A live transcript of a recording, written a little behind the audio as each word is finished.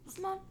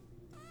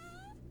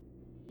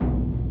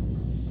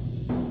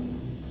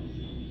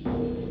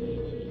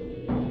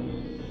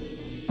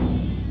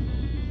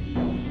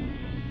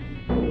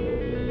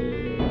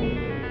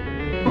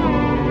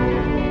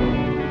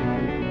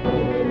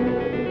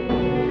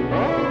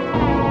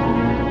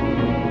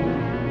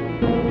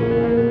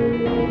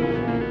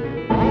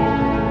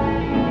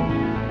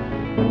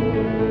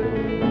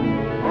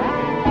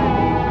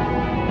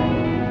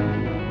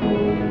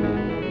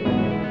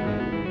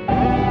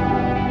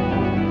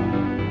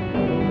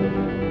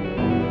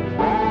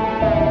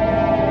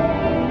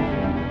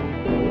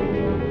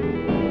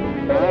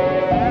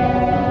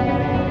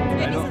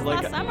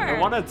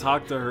gotta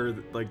talk to her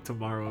like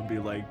tomorrow and be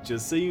like,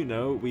 just so you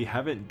know, we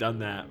haven't done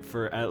that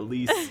for at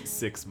least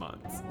 6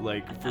 months,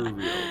 like for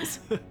reals.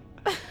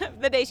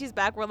 The day she's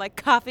back, we're like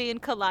coffee and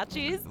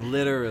kolaches.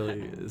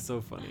 Literally, it's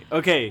so funny.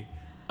 Okay,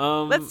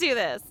 Let's do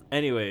this.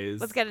 anyways,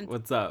 Let's get into.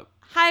 what's up?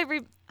 Hi,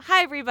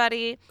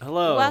 everybody.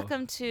 Hello.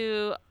 Welcome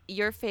to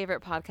your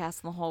favorite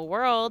podcast in the whole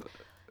world.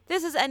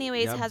 This is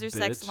Anyways Yeah, Has Your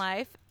Sex bitch.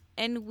 Life,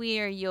 and we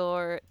are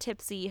your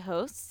tipsy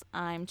hosts.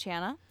 I'm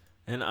Chana,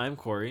 And I'm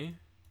Corey.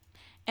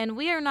 and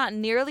we are not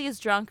nearly as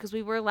drunk as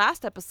we were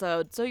last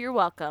episode, so you're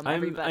welcome,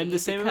 everybody. I'm the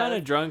same amount of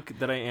because- drunk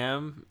that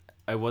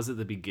I was at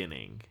the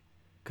beginning,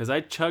 because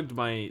I chugged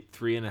my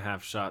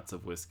 3.5 shots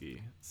of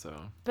whiskey. So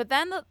But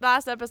then the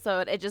last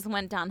episode, it just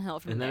went downhill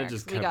from And then there. it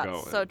just 'cause we kept got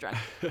going. so drunk.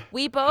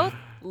 We both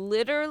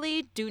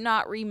literally do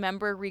not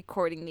remember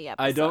recording the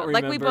episode. I don't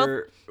remember. Like we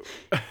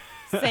both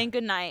saying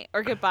goodnight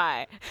or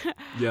goodbye.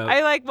 Yeah.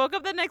 I like woke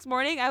up the next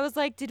morning. I was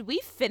like, did we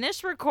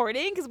finish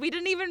recording? Because we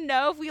didn't even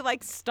know if we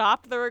like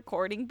stopped the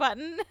recording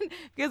button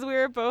because we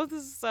were both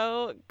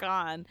so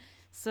gone.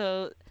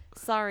 So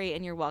sorry,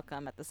 and you're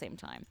welcome at the same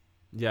time.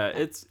 Yeah,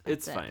 it's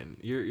that's it. fine.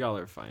 Y'all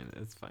are fine.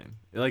 It's fine.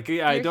 Like,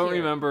 yeah, I You're don't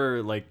here.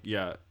 remember. Like,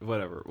 yeah,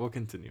 whatever. We'll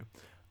continue.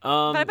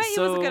 But I bet it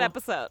was a good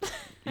episode.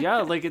 Yeah,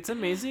 like it's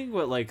amazing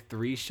what like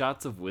 3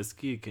 shots of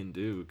whiskey can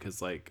do.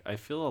 Cause like I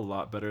feel a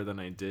lot better than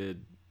I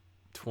did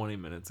 20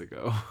 minutes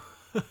ago.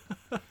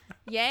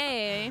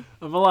 Yay.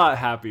 I'm a lot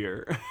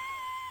happier.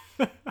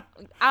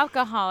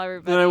 Alcohol,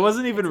 everybody. And I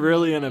wasn't even It's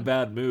really in a amazing.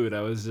 bad mood.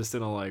 I was just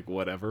in a like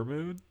whatever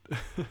mood.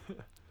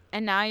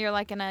 And now you're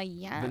like in a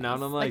yes. But now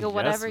I'm like like a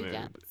whatever yes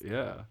yes. mood.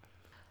 Yeah.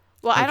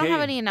 Well, I don't have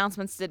Okay. any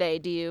announcements today,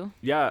 do you?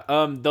 Yeah.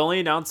 The only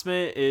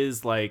announcement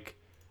is like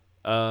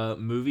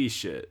movie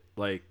shit.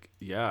 Like,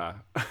 yeah.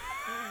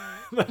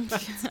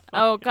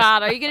 Oh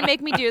God, are you gonna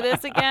make me do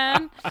this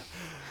again?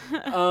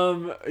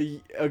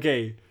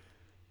 Okay.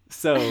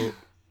 So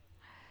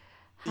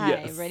Hi,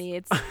 yes. ready?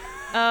 It's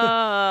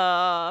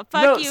oh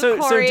fuck no, you, so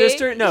Corey. just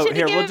to, no, You should've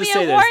here we'll given just me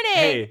say a this. warning.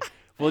 Hey,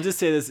 we'll just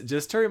say this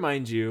just to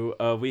remind you.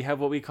 We have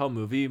what we call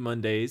Movie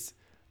Mondays,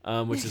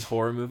 which is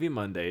Horror Movie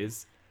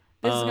Mondays.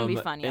 This is gonna be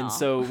fun, y'all. And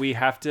so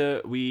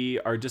we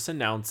are just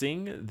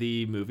announcing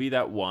the movie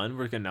that won.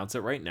 We're gonna announce it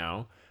right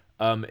now.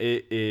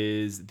 It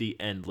is The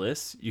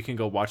Endless. You can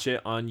go watch it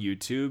on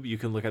YouTube. You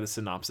can look at the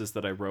synopsis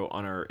that I wrote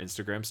on our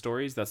Instagram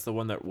stories. That's the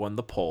one that won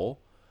the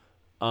poll.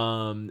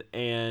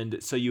 And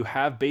so you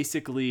have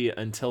basically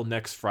until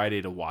next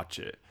Friday to watch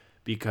it,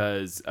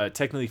 because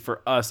technically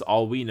for us,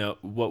 what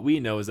we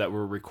know is that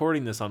we're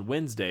recording this on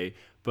Wednesday,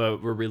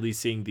 but we're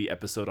releasing the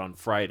episode on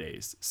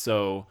Fridays.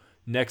 So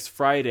next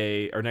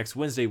Friday or next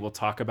Wednesday, we'll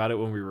talk about it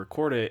when we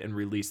record it and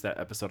release that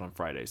episode on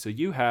Friday. So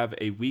you have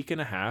a week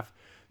and a half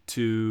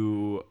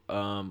to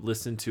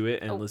listen to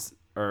it and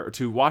or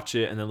to watch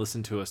it and then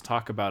listen to us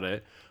talk about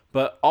it.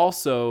 But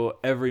also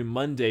every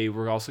Monday,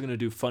 we're also going to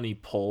do funny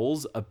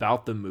polls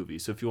about the movie.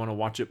 So if you want to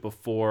watch it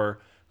before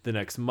the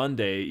next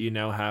Monday, you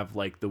now have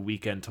like the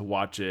weekend to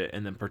watch it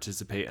and then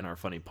participate in our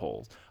funny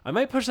polls. I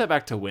might push that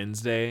back to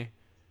Wednesday,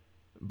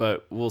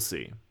 but we'll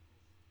see.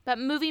 But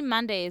Movie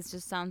Mondays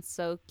just sounds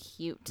so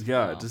cute.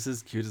 Yeah, though. just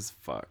as cute as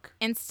fuck.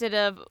 Instead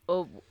of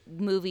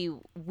Woovie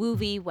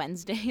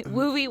Wednesday.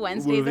 Woovie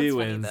Wednesdays. Movie That's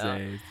Wednesdays.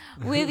 funny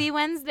though. Woovie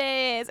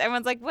Wednesdays.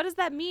 Everyone's like, what does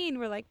that mean?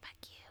 We're like, fuck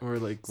you. Or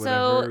like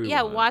So whatever we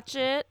yeah, want. watch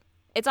it.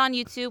 It's on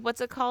YouTube.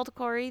 What's it called,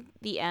 Corey?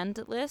 The End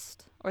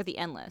List or The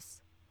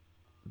Endless?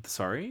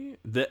 Sorry?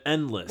 The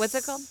Endless. What's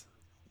it called?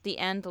 The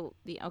End.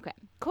 Okay.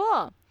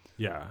 Cool.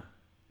 Yeah.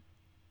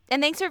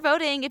 And thanks for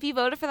voting. If you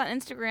voted for that on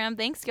Instagram,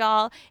 thanks,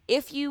 y'all.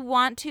 If you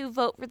want to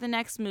vote for the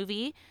next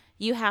movie,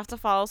 you have to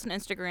follow us on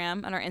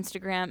Instagram. And our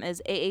Instagram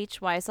is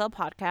AHYSL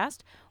Podcast.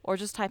 Or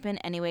just type in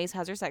Anyways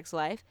Has Your Sex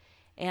Life.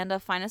 And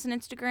find us on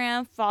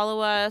Instagram. Follow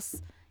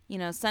us.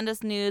 Send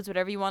us nudes,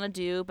 whatever you want to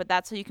do. But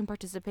that's how you can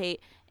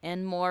participate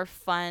in more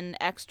fun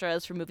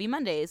extras for Movie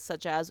Mondays,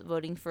 such as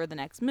voting for the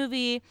next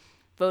movie,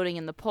 voting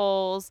in the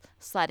polls,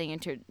 sliding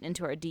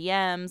into our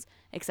DMs,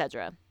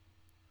 etc.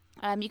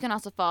 You can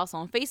also follow us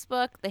on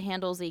Facebook. The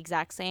handle is the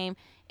exact same,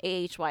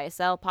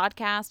 AHYSL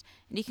Podcast.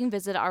 And you can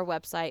visit our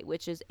website,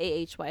 which is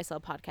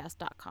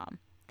ahYSLpodcast.com.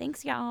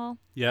 Thanks, y'all.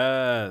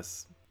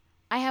 Yes.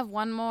 I have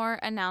one more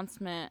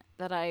announcement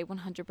that I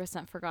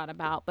 100% forgot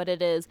about, but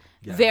it is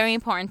Yes. very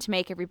important to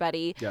make,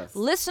 everybody. Yes.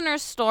 Listener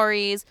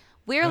stories.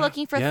 We're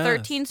looking for Yes.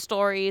 13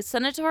 stories.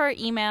 Send it to our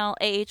email,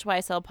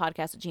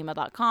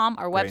 ahYSLpodcast@gmail.com,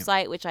 our Great.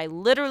 website, which I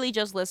literally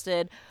just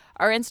listed,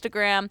 our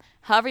Instagram.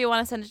 However you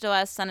want to send it to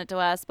us, send it to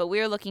us. But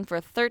we're looking for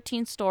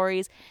 13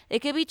 stories. It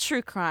could be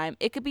true crime.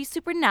 It could be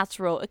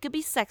supernatural. It could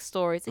be sex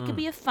stories. It could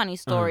be a funny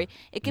story.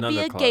 It could be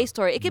Another a club. gay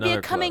story. It could be a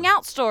Another coming club.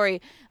 out story.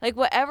 Like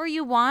whatever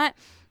you want.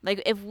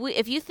 Like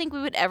if you think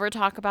we would ever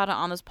talk about it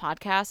on this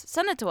podcast,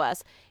 send it to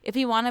us. If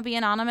you want to be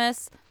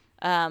anonymous,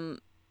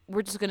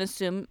 we're just gonna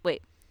assume.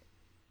 Wait,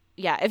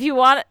 yeah. If you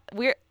want,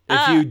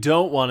 If you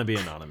don't want to be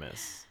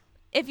anonymous.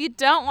 if you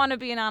don't want to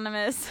be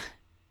anonymous,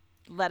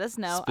 let us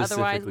know.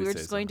 Otherwise, Specifically we were say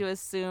just going so. to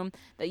assume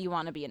that you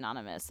want to be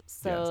anonymous.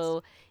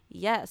 So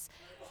yes.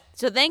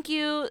 So thank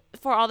you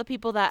for all the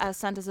people that have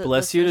sent us a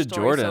Bless you to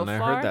story Jordan. so I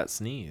far. heard that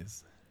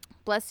sneeze.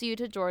 Bless you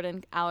to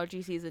Jordan.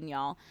 Allergy season,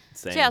 y'all.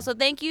 Same. So yeah, so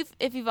thank you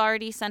if you've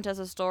already sent us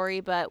a story,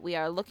 but we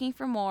are looking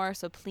for more,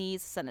 so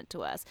please send it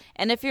to us.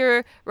 And if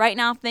you're right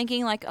now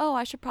thinking like, oh,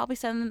 I should probably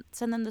send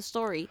them the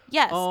story,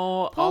 yes,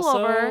 Oh, pull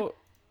also, over,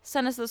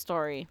 send us the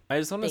story. I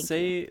just want to Thank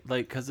say,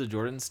 like, because of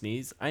Jordan's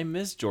sneeze, I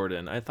miss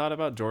Jordan. I thought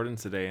about Jordan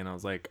today, and I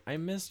was like, I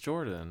miss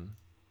Jordan.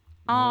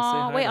 I wanna say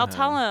Oh, hi wait, to I'll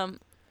tell him.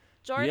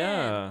 Jordan,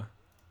 Yeah.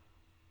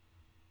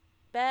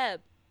 Beb,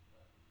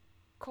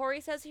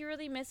 Corey says he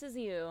really misses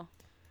you.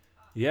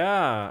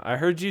 Yeah, I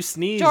heard you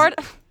sneeze.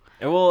 Jordan,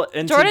 Well,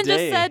 and Jordan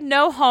today... just said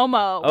no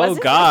homo. Oh, was his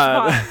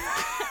God. response.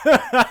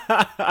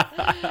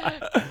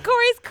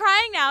 Corey's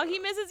crying now. He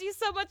misses you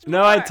so much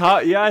more. No, I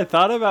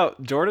thought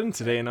about Jordan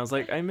today, and I was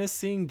like, I miss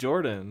seeing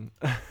Jordan.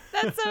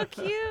 That's so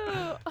cute.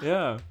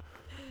 Yeah.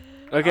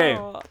 Okay.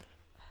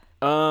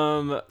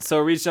 Oh. So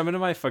are we jump into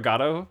my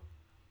Fagato?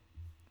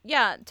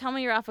 Yeah, tell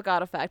me your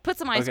affogato fact. Put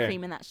some ice Okay.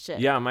 cream in that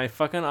shit. Yeah, my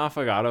fucking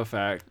Affogato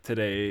fact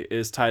today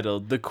is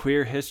titled "The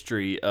Queer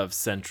History of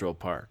Central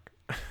Park."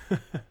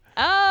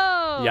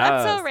 Oh, that's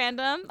Yes. so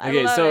random. I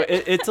Okay, love so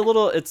it. it's a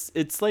little,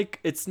 it's like,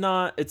 it's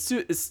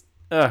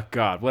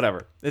God,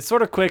 whatever. It's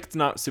sort of quick. It's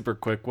not super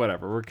quick.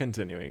 Whatever. We're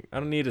continuing.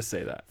 I don't need to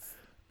say that.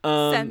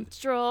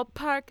 Central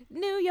Park,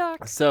 New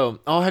York.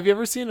 So, have you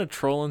ever seen a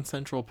troll in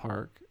Central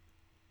Park?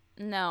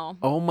 No.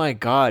 Oh my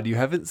God, you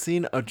haven't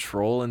seen a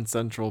troll in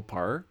Central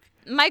Park?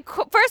 My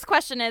first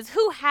question is,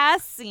 who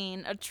has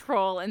seen a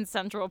troll in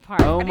Central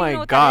Park? Oh I don't even know my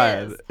what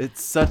that God, is.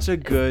 it's such a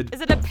good. Is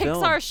it a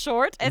film. Pixar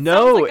short? It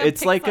No, sounds like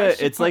it's like Pixar it's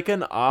short. like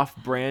an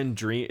off-brand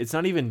dream. It's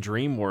not even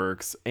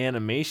DreamWorks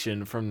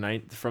animation from the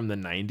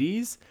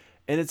 90s,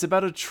 and it's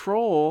about a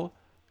troll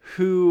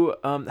who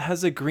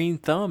has a green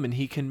thumb and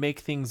he can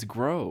make things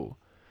grow.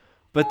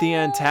 But the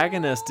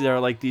antagonists are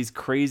like these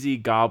crazy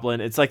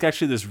goblin. It's like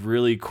actually this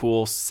really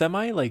cool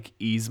semi like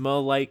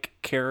Yzma like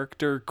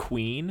character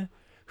queen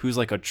who's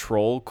like a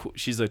troll.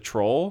 She's a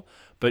troll,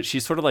 but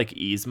she's sort of like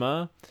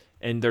Yzma.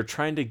 And they're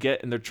trying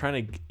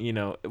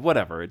to,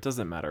 whatever. It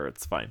doesn't matter.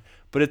 It's fine.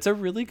 But it's a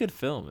really good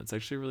film. It's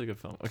actually a really good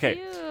film. Okay.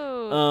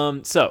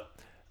 Cute.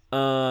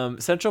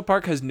 Central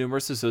Park has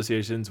numerous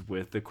associations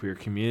with the queer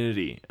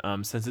community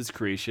since its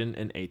creation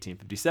in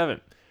 1857.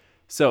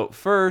 So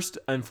first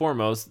and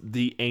foremost,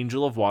 the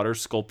Angel of Water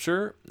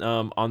sculpture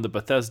on the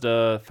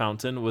Bethesda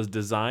fountain was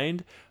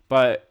designed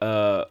by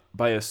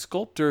a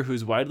sculptor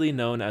who's widely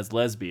known as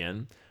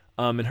lesbian.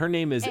 And her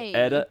name is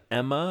Hey.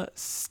 Emma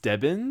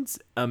Stebbins.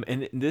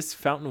 And this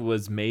fountain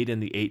was made in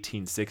the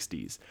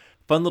 1860s.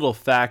 Fun little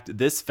fact: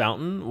 this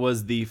fountain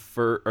was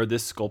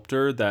this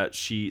sculptor that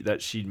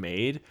she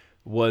made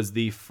was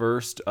the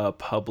first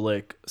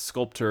public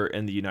sculptor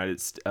in the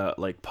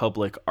like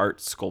public art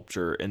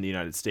sculpture in the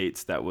United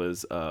States that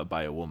was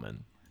by a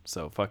woman.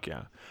 So fuck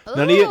yeah.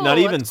 Not even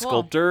that's cool.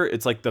 sculptor.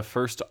 It's like the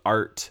first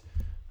art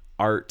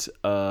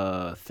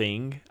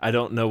thing. I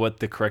don't know what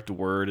the correct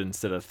word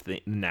instead of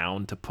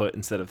noun to put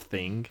instead of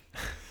thing.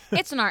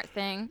 It's an art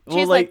thing. Well,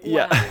 She's like,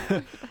 wow.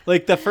 yeah.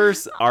 Like the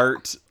first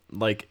art,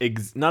 like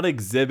not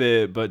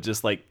exhibit, but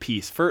just like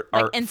piece for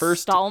Like art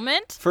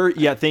installment?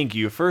 thank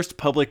you. First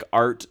public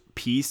art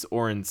piece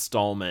or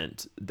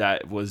installment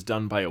that was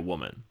done by a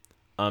woman.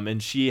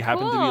 And she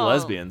happened to be Cool.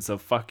 lesbian, so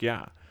fuck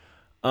yeah.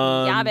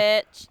 Yeah,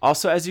 bitch.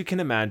 Also, as you can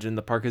imagine,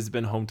 the park has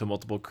been home to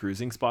multiple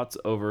cruising spots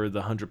over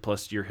the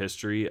 100+ year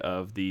history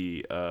of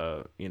the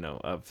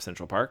of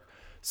Central Park.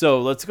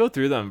 So let's go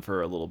through them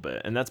for a little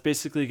bit, and that's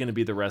basically going to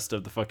be the rest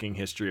of the fucking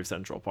history of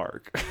Central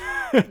Park.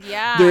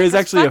 Yeah. There is 'cause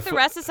actually fuck the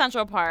rest of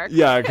Central Park.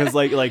 Yeah, because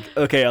like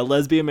okay, a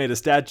lesbian made a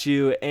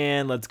statue,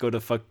 and let's go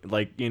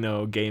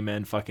to gay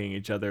men fucking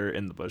each other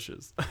in the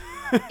bushes.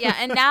 Yeah,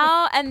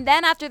 and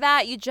then after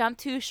that, you jump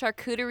to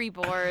charcuterie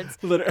boards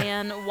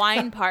and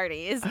wine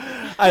parties.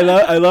 I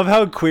love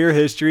how queer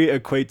history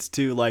equates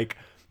to like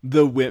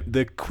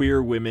the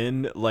queer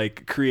women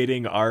like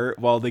creating art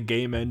while the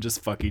gay men just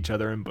fuck each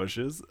other in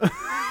bushes.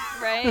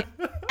 Right?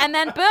 And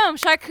then boom,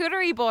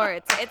 charcuterie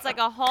boards. It's like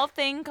a whole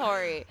thing,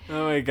 Corey.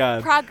 Oh my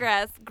God.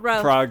 Progress,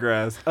 growth.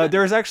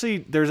 There's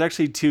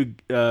actually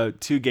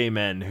two gay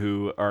men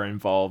who are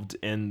involved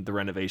in the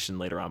renovation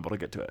later on, but I'll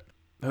get to it.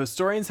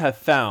 Historians have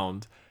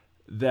found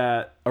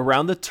that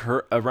around the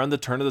turn of the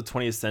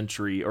 20th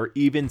century, or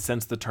even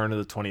since the turn of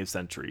the 20th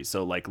century,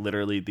 so like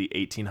literally the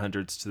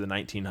 1800s to the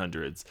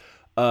 1900s,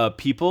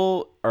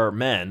 people or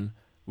men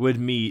would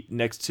meet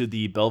next to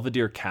the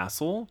Belvedere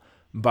Castle.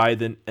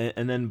 And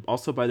then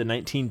also by the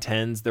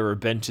 1910s, there were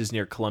benches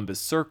near Columbus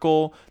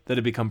Circle that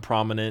had become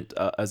prominent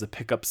as a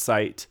pickup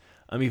site.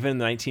 Even in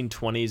the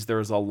 1920s, there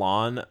was a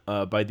lawn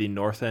by the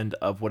north end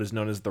of what is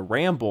known as the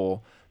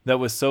Ramble that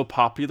was so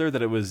popular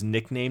that it was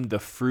nicknamed the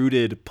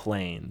Fruited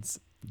Plains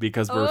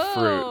because we're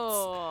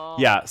fruits.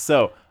 Yeah,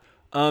 so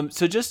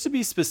So just to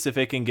be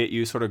specific and get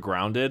you sort of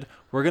grounded,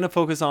 we're going to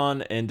focus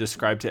on and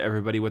describe to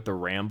everybody what the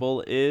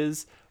Ramble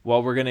is,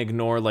 while we're going to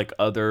ignore like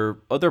other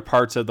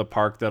parts of the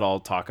park that I'll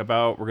talk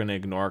about. We're going to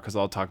ignore because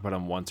I'll talk about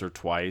them once or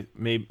twice,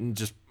 maybe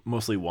just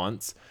mostly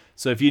once.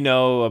 So if you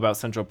know about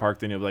Central Park,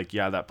 then you'll be like,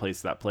 yeah, that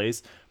place.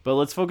 But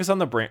let's focus on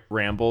the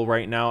Ramble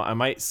right now. I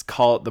might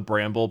call it the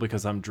Bramble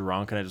because I'm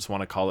drunk and I just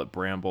want to call it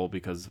Bramble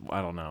because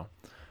I don't know.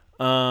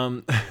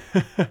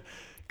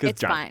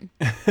 It's fine.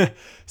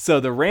 So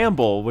the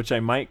Ramble, which I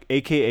might,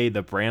 aka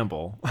the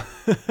Bramble,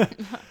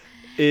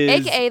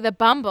 is AKA the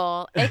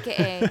Bumble,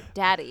 AKA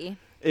Daddy.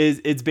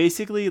 It's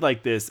basically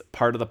like this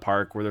part of the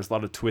park where there's a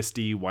lot of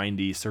twisty,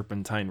 windy,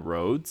 serpentine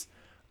roads,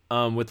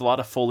 with a lot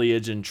of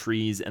foliage and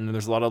trees, and then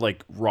there's a lot of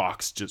like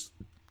rocks just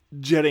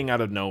jetting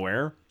out of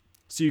nowhere.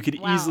 So you could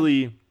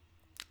easily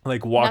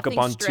like walk Nothing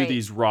up onto straight.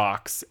 these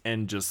rocks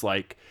and just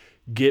like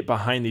get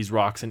behind these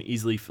rocks and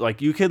easily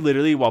like you could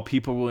literally, while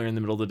people were in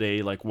the middle of the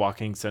day like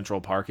walking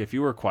Central Park, if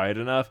you were quiet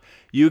enough,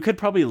 you could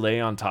probably lay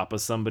on top of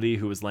somebody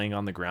who was laying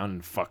on the ground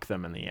and fuck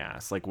them in the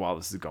ass like while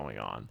this is going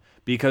on,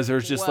 because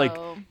there's just like,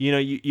 Whoa. you know,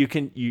 you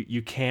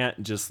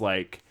can't just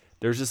like,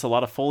 there's just a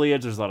lot of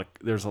foliage,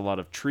 there's a lot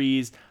of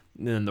trees,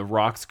 and then the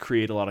rocks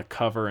create a lot of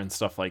cover and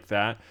stuff like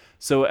that.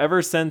 So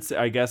ever since,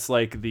 I guess,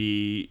 like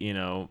the, you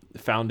know,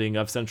 founding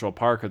of Central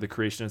Park or the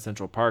creation of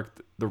Central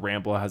Park, the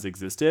Ramble has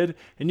existed,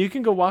 and you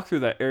can go walk through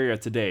that area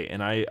today.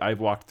 And I've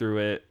walked through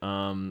it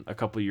a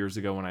couple years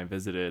ago when I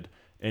visited,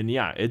 and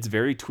yeah, it's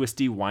very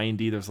twisty,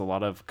 windy. There's a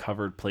lot of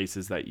covered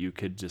places that you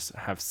could just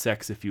have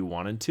sex if you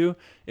wanted to.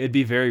 It'd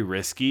be very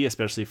risky,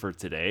 especially for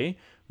today,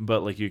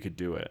 but like you could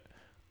do it.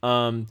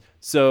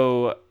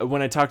 So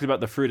when I talked about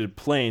the fruited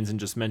plains and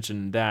just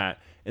mentioned that,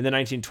 in the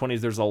 1920s,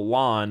 there's a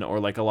lawn or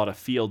like a lot of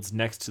fields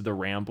next to the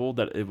Ramble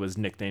that it was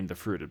nicknamed the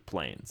Fruited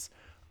Plains.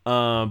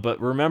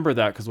 But remember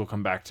that because we'll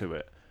come back to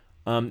it.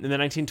 In the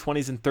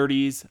 1920s and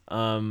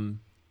 30s,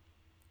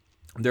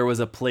 there was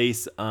a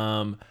place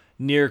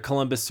near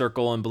Columbus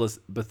Circle and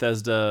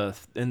Bethesda,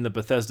 in the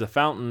Bethesda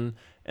Fountain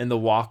and the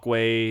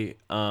walkway.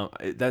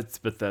 That's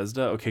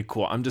Bethesda. Okay,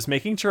 cool. I'm just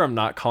making sure I'm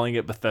not calling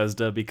it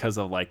Bethesda because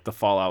of like the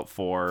Fallout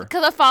 4.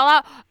 Because of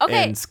Fallout.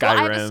 Okay, And well,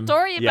 I have a Skyrim.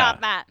 story Yeah.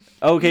 about that.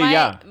 Okay,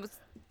 yeah.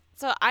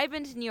 So I've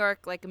been to New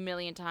York like a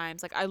million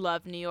times. Like I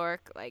love New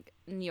York. Like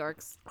New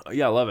York's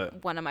Yeah, I love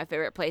it. one of my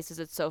favorite places.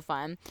 It's so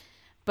fun.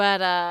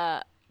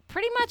 But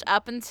pretty much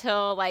up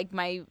until like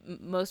my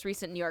most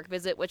recent New York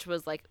visit, which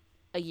was like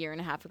a year and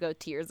a half ago,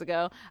 2 years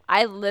ago,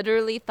 I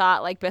literally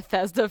thought like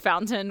Bethesda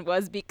Fountain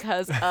was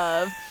because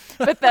of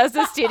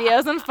Bethesda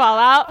Studios and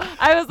Fallout.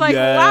 I was like,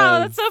 wow,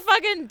 that's so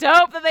fucking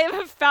dope that they have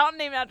a fountain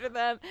named after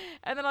them.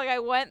 And then like I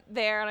went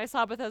there and I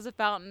saw Bethesda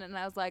Fountain and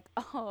I was like,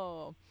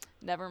 oh,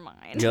 never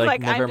mind. You're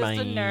like, never I'm just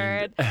mind. a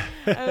nerd.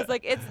 I was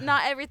like, it's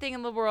not everything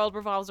in the world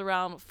revolves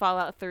around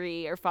Fallout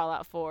 3 or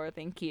Fallout 4.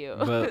 Thank you.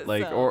 But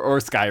like, So, or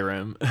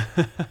Skyrim.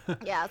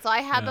 yeah, so I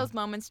had those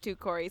moments too,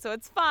 Corey. So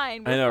it's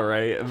fine. I know,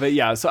 right? But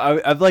yeah,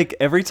 so I've like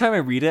every time I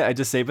read it, I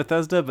just say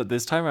Bethesda. But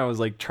this time I was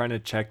like trying to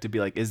check to be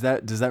like, does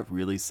that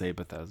really say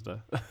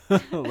Bethesda?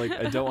 Like,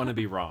 I don't want to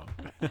be wrong.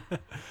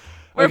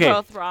 We're Okay,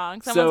 both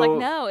wrong. Someone's so- like,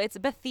 no, it's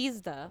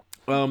Bethesda.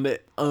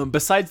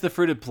 Besides the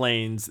Fruited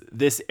Plains,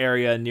 this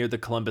area near the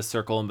Columbus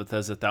Circle and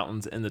Bethesda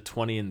Fountains in the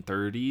 20s and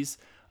 30s,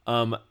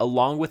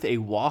 along with a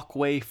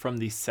walkway from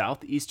the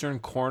southeastern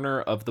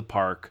corner of the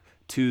park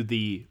to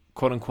the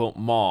quote unquote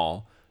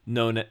mall,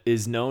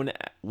 was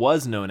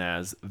known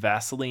as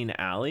Vaseline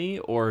Alley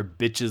or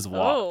Bitches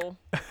Walk.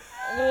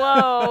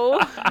 Oh.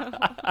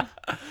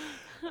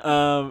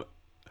 Whoa.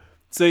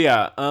 So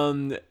yeah,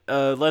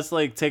 let's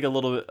like take a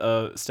little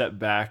bit step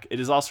back. It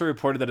is also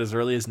reported that as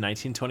early as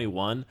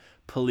 1921,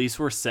 police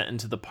were sent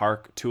into the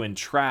park to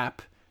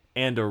entrap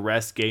and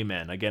arrest gay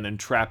men. Again,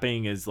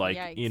 entrapping is like,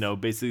 Yikes. you know,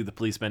 basically the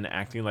policeman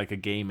acting like a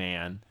gay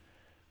man,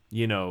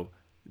 you know,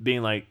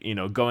 being like, you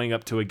know, going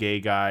up to a gay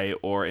guy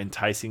or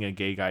enticing a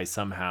gay guy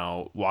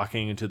somehow,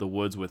 walking into the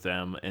woods with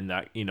them, and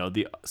that, you know,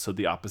 the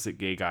opposite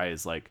gay guy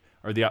is like,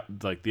 or the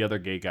other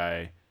gay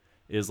guy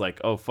is like,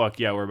 oh fuck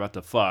yeah, we're about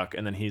to fuck,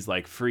 and then he's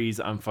like, freeze,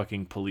 I'm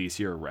fucking police,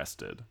 you're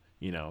arrested,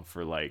 you know,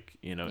 for like,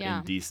 you know, Yeah.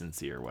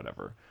 indecency or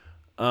whatever.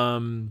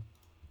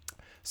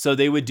 So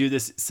they would do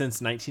this since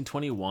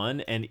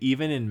 1921, and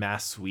even in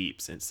mass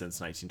sweeps since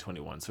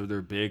 1921. So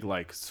they're big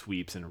like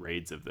sweeps and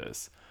raids of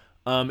this.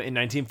 In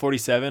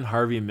 1947,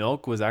 Harvey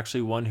Milk was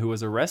actually one who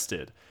was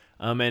arrested.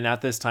 And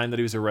at this time that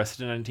he was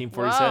arrested in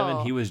 1947,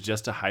 Whoa. he was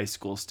just a high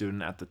school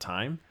student at the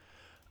time.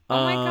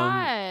 Oh my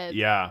God.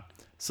 Yeah.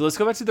 So let's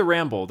go back to the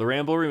Ramble. The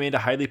Ramble remained a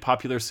highly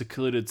popular,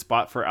 secluded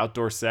spot for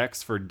outdoor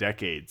sex for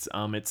decades.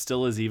 It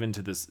still is even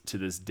to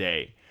this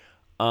day.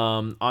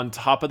 On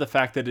top of the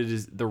fact that it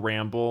is the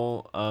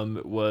Ramble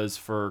was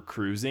for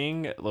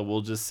cruising, we'll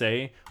just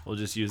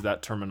use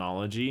that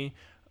terminology.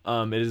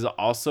 It has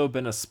also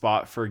been a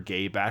spot for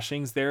gay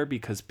bashings there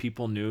because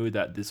people knew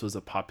that this was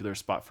a popular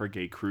spot for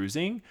gay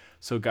cruising.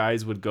 So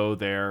guys would go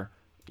there,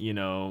 you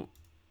know,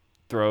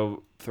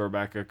 throw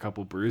back a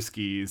couple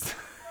brewskis.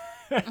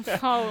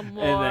 Oh,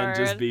 Lord. And then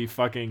just be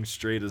fucking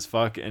straight as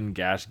fuck and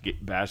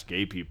bash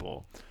gay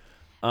people.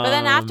 But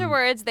then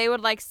afterwards, they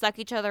would like suck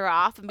each other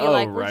off and be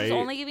like, "We're just right.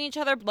 only giving each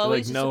other blowies Like,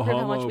 just no to prove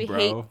how much homo, we bro."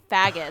 hate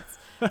faggots."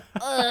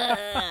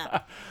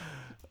 Ugh.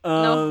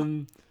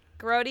 No.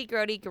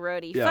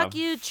 Grody. Yeah. Fuck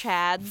you,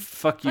 Chad.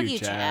 Fuck you, you,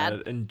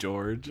 Chad and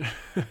George.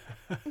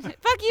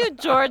 Fuck you,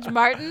 George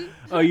Martin.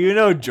 Oh, you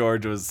know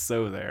George was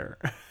so there.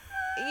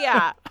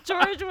 Yeah,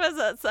 George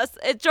was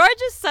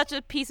George is such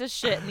a piece of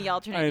shit in the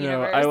alternate I know.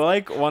 universe. I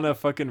like want to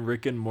fucking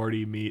Rick and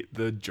Morty meet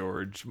the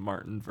George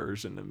Martin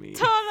version of me.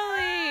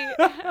 Totally.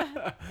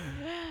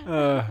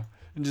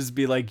 And just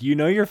be like, you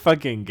know, you're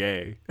fucking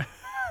gay.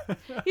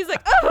 He's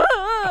like,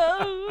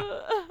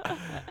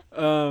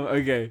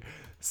 Okay.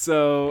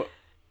 So,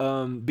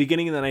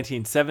 beginning in the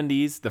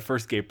 1970s, the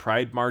first gay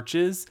pride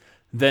marches,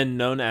 then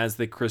known as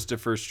the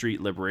Christopher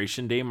Street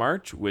Liberation Day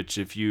March, which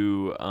if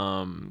you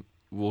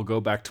we'll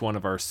go back to one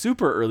of our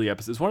super early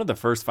episodes, one of the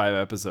first 5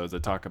 episodes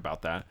that talk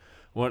about that,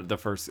 the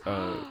first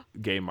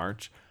gay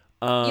march.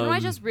 you know what I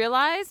just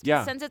realized?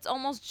 yeah. Since it's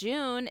almost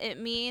June, it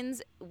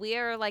means we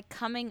are like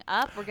coming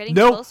up. We're getting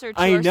closer to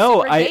I our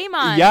know. super gay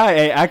month. Yeah,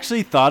 I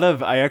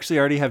actually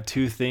already have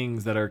 2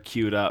 things that are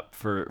queued up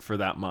for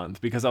that month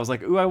because I was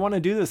like, ooh, I want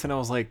to do this. And I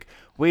was like,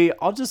 wait,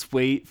 I'll just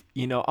wait.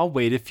 You know, I'll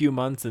wait a few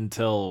months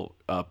until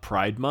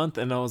Pride month.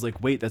 And I was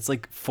like, wait, that's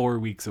like 4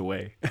 weeks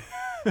away.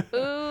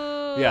 Ooh.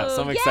 Yeah,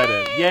 so I'm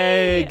excited.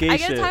 Yay, gay I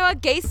shit. get to talk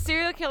about gay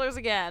serial killers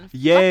again.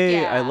 Yay,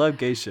 Fuck yeah. I love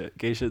gay shit.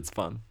 Gay shit's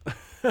fun.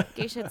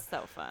 Gay shit's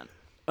so fun.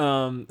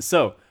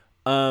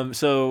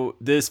 So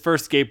this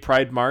first gay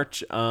pride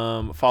march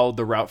followed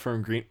the route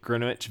from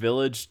Greenwich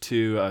Village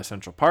to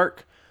Central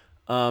Park.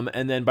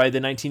 And then by the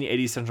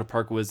 1980s, Central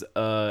Park was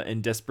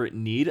in desperate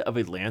need of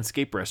a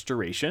landscape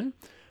restoration.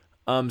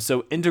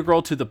 So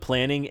integral to the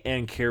planning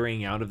and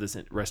carrying out of this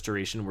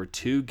restoration were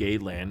 2 gay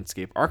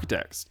landscape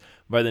architects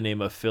by the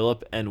name of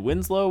Philip N.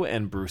 Winslow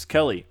and Bruce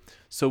Kelly.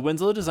 So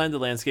Winslow designed the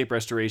landscape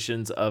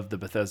restorations of the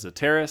Bethesda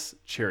Terrace,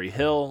 Cherry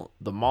Hill,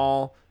 the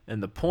Mall,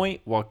 and the Point,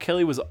 while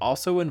Kelly was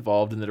also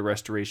involved in the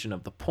restoration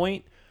of the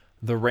Point,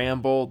 the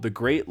Ramble, the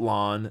Great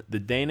Lawn, the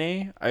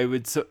Dene. I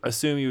would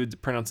assume you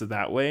would pronounce it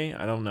that way.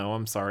 I don't know.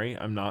 I'm sorry.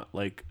 I'm not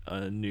like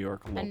a New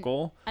York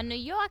local. A New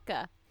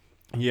Yorker.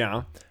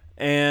 Yeah.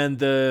 And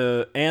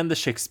the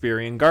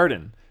Shakespearean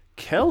Garden.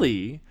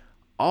 Kelly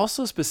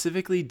also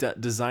specifically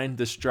designed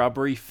the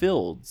Strawberry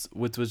Fields,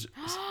 which was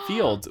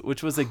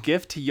a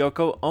gift to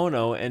Yoko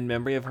Ono in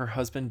memory of her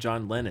husband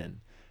John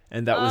Lennon,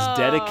 and that was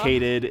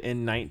dedicated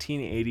in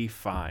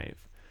 1985.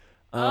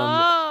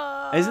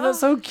 Isn't that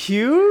so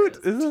cute?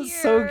 Isn't that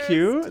so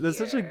cute? That's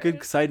such a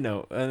good side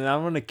note, and I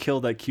want to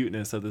kill that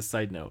cuteness of this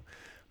side note.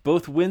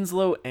 Both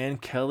Winslow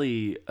and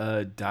Kelly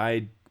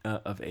died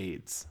of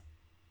AIDS.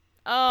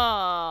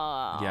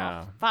 Oh.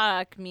 Yeah.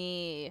 Fuck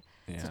me.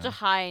 Yeah. Such a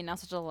high, not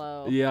such a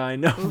low. Yeah, I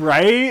know,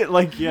 right?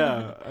 Like,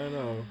 yeah, I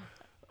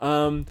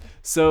know.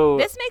 So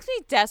this makes me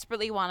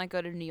desperately want to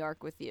go to New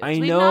York with you. I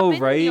We've know, not been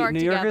to right? New York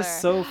together. is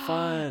so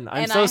fun.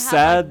 I'm And so I have,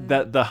 sad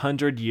that the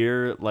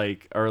 100-year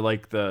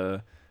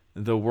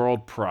the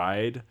World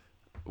Pride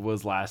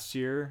was last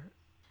year.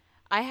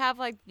 I have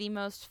like the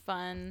most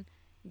fun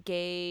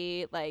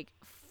gay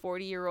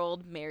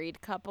 40-year-old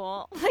married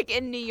couple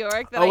in New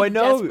York that I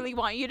know. desperately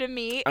want you to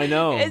meet. I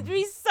know. It'd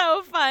be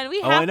so fun. We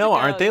Oh, have I know. to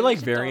go. Aren't they We like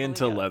should very totally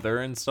into go. leather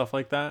and stuff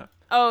like that?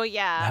 Oh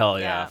yeah. Hell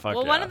yeah, fuck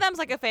well, one yeah. of them's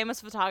like a famous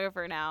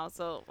photographer now,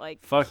 so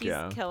Fuck he's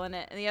yeah. killing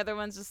it, and the other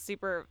one's just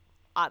super.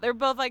 They're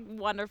both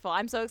wonderful.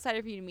 I'm so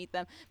excited for you to meet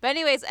them. But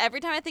anyways, every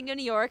time I think of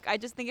New York, I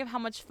just think of how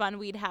much fun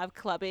we'd have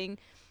clubbing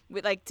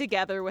with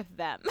together with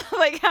them.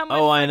 How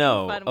much I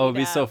know. fun Oh, it'd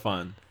we'd be so have.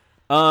 fun.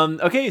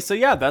 Okay, so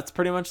yeah, that's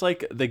pretty much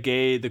like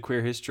the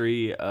queer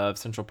history of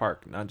Central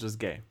Park, not just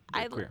gay,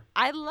 but queer.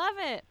 I love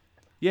it.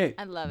 Yay.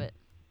 I love it.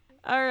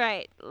 All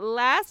right.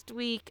 Last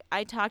week,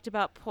 I talked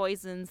about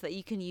poisons that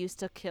you can use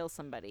to kill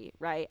somebody,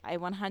 right? I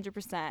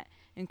 100%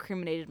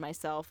 incriminated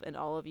myself in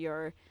all of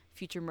your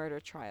future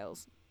murder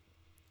trials.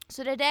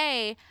 So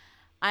today,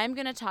 I'm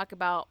going to talk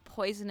about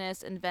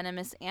poisonous and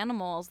venomous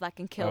animals that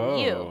can kill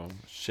you. Oh,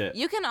 shit.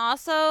 You can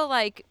also,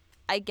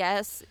 I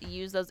guess,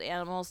 use those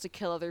animals to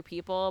kill other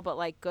people, but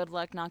good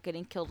luck not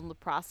getting killed in the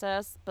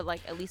process. But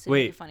at least it'll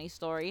be a funny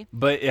story.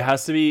 But it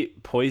has to be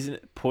poison.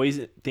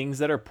 Things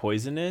that are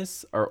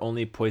poisonous are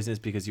only poisonous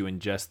because you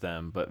ingest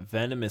them. But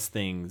venomous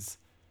things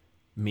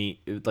the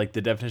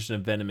definition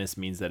of venomous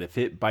means that if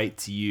it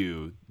bites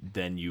you,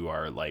 then you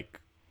are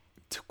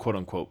quote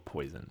unquote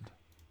poisoned.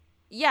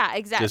 Yeah,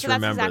 exactly. Just So that's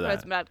remember exactly that.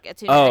 what I'm about to get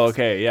to Oh, next.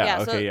 okay,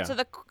 yeah, So, okay, yeah.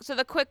 So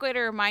the quick way to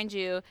remind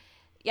you,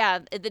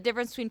 the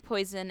difference between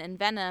poison and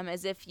venom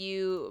is if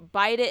you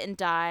bite it and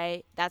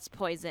die, that's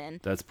poison.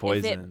 That's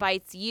poison. If it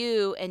bites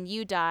you and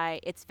you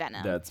die, it's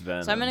venom. That's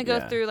venom. So I'm gonna go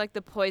yeah. through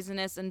the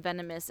poisonous and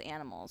venomous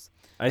animals.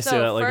 I say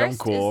So that like I'm first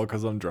cool is-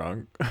 because I'm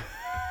drunk.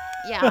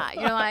 Yeah,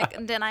 you're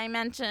like, did I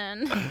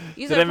mention?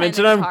 Did I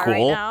mention I'm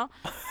cool? Right now.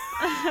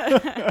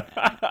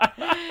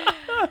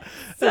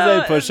 As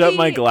I push up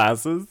my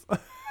glasses.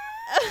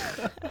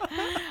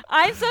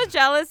 I'm so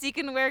jealous you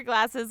can wear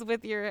glasses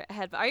with your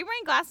head. Are you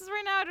wearing glasses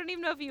right now? I don't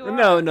even know if you are.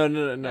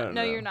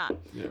 No, You're not.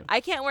 Yeah. I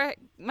can't wear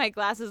my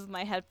glasses with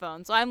my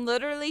headphones. So I'm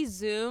literally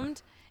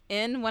zoomed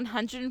in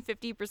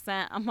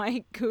 150% on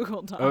my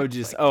Google Docs. Oh,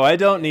 just I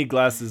don't need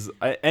glasses.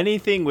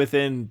 Anything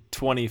within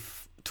 20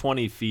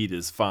 feet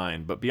is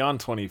fine, but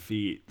beyond 20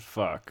 feet,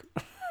 fuck.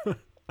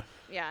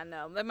 Yeah,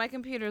 no, my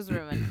computer's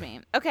ruined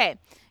me. Okay,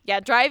 yeah,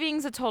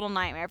 driving's a total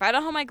nightmare. If I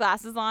don't have my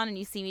glasses on and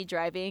you see me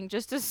driving,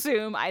 just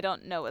assume I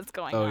don't know what's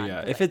going on. Oh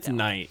yeah, 'cause if I it's don't.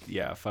 night,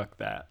 yeah, fuck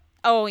that.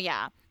 Oh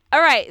yeah.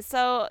 All right,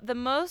 so the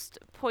most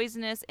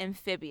poisonous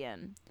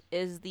amphibian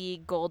is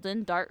the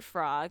golden dart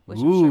frog, which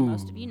I'm sure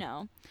most of you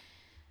know.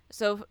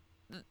 So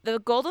the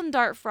golden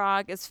dart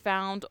frog is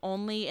found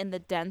only in the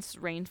dense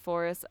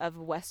rainforest of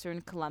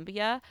Western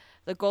Colombia.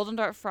 The golden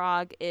dart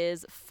frog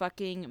is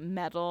fucking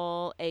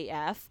metal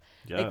AF.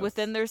 Like Yes.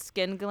 within their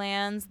skin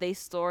glands, they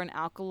store an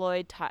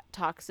alkaloid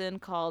toxin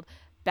called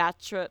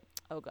batra.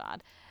 Oh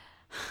God,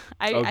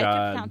 I could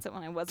pronounce it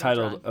when I wasn't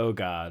Titled, drunk. oh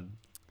god.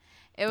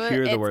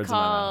 It's the words in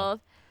my mouth.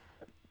 called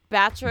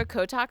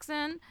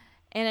batrachotoxin,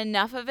 and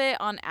enough of it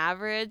on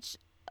average,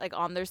 like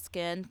on their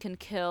skin, can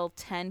kill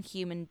 10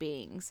 human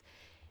beings.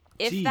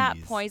 If that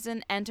Jeez.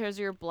 poison enters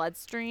your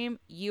bloodstream,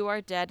 you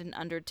are dead in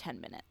under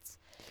 10 minutes.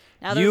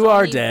 Now, You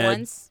are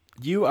dead.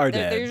 You are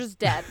dead. They're just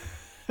dead.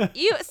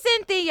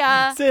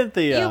 Cynthia,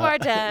 Cynthia. you are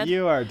dead.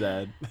 You are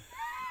dead.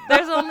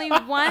 There's only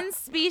one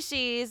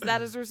species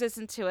that is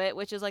resistant to it,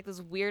 which is like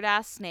this weird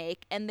ass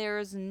snake, and there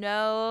is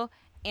no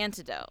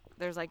antidote.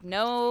 There's like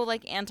no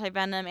like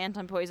anti-venom,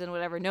 anti-poison,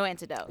 whatever, no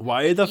antidote.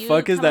 Why the You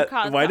fuck is come that?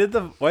 across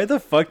Why the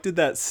fuck did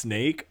that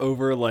snake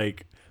over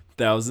like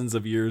thousands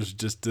of years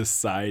just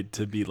decide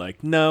to be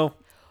like, no?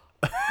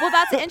 Well,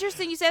 that's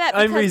interesting you say that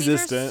I'm because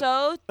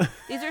resistant.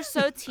 these are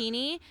so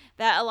teeny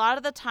that a lot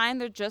of the time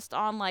they're just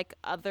on like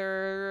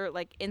other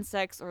like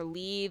insects or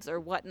leaves or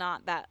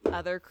whatnot that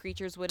other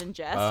creatures would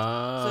ingest.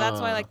 So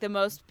that's why like the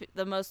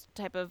most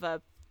type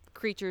of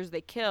creatures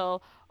they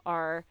kill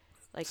are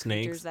like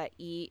Snakes? creatures that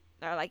eat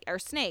are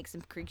snakes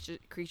and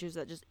creatures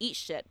that just eat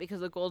shit because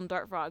the golden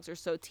dart frogs are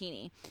so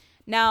teeny.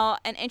 Now,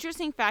 an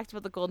interesting fact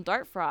about the golden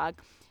dart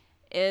frog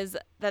is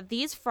that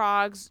these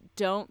frogs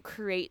don't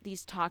create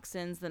these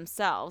toxins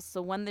themselves.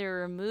 So when they're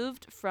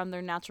removed from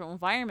their natural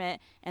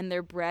environment and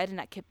they're bred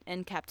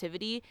in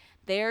captivity,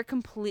 they are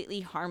completely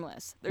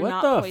harmless. They're What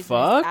not the poisonous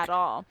fuck? at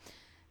all.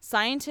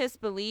 Scientists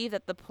believe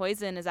that the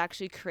poison is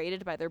actually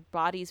created by their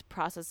bodies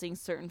processing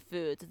certain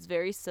foods. It's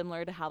very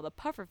similar to how the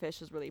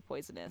pufferfish is really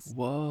poisonous.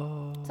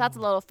 Whoa. So that's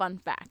a little fun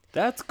fact.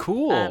 That's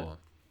cool.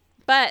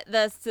 But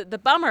the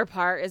bummer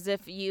part is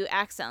if you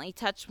accidentally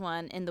touch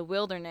one in the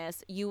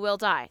wilderness, you will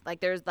die.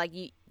 Like there's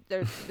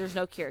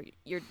no cure.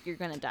 You're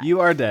gonna die. You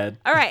are dead.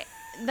 All right.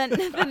 Then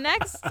the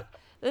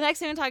next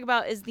thing to talk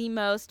about is the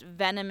most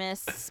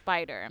venomous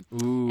spider,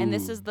 Ooh. and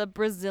this is the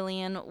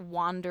Brazilian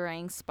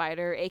wandering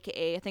spider,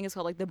 aka I think it's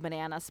called like the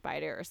banana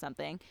spider or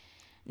something.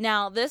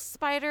 Now this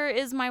spider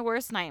is my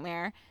worst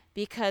nightmare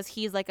because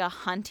he's like a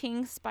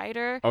hunting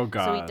spider. Oh,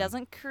 God. So he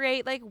doesn't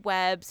create like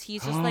webs.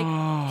 He's just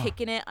like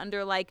kicking it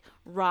under like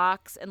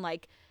rocks and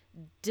like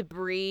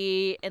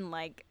debris and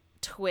like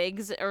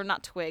twigs, or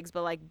not twigs,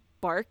 but like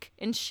bark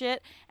and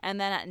shit.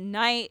 And then at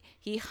night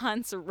he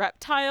hunts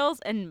reptiles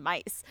and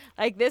mice.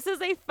 Like this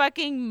is a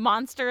fucking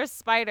monstrous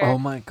spider. Oh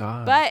my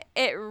god. But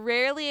it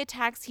rarely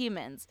attacks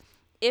humans.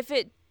 If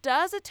it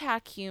does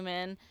attack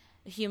humans,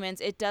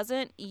 it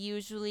doesn't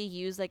usually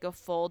use like a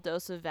full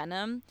dose of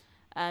venom.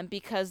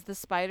 Because the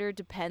spider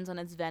depends on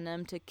its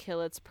venom to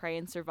kill its prey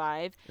and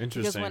survive.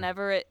 Interesting. Because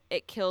whenever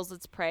it kills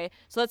its prey,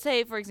 so let's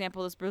say, for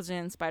example, this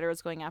Brazilian spider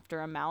was going after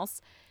a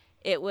mouse,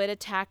 it would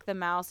attack the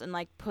mouse and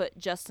like put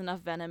just enough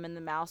venom in the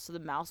mouse so the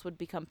mouse would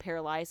become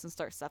paralyzed and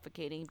start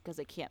suffocating because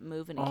it can't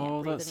move and it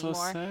can't breathe that's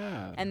anymore. so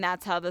sad. And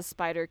that's how the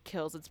spider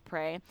kills its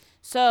prey.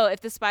 So if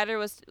the spider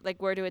was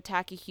like were to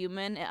attack a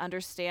human, it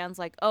understands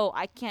like, oh,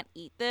 I can't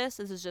eat this.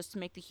 This is just to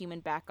make the human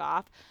back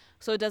off.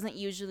 So it doesn't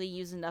usually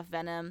use enough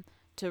venom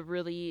to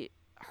really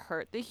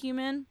hurt the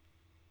human.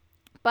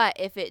 But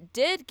if it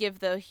did give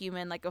the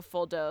human like a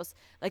full dose,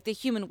 like the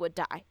human would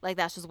die. Like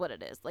that's just what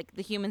it is. Like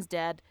the human's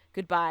dead.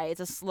 Goodbye. It's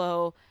a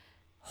slow,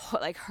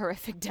 like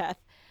horrific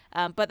death.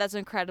 But that's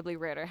incredibly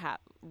rare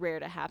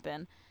to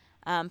happen.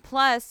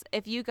 Plus,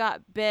 if you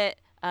got bit,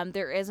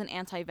 there is an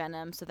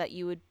anti-venom so that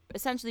you would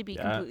essentially be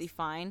completely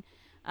fine.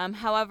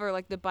 However,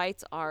 like the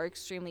bites are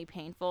extremely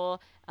painful.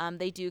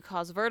 They do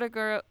cause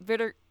vertigo,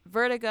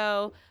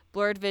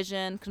 blurred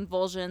vision,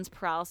 convulsions,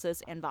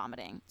 paralysis, and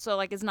vomiting. So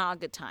like it's not a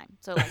good time.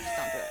 So like just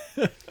don't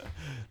do it.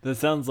 That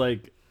sounds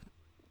like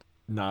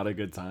not a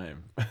good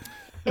time.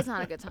 It's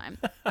not a good time.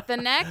 The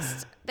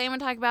next thing I'm going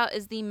to talk about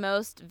is the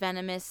most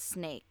venomous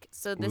snake.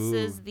 So this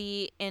is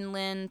the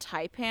inland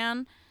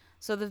taipan.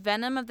 So the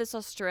venom of this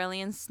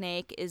Australian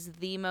snake is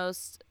the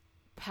most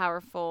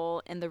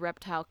powerful in the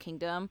reptile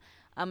kingdom.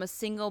 A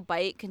single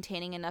bite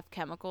containing enough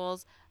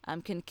chemicals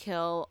can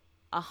kill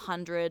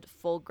 100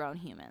 full-grown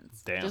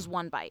humans. Damn. Just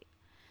one bite.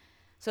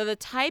 So the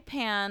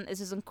taipan, this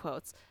is in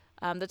quotes,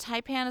 The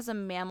taipan is a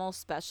mammal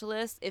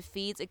specialist. It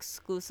feeds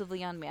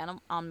exclusively on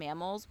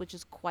mammals, which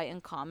is quite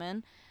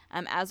uncommon.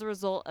 As a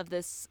result of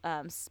this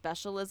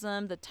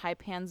specialism, the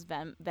taipan's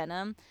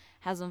venom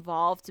has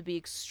evolved to be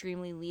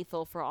extremely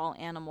lethal for all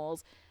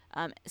animals,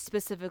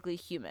 specifically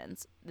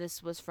humans.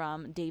 This was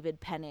from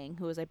David Penning,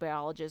 who is a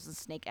biologist and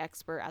snake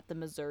expert at the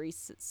Missouri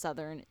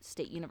Southern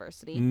State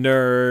University.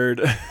 Nerd.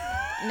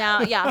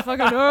 Now, yeah,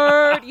 fucking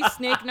nerd, you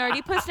snake nerd.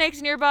 You put snakes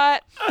in your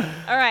butt.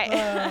 All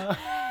right.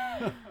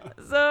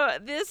 So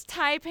this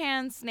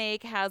taipan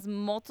snake has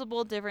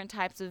multiple different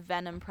types of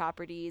venom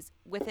properties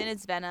within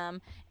its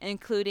venom,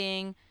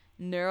 including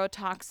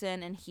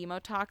neurotoxin and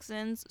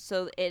hemotoxins.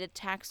 So it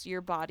attacks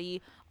your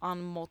body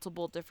on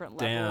multiple different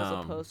levels, Damn.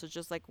 opposed to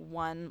just like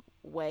one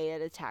way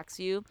it attacks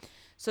you.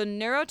 So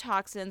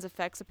neurotoxins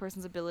affects a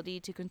person's ability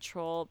to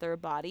control their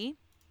body.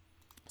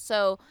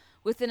 So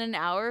within an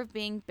hour of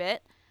being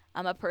bit,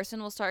 a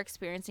person will start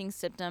experiencing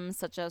symptoms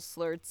such as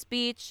slurred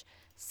speech,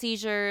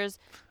 seizures,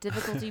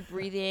 difficulty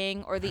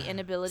breathing, or the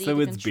inability So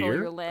to it's control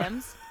beer? your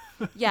limbs.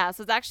 Yeah,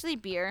 so it's actually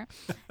beer.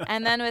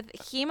 And then with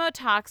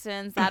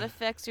hemotoxins, that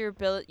affects your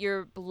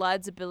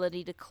blood's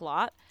ability to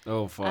clot.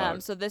 Oh,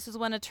 fuck. So this is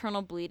when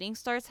internal bleeding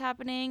starts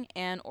happening,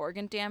 and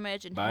organ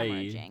damage and Bye.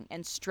 hemorrhaging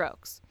and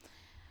strokes.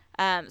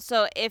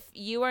 So if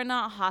you are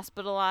not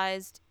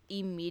hospitalized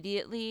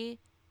immediately,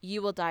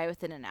 you will die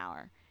within an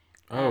hour.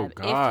 Oh, If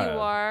God. you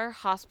are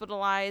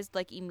hospitalized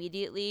like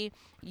immediately,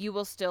 you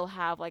will still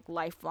have like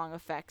lifelong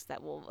effects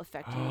that will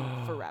affect you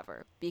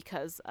forever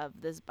because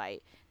of this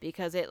bite,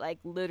 because it like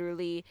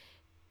literally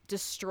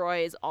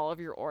destroys all of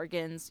your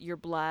organs, your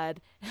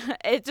blood.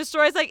 It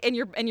destroys like in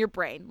your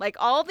brain, like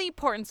all the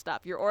important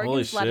stuff, your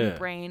organs, blood, and shit.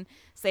 brain.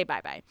 Say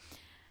bye-bye.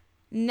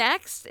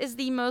 Next is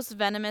the most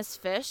venomous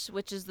fish,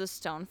 which is the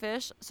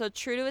stonefish. So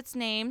true to its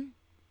name,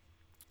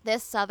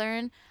 this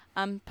southern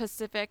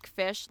Pacific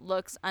fish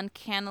looks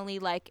uncannily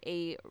like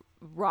a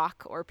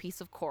rock or piece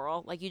of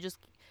coral. Like you just,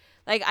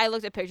 like I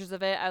looked at pictures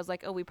of it, I was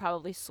like, oh, we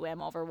probably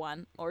swam over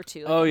one or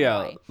two. Like, Oh, in yeah.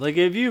 Hawaii. Like,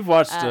 if you've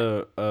watched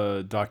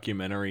a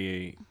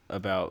documentary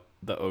about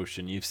the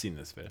ocean, you've seen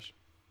this fish.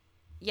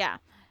 Yeah.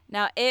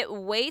 Now it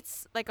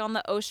waits like on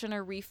the ocean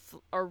or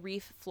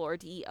reef floor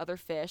to eat other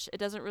fish. It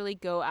doesn't really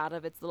go out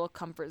of its little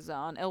comfort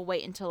zone. It'll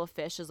wait until a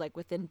fish is like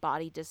within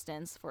body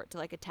distance for it to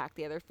like attack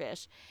the other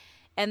fish.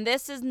 And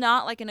this is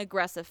not like an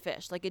aggressive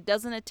fish. Like it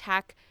doesn't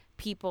attack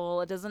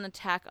people. It doesn't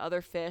attack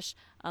other fish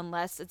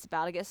unless it's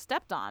about to get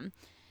stepped on.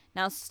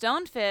 Now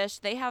stonefish,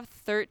 they have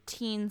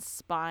 13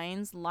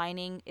 spines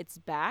lining its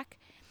back,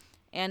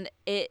 and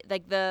it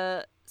like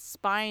the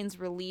spines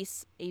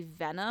release a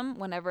venom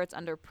whenever it's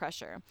under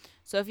pressure.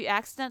 So if you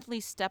accidentally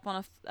step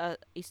on a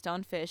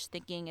stonefish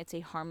thinking it's a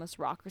harmless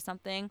rock or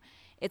something,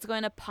 it's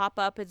going to pop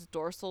up its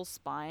dorsal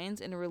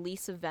spines and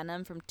release a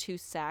venom from 2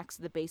 sacs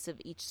at the base of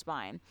each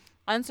spine.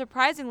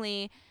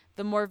 Unsurprisingly,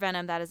 the more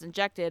venom that is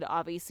injected,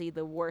 obviously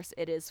the worse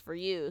it is for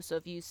you. So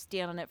if you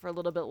stand on it for a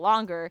little bit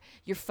longer,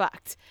 you're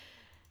fucked.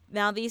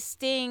 Now these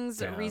stings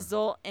Damn.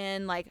 result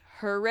in like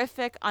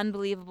horrific,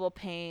 unbelievable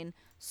pain,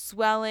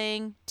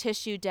 swelling,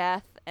 tissue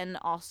death, and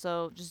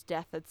also just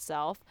death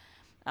itself.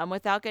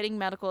 Without getting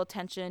medical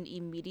attention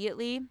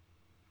immediately,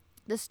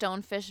 the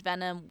stonefish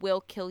venom will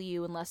kill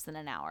you in less than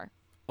an hour.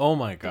 Oh,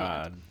 my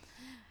God.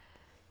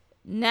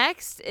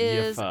 Next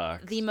is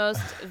fucked. the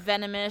most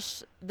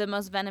venomous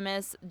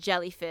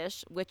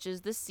jellyfish, which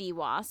is the sea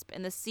wasp.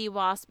 And the sea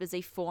wasp is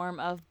a form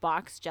of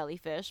box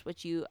jellyfish,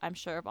 which I'm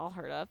sure have all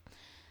heard of.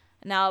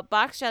 Now,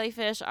 box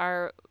jellyfish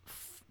are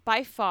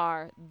by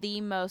far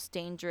the most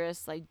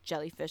dangerous like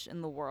jellyfish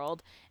in the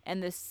world,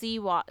 and the sea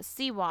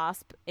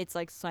wasp, its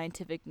like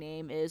scientific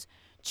name is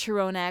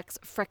Chironex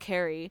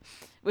fracari,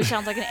 which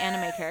sounds like an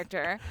anime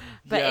character,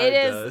 but Yeah, it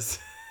is does.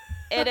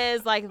 it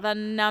is like the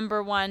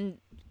number one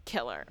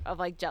killer of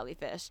like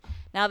jellyfish.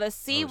 Now the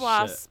sea Oh, shit.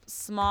 wasp's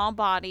small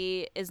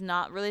body is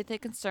not really the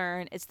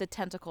concern. It's the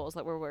tentacles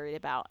that we're worried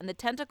about, and the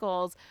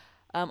tentacles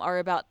are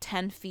about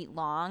 10 feet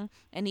long,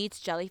 and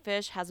each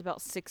jellyfish has about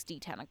 60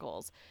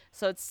 tentacles.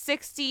 So it's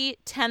 60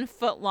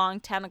 10-foot long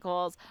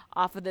tentacles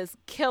off of this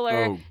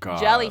killer Oh, God.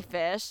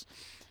 jellyfish.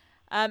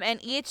 And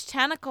each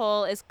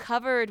tentacle is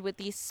covered with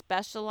these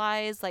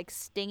specialized like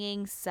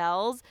stinging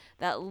cells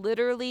that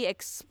literally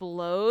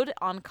explode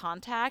on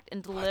contact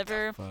and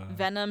deliver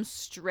venom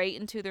straight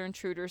into their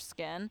intruder's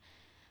skin.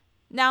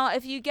 Now,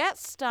 if you get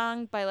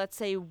stung by, let's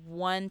say,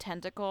 one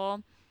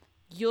tentacle,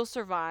 you'll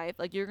survive.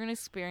 Like, you're going to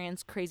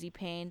experience crazy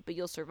pain, but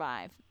you'll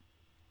survive.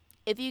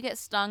 If you get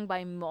stung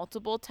by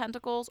multiple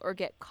tentacles or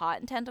get caught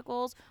in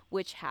tentacles,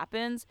 which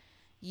happens,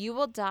 you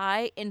will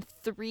die in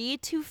 3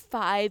 to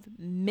 5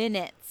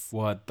 minutes.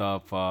 What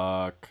the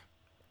fuck?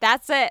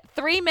 That's it.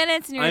 3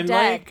 minutes and you're I'm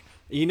dead. like,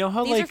 you know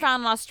how These like are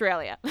found in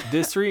Australia.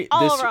 this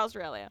All over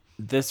Australia.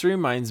 This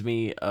reminds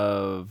me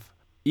of,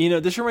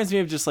 this reminds me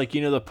of just like,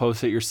 the posts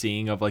that you're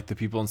seeing of like the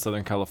people in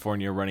Southern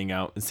California running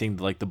out and seeing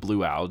like the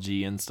blue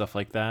algae and stuff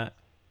like that.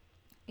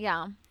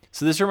 Yeah.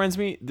 So this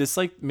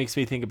like makes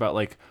me think about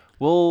like,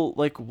 well,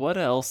 like what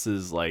else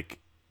is like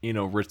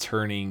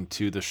returning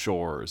to the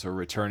shores or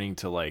returning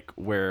to like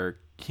where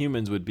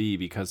humans would be,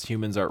 because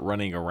humans aren't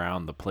running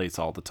around the place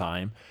all the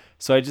time.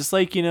 So I just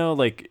like,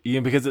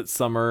 because it's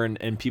summer,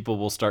 and people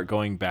will start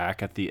going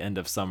back at the end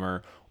of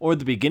summer or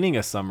the beginning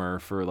of summer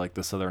for like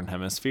the southern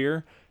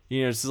hemisphere.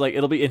 It's just like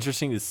it'll be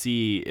interesting to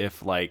see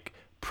if like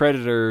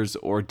predators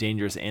or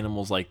dangerous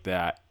animals like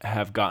that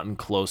have gotten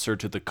closer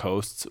to the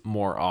coasts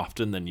more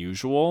often than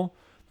usual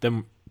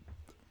than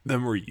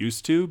we're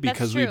used to,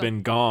 because we've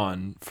been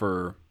gone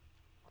for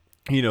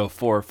 4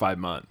 or 5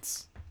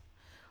 months.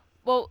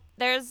 Well,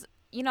 there's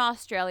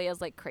Australia is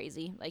like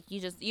crazy. Like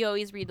you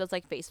always read those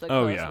like Facebook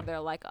posts where they're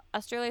like,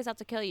 Australia's out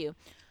to kill you.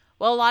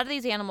 Well, a lot of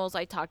these animals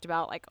I talked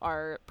about like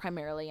are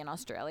primarily in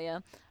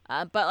Australia,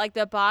 but like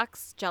the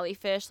box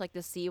jellyfish, like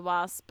the sea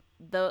wasp,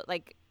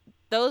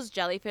 those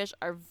jellyfish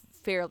are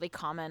fairly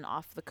common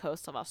off the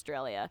coast of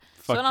Australia.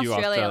 So in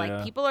Australia,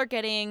 like people are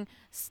getting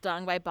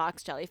stung by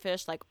box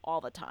jellyfish like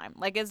all the time.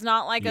 Like it's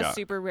not like a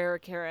super rare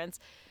occurrence.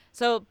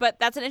 So, but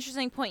that's an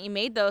interesting point you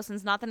made though,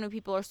 since not that many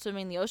people are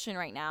swimming in the ocean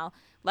right now.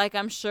 Like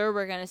I'm sure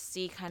we're going to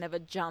see kind of a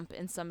jump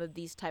in some of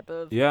these type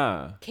of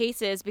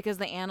cases, because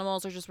the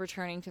animals are just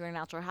returning to their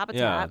natural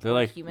habitat. Yeah, they're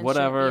like,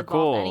 whatever,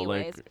 cool.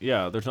 Anyways.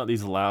 Like, there's not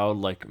these loud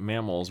like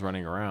mammals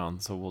running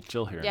around, so we'll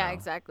chill here. Yeah, now.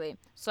 Exactly.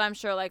 So I'm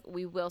sure like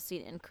we will see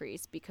an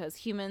increase, because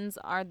humans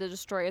are the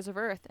destroyers of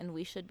Earth, and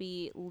we should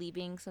be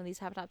leaving some of these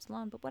habitats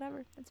alone. But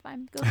whatever, it's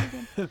fine. Go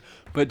vegan.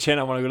 But Chen,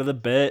 I want to go to the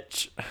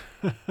beach.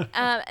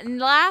 And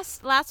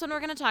last one we're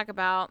going to talk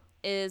about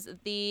is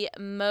the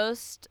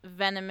most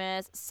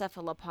venomous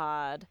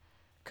cephalopod,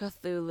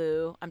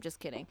 Cthulhu. I'm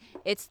just kidding.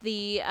 It's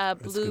the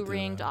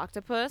blue-ringed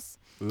octopus.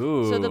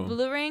 Ooh. So the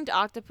blue-ringed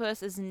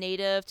octopus is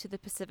native to the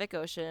Pacific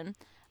Ocean.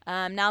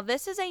 Now,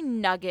 this is a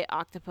nugget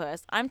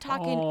octopus. I'm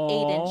talking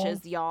 8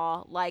 inches,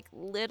 y'all. Like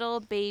little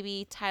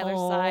baby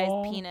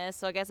Tyler-sized penis.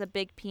 So I guess a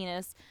big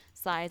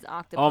penis-sized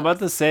octopus. Oh, I'm about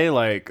to say,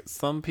 like,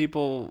 some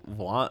people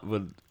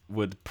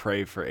would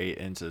pray for 8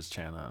 inches,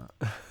 Channa.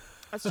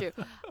 That's true.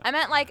 I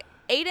meant like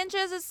 8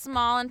 inches is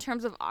small in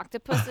terms of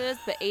octopuses,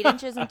 but 8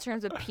 inches in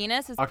terms of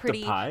penis is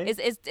Octopi?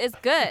 is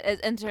good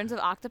in terms of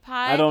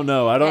octopi. I don't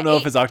know. I don't know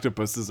if it's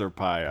octopuses or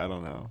pie. I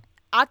don't know.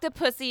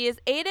 Octopussies,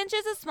 8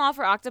 inches is small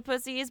for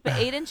octopussies, but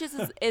 8 inches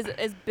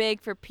is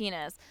big for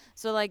penis.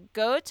 So like,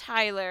 go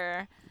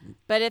Tyler.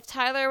 But if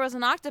Tyler was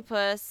an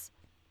octopus,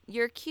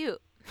 you're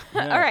cute.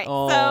 Yeah. All right.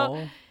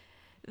 So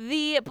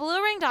the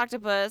blue-ringed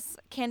octopus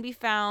can be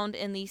found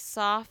in the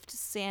soft,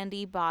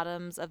 sandy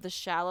bottoms of the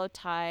shallow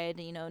tide,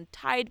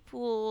 tide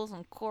pools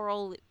and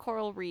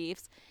coral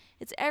reefs.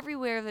 It's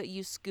everywhere that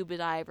you scuba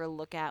dive or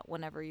look at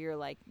whenever you're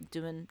like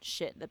doing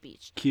shit at the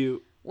beach.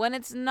 Cute. When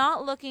it's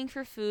not looking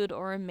for food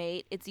or a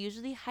mate, it's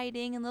usually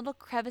hiding in little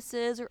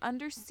crevices or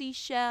under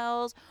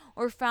seashells,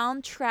 or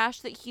found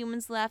trash that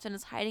humans left and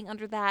is hiding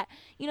under that.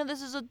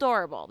 This is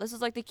adorable. This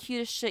is like the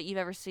cutest shit you've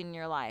ever seen in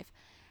your life.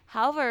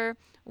 However,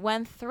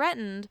 when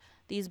threatened,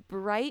 these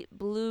bright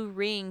blue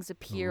rings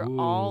appear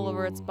all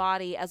over its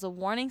body as a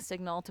warning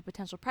signal to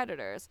potential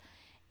predators.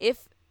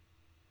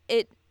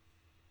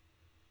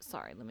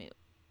 Sorry, let me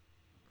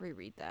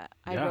reread that.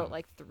 I wrote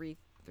like three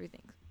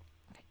things.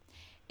 Okay.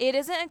 It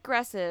isn't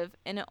aggressive,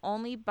 and it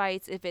only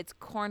bites if it's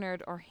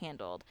cornered or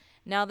handled.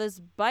 Now, this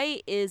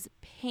bite is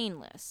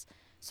painless,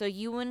 so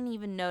you wouldn't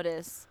even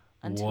notice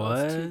until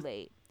it's too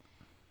late.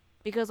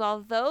 Because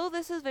although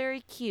this is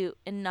very cute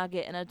and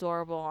nugget and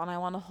adorable, and I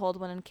want to hold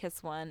one and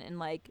kiss one and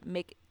like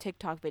make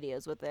TikTok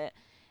videos with it,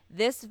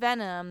 this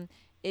venom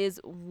is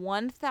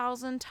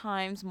 1,000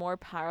 times more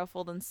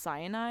powerful than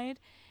cyanide,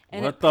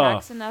 and it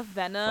packs enough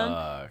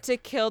venom to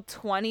kill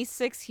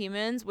 26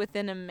 humans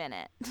within a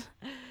minute.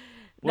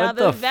 Now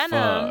the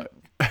venom,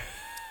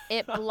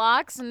 it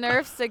blocks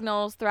nerve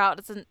signals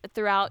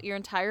throughout your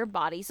entire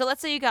body. So let's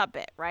say you got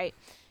bit, right?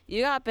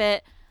 You got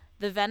bit.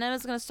 The venom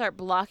is going to start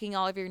blocking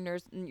all of your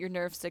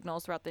nerve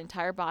signals throughout the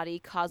entire body,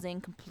 causing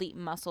complete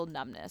muscle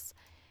numbness.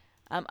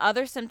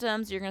 Other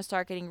symptoms, you're going to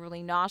start getting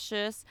really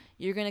nauseous.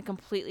 You're going to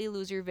completely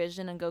lose your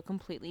vision and go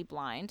completely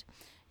blind.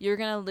 You're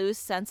going to lose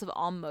sense of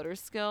all motor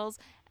skills,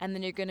 and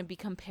then you're going to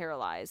become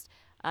paralyzed,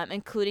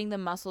 including the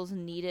muscles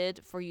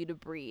needed for you to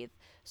breathe.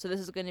 So this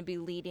is going to be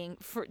leading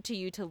to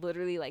you to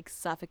literally like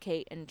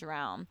suffocate and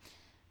drown.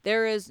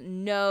 There is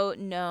no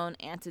known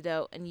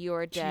antidote, and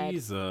you're dead.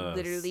 Jesus.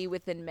 Literally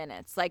within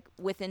minutes. Like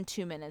within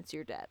 2 minutes,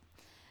 you're dead.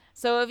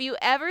 So if you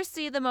ever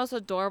see the most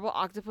adorable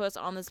octopus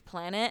on this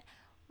planet,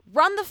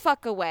 run the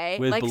fuck away.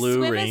 With like blue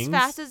swim rings? as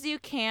fast as you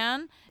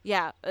can.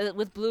 Yeah,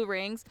 with blue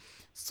rings.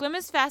 Swim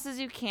as fast as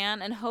you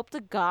can and hope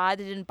to God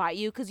it didn't bite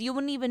you, because you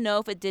wouldn't even know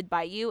if it did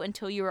bite you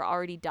until you were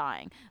already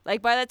dying.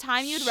 Like by the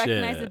time you'd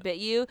recognize it bit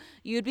you,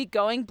 you'd be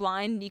going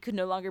blind and you could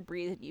no longer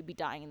breathe and you'd be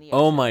dying in the ocean.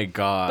 Oh my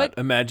God.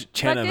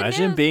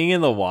 Imagine being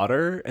in the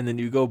water and then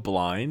you go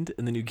blind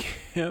and then you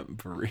can't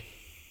breathe.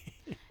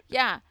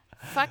 Yeah,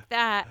 fuck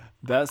that.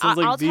 That sounds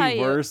like the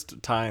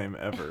worst time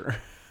ever.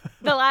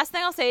 The last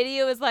thing I'll say to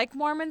you is like,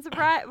 Mormons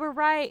were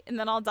right, and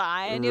then I'll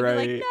die, and you'll be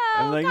like, no,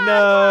 I'm like, God,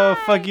 no,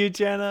 why? fuck you,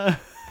 Jenna.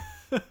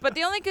 But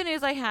the only good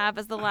news I have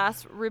is the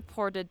last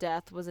reported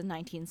death was in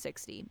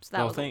 1960. So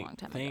that was a long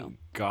time ago. Thank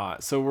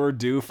God. So we're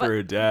due for But-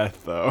 a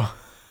death, though.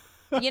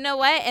 You know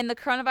what? And the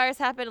coronavirus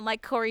happened, and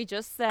like Corey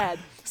just said.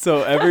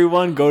 So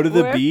everyone go to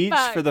the We're beach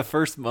fucked. for the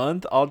first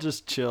month. I'll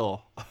just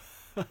chill.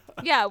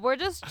 Yeah, we're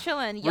just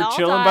chilling. We're Y'all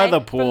chilling by die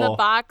the From the pool.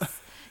 box.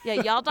 Yeah,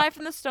 y'all die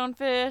from the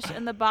stonefish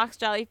and the box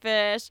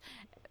jellyfish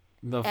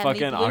The and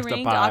fucking the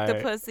blue-ringed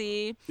octopi.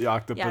 octopussy. The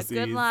octopuses.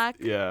 Yeah, good luck.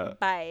 Yeah.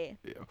 Bye.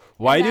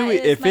 Why And do that we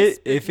is my if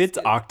spooky it's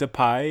scoop.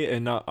 octopi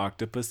and not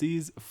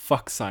octopuses,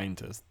 fuck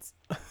scientists.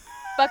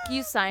 Fuck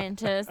you,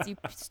 scientists. You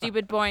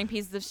stupid, boring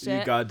pieces of You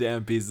shit.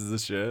 goddamn pieces of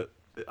shit.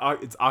 It's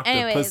Anyways.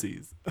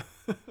 octopuses.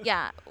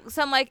 Yeah,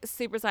 some like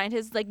super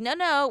scientists like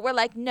no. We're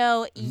like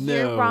no,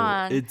 you're No,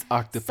 wrong. it's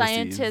octopuses.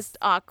 Scientist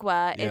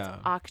Aqua. Yeah.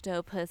 It's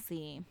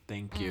Octopussy.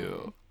 Thank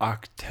you.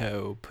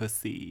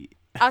 Octopussy.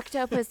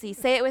 Octopussy.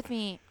 Say it with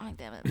me.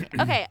 Octopussy.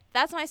 Okay,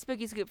 that's my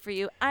spooky scoop for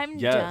you. I'm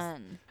Yes.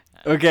 done.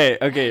 Okay,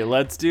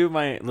 let's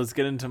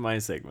get into my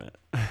segment.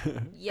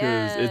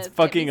 Yes. It's get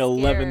fucking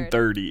me scared.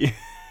 11:30.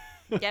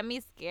 Get me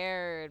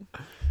scared.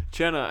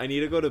 Chenna, I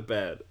need to go to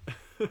bed.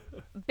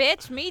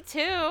 Bitch, me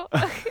too.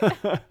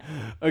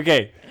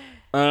 Okay.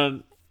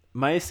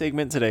 My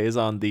segment today is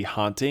on the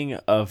haunting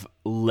of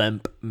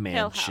Lemp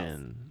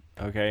Mansion.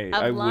 Okay. Of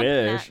I Lump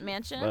wish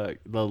Mansion? look,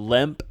 the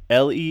Lemp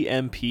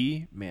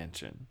LEMP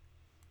Mansion.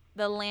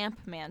 The Lamp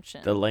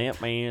Mansion. The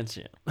Lamp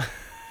Mansion.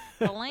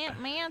 The Lamp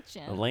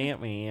Mansion. The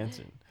Lamp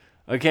Mansion.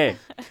 Okay.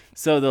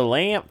 So the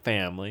Lamp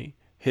family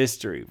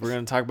history. We're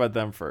going to talk about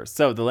them first.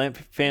 So the Lamp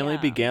family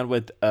Yeah. began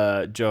with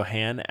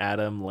Johann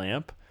Adam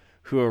Lamp,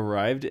 who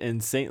arrived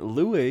in St.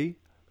 Louis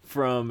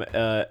from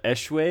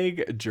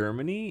Eschwege,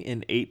 Germany in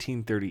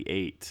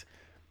 1838.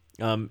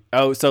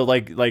 So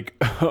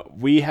like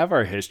we have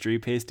our history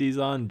pasties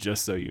on,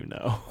 just so you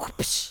know.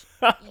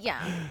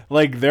 Yeah.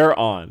 Like they're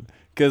on.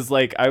 Because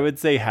like I would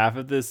say half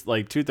of this,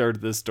 like 2/3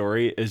 of this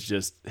story is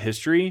just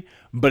history,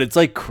 but it's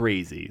like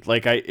crazy.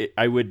 Like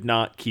I would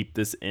not keep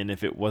this in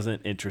if it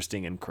wasn't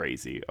interesting and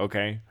crazy.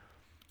 Okay.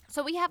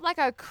 So we have like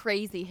our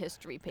crazy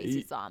history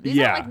pasties on. These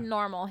yeah. are like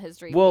normal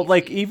history. Well,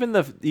 like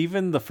pasties.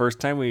 even the first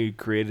time we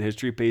created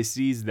history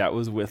pasties, that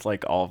was with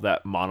like all of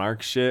that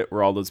monarch shit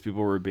where all those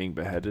people were being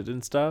beheaded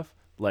and stuff.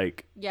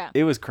 Like Yeah.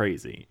 it was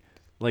crazy.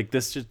 Like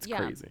this shit's Yeah.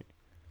 crazy.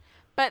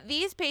 But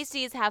these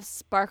pasties have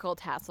sparkle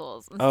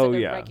tassels instead Oh, of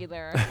yeah.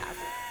 regular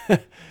tassels.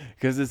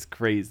 Because it's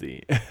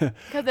crazy. Because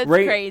it's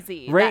right,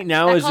 crazy. Right That-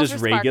 now that is calls just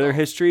for regular sparkle.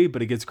 history,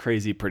 but it gets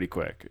crazy pretty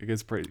quick. It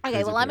gets pretty.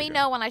 Okay, well, let me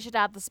know when I should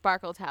add the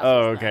sparkle tassels.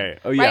 Oh, then. okay.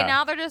 Oh, yeah. Right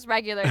now, they're just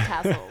regular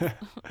tassels.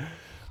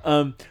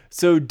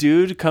 So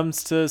dude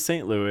comes to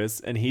St. Louis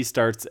and he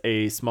starts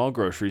a small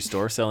grocery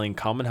store selling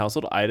common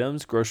household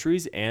items,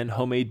 groceries, and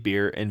homemade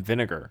beer and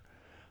vinegar.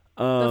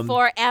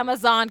 Before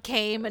Amazon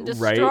came and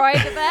Right.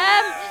 destroyed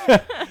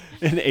them.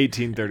 In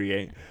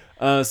 1838.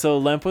 So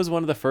Lemp was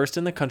one of the first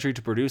in the country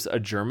to produce a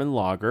German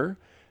lager,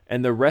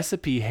 and the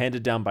recipe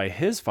handed down by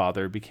his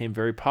father became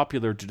very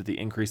popular due to the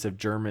increase of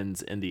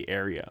Germans in the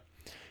area.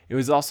 It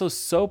was also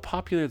so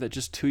popular that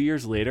just 2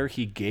 years later,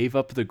 he gave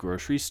up the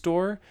grocery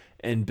store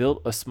and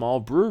built a small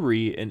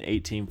brewery in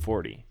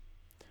 1840.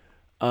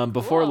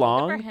 Before Cool, good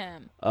long, for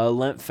him.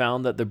 Lemp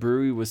found that the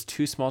brewery was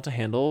too small to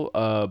handle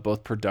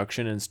both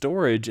production and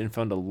storage and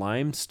found a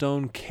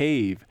limestone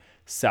cave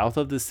south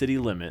of the city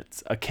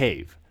limits, a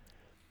cave.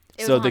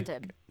 It was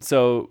haunted.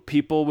 So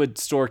people would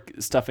store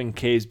stuff in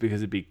caves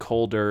because it'd be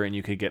colder and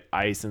you could get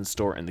ice and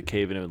store it in the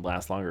cave and it would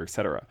last longer,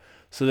 etc.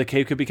 So the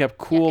cave could be kept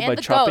cool and by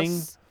the chopping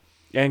ghosts.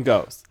 and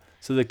ghosts.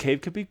 So the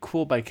cave could be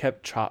cool by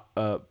kept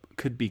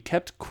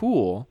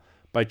cool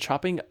by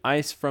chopping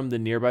ice from the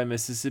nearby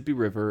Mississippi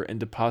River and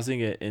depositing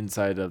it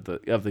inside of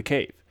the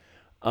cave.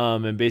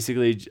 And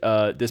basically,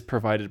 this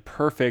provided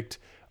perfect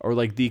or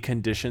like the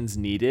conditions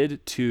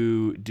needed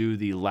to do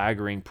the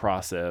lagering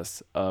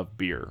process of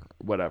beer,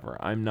 whatever.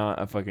 I'm not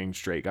a fucking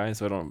straight guy,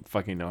 so I don't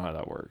fucking know how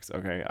that works.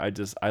 Okay,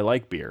 I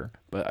like beer,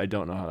 but I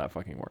don't know how that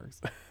fucking works.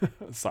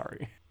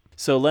 Sorry.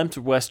 So Lemp's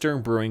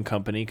Western Brewing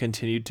Company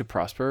continued to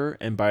prosper,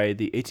 and by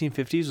the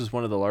 1850s was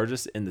one of the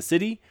largest in the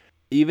city.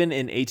 Even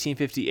in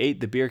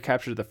 1858, the beer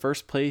captured the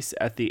first place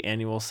at the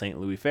annual St.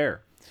 Louis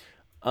Fair.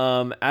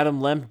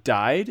 Adam Lemp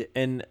died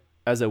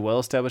as a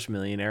well-established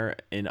millionaire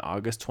in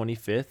August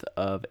 25th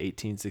of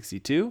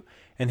 1862,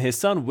 and his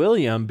son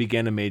William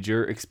began a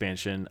major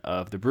expansion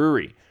of the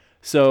brewery.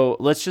 So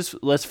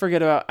let's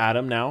forget about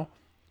Adam now.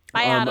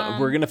 Bye, Adam.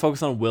 We're gonna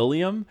focus on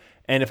William,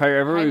 and if I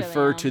ever Hi,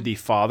 refer to William. the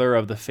father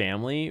of the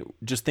family,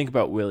 just think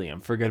about William.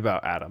 Forget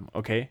about Adam,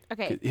 okay?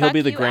 Okay, He'll fuck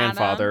be the you,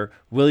 grandfather.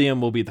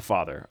 William will be the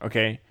father,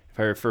 okay? If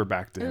I refer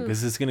back to him,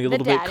 because it's gonna get a the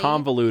little bit daddy.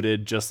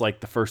 convoluted, just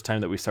like the first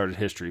time that we started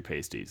history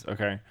pasties,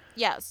 okay?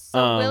 Yes.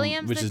 So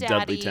William's which the is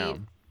daddy.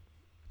 Dudleytown.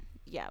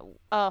 Yeah.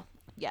 Oh,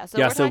 yeah. So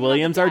Yeah, we're so talking about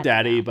William's the our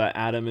daddy, now. but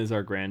Adam is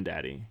our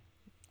granddaddy.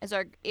 Is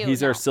our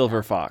He's our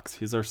silver fox.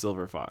 He's our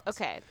silver fox.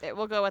 Okay,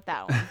 we'll go with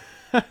that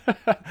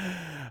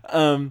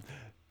one.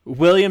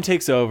 William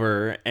takes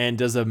over and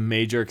does a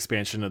major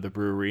expansion of the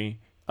brewery.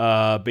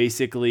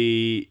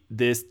 Basically,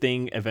 this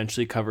thing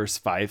eventually covers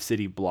 5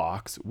 city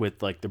blocks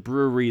with like the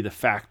brewery, the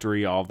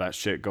factory, all of that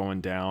shit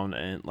going down,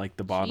 and like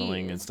the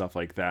bottling and Jeez. stuff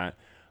like that.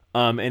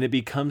 And it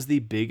becomes the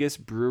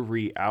biggest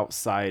brewery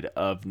outside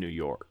of New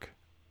York.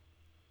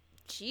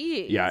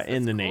 Yeah, Jeez. in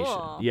That's the nation.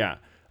 cool. Yeah.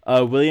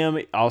 William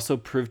also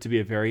proved to be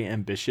a very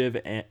ambitious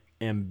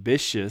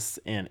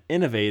and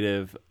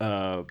innovative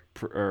or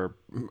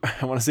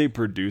I want to say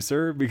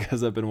producer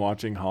because I've been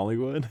watching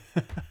Hollywood.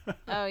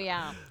 Oh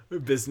yeah.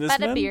 Businessman.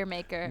 But a beer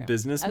maker.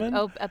 Businessman.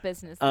 A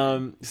business.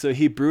 So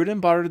he brewed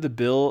and bottled the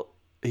bill.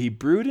 He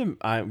brewed and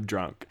I'm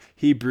drunk.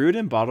 He brewed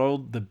and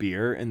bottled the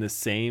beer in the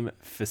same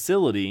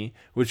facility,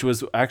 which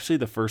was actually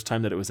the first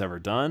time that it was ever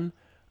done.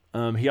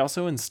 He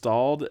also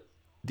installed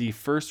the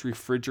first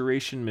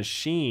refrigeration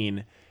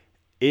machine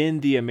in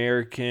the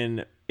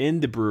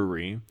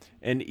brewery,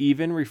 and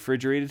even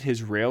refrigerated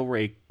his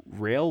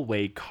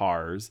railway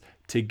cars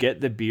to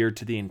get the beer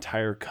to the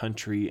entire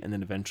country and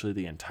then eventually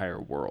the entire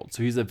world.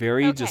 So he's a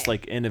very just Okay.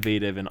 like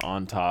innovative and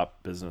on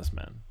top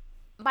businessman.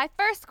 My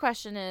first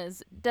question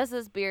is, does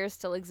this beer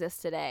still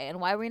exist today, and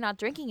why are we not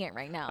drinking it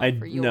right now I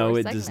for your know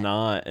it segment? does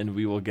not, and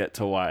we will get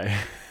to why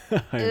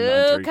I'm not Ooh,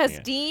 drinking because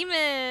it.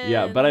 demons.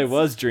 Yeah, but I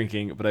was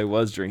drinking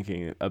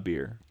a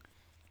beer.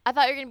 I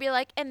thought you were gonna be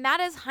like, and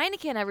that is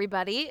Heineken,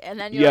 everybody, and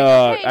then you're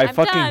Yeah, like, okay, I I'm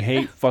fucking done.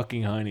 hate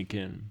fucking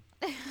Heineken.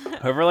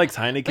 Whoever likes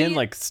Heineken, you-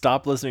 like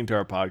stop listening to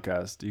our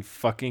podcast. You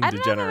fucking I don't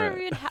know if I've degenerate.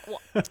 ever even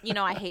had.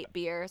 Well, I hate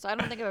beer, so I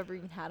don't think I've ever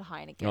even had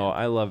Heineken. Oh,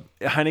 I love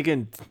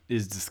Heineken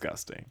is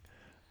disgusting.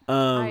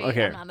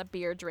 Okay. I'm not a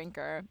beer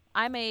drinker.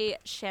 I'm a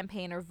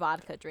champagne or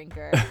vodka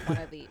drinker.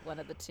 one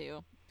of the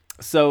two.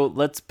 So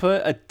let's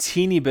put a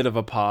teeny bit of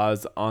a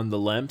pause on the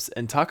Lemps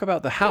and talk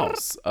about the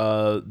house,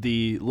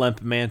 the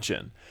Lemp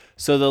Mansion.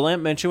 So the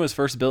Lemp Mansion was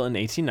first built in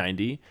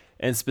 1890,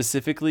 and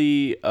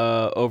specifically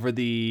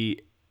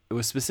it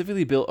was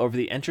specifically built over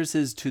the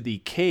entrances to the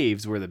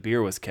caves where the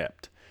beer was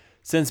kept.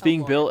 Since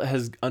being Lord. built,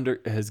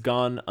 has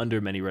gone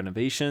under many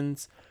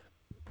renovations.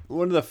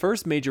 One of the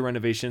first major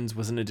renovations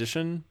was an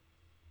addition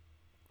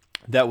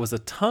that was a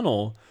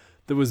tunnel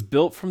that was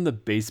built from the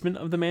basement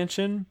of the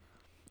mansion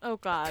Oh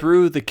God.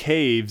 through the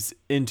caves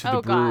into the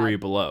Oh, brewery God.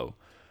 below.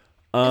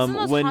 This is the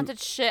most haunted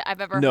shit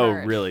I've ever No,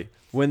 heard. really.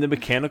 When the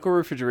mechanical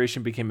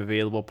refrigeration became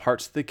available,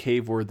 parts of the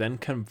cave were then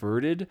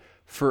converted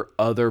for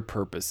other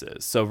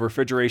purposes. So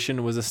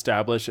refrigeration was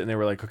established, and they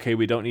were like, okay,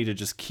 we don't need to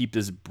just keep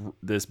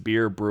this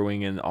beer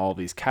brewing in all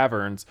these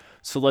caverns.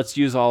 So let's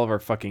use all of our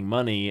fucking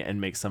money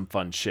and make some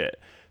fun shit.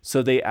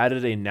 So they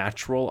added a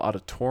natural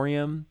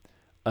auditorium,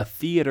 a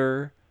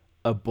theater,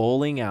 a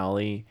bowling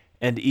alley,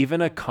 and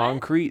even a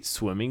concrete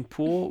swimming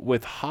pool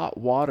with hot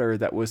water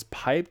that was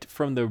piped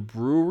from the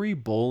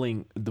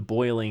the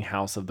boiling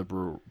house of the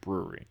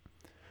brewery.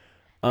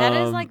 That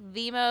is like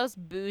the most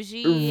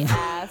bougie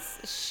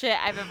ass shit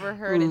I've ever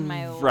heard in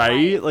my life.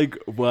 Right? Like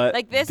what?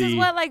 Like this is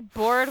what like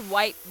bored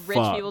white rich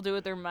fuck? people do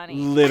with their money.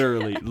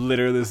 Literally,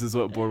 this is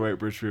what bored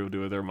white rich people do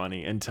with their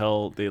money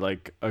until they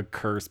like a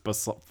curse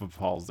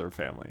befalls their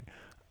family.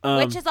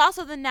 Which is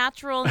also the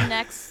natural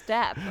next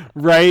step.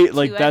 Right?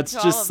 Like to that's end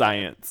all just of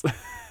science.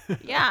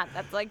 Yeah,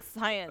 that's like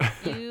science.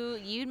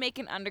 You'd make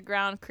an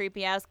underground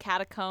creepy ass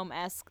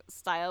catacomb-esque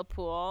style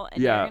pool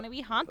and Yeah. you're gonna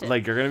be haunted.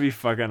 Like you're gonna be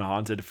fucking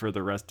haunted for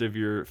the rest of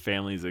your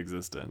family's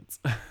existence.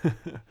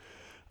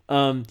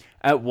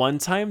 At one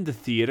time, the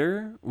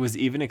theater was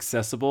even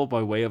accessible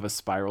by way of a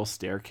spiral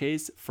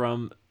staircase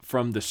from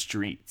the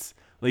streets.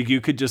 Like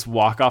you could just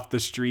walk off the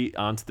street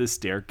onto the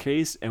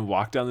staircase and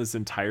walk down this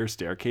entire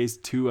staircase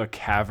to a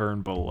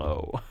cavern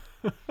below.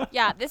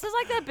 Yeah, this is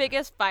like the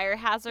biggest fire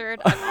hazard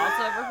I've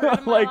also ever heard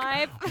in my Like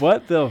life.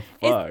 what the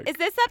fuck? Is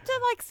this up to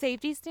like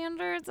safety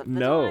standards of the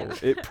No, time?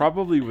 it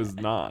probably was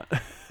not.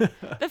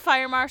 The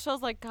fire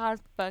marshal's like,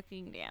 God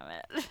fucking damn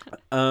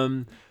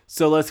it.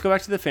 So let's go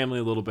back to the family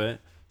a little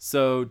bit.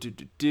 So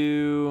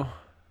 2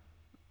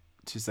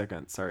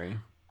 seconds, sorry.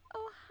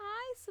 Oh,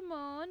 hi,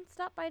 Simone.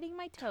 Stop biting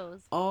my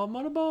toes. Oh, I'm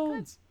on a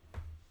bones.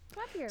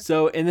 Come up here.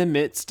 So in the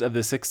midst of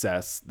the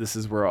success, this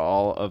is where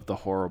all of the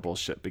horrible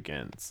shit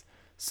begins.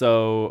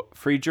 So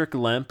Friedrich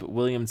Lemp,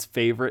 William's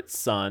favorite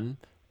son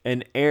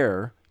and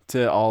heir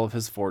to all of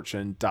his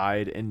fortune,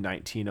 died in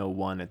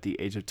 1901 at the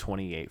age of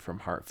 28 from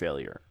heart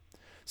failure.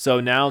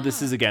 So now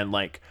this is again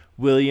like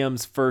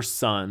William's first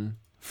son,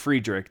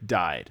 Friedrich,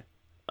 died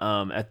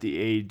at the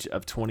age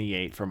of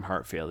 28 from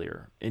heart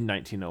failure in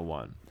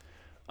 1901.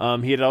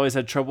 He had always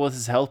had trouble with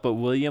his health, but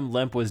William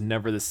Lemp was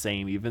never the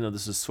same, even though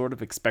this was sort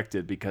of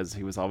expected because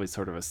he was always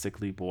sort of a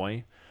sickly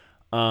boy.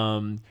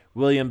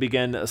 William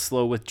began a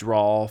slow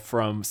withdrawal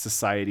from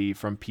society,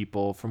 from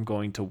people, from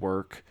going to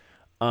work,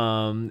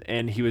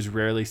 and he was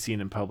rarely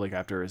seen in public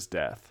after his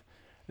death.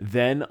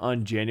 Then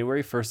on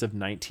January 1st of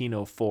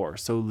 1904,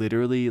 so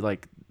literally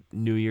like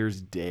New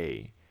Year's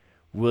Day,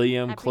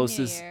 William Happy New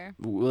closest,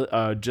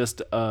 Year.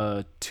 just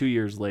 2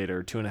 years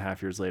later,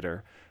 2.5 years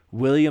later,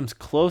 William's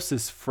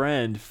closest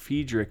friend,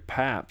 Friedrich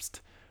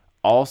Pabst,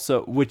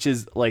 also, which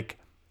is like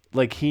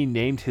he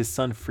named his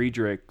son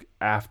Friedrich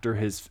after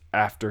his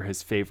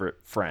favorite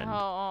friend.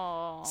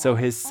 Oh. So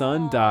his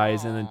son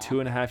dies, and then Aw.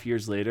 2.5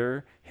 years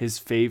later, his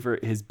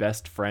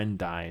best friend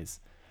dies,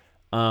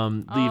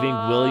 leaving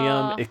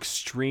William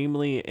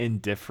extremely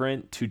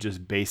indifferent to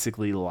just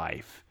basically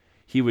life.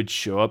 He would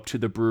show up to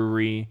the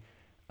brewery.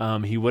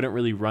 He wouldn't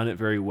really run it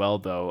very well,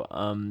 though.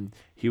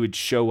 He would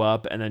show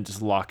up and then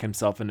just lock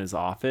himself in his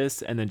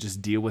office and then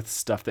just deal with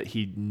stuff that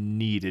he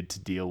needed to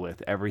deal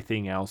with.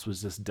 Everything else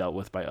was just dealt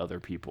with by other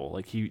people.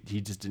 Like, he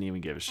just didn't even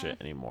give a shit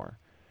anymore.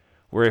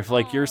 Where if,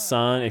 like, your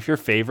son, if your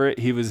favorite,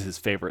 he was his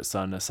favorite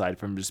son aside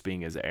from just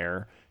being his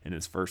heir and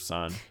his first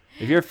son.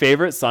 If your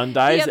favorite son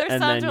dies other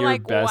and sons then are your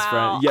like, best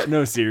wow. friend. Yeah,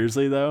 no,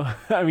 seriously, though.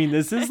 I mean,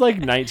 this is like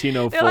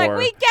 1904. They're like,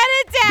 we get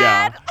it,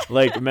 Dad. Yeah,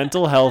 like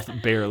mental health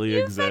barely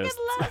You exists.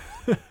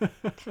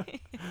 fucking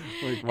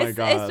Like, my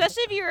God.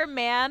 Especially if you're a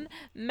man,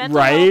 mental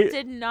Right? health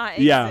did not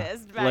Yeah,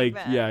 exist back like,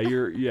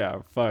 then. yeah,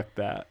 fuck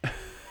that.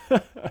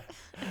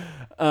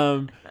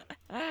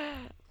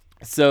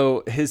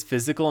 So his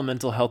physical and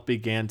mental health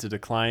began to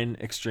decline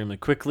extremely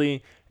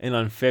quickly, and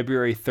on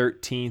February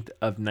 13th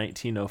of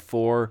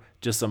 1904,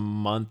 just a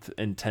month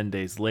and 10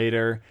 days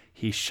later,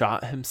 he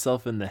shot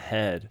himself in the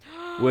head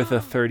with a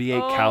 38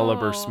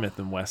 caliber Oh. Smith &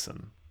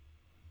 Wesson.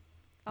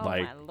 Oh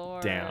Like, my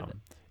Lord.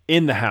 damn.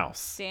 In the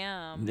house.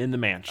 Damn. In the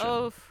mansion.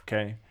 Oof.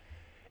 Okay.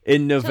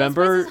 In So this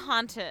November, place is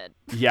haunted.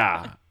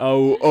 yeah.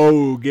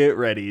 Oh, get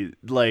ready.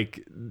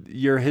 Like,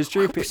 your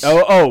history of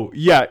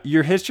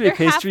your history of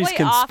They're pastries halfway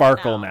can off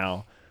sparkle now.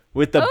 now.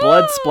 With the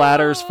blood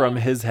splatters Ooh. from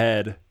his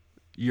head.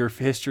 Your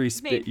history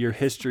Maybe. your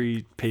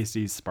history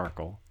pasties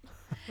sparkle.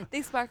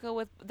 They sparkle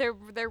with their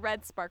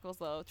red sparkles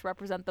though to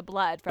represent the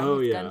blood from Oh,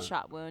 his yeah.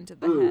 gunshot wound to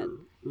the head.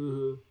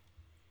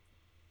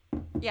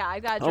 Yeah, I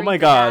got. Oh my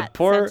God,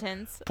 poor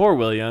sentence.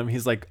 William.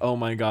 He's like, oh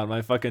my God,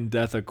 my fucking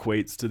death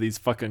equates to these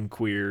fucking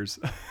queers.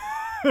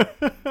 He's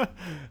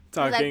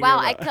Talking like, wow,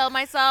 I about- killed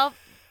myself.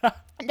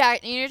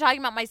 You're talking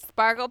about my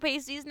sparkle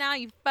pasties now,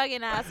 you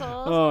fucking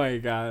assholes. Oh my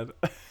God.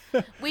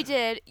 We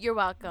did. You're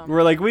welcome.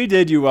 We're like, we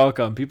did. You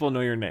welcome. People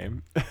know your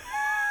name.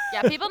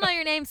 Yeah, people know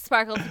your name,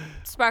 sparkle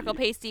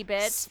pasty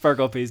bitch.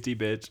 Sparkle pasty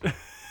bitch.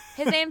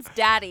 His name's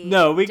Daddy.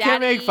 No, we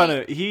can't make Daddy- fun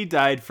of. He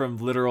died from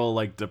literal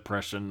like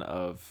depression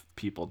of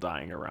people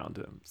dying around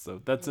him.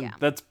 So that's Yeah.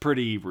 that's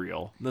pretty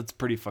real. That's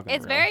pretty fucking.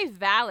 It's real. very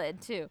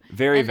valid too.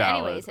 very And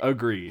valid. anyways,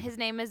 Agreed. His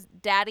name is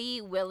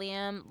Daddy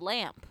William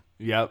Lamp.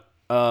 Yep.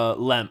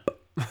 Lemp.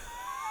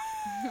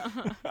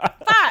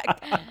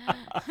 Fuck.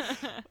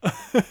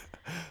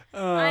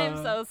 I am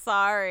so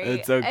sorry.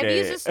 It's If okay.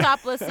 you just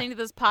stop listening to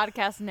this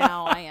podcast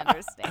now, I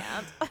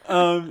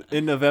understand.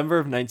 In November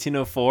of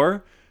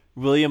 1904,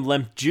 William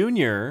Lemp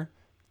Jr.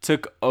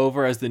 took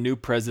over as the new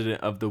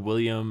president of the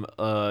William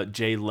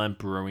J. Lemp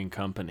Brewing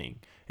Company,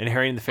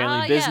 inheriting the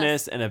family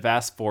business and a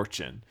vast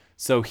fortune.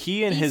 So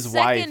he and his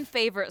wife. Second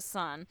favorite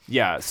son.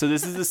 Yeah, so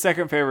this is the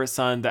second favorite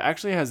son that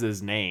actually has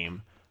his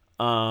name.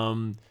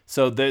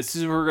 So this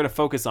is what we're going to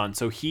focus on.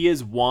 So he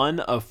is one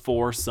of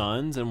 4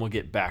 sons, and we'll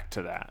get back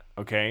to that,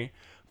 okay?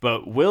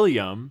 But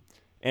William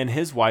and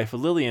his wife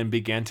Lillian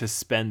began to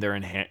spend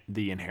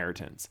the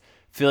inheritance,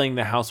 filling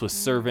the house with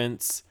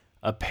servants.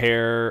 The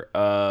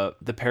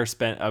pair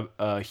spent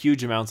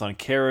huge amounts on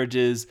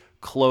carriages,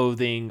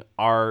 clothing,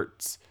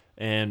 arts,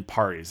 and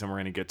parties, and we're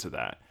going to get to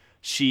that.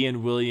 She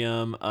and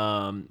William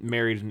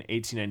married in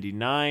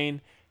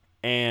 1899,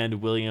 and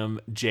William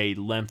J.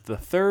 Lemp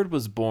III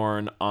was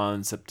born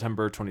on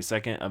September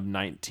 22nd of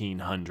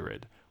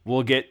 1900.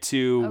 We'll get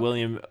to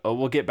William.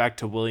 We'll get back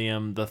to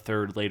William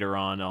III later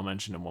on. I'll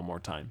mention him one more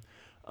time.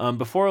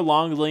 Before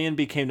long, Lillian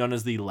became known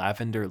as the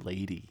Lavender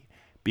Lady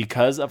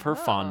because of her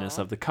fondness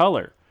of the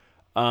color.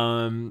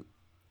 In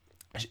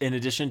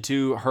addition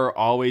to her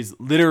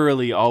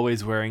literally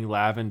always wearing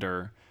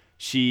lavender,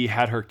 she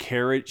had her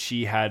carriage.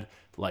 She had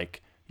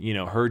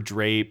her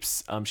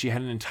drapes. She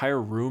had an entire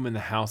room in the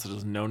house that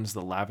was known as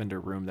the lavender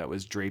room that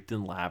was draped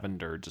in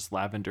lavender, just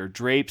lavender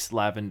drapes,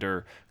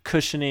 lavender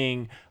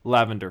cushioning,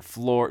 lavender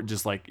floor,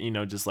 just like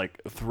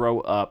throw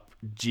up.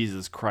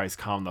 Jesus Christ,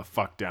 calm the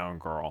fuck down,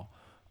 girl.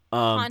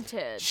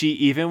 Haunted. She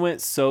even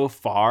went so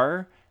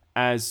far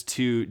as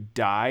to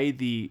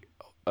dye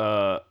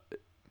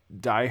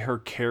her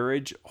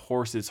carriage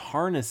horses'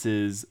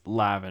 harnesses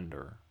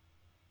lavender.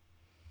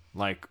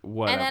 Like,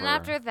 whatever. And then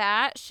after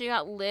that, she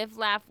got Live,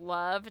 Laugh,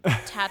 Love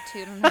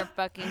tattooed on her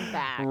fucking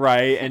back.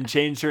 Right, and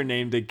changed her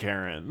name to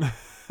Karen.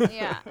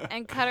 Yeah,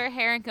 and cut her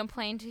hair and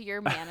complain to your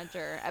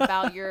manager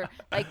about your,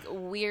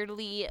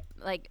 weirdly,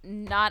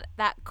 not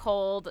that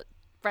cold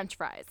French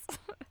fries.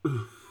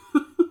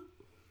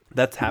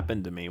 That's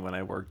happened to me when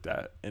I worked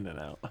at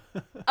In-N-Out.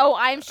 Oh,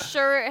 I'm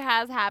sure it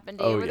has happened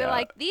to you. Oh, Where they're yeah.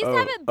 like, these Oh,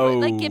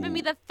 haven't given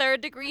me the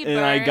 3rd degree burn.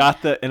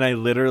 And I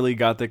literally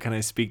got the, can I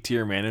speak to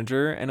your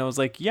manager? And I was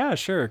like, yeah,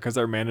 sure. Because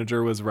our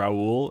manager was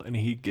Raul, and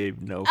he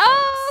gave no fucks.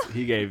 Oh!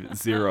 He gave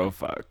 0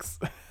 fucks.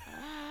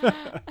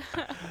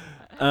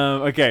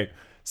 Okay,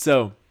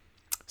 so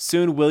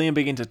soon William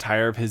began to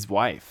tire of his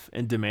wife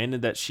and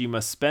demanded that she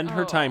must spend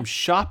her time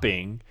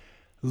shopping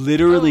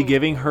literally Oh.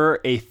 giving her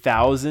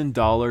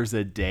 $1,000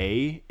 a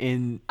day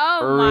in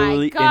Oh my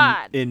early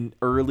God. in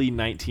early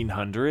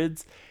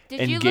 1900s. Did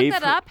and you look gave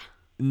that her, up?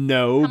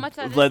 No, How much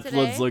that is let's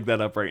today? look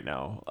that up right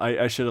now.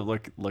 I should have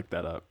looked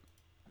that up.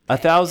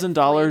 Okay,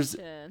 $1,000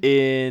 inflation.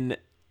 in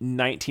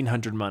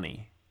 1900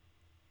 money.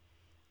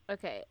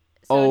 Okay.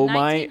 So Oh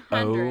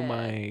 1900.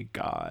 my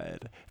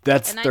God.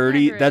 That's In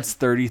 1900.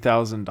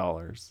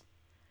 $30,000.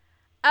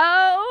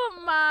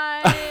 Oh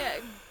my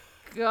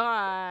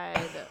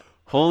God.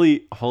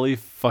 Holy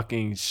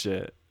fucking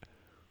shit.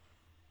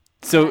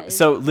 So That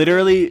is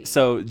literally, crazy.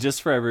 so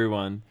just for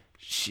everyone,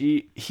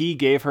 he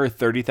gave her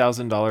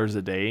 $30,000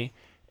 a day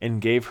and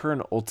gave her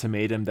an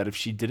ultimatum that if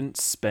she didn't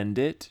spend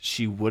it,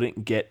 she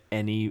wouldn't get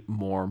any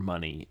more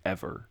money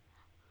ever.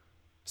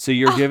 So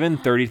you're given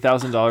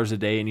 $30,000 a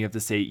day and you have to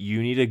say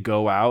you need to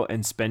go out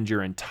and spend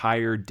your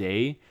entire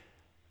day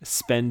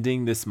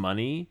spending this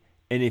money,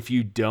 and if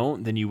you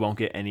don't, then you won't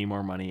get any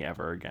more money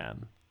ever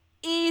again.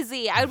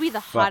 Easy. I would be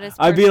the Fuck. hottest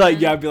I'd be like,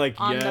 person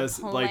on yes,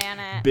 the like,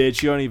 planet.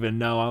 bitch, you don't even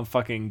know I'm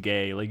fucking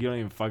gay. Like, you don't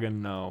even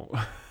fucking know.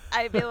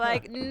 I'd be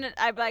like,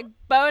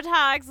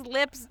 Botox,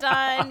 lips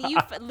done,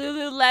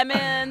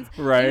 Lululemons,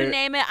 Right. you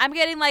name it. I'm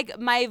getting like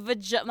my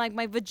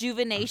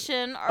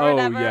rejuvenation or Oh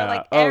whatever, yeah.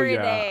 like Oh every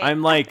yeah. day.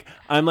 I'm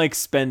like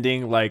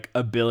spending like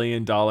 $1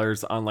 billion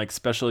on like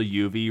special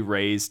UV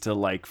rays to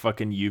like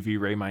fucking UV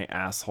ray my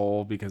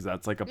asshole because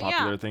that's like a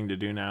popular Yeah. thing to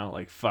do now.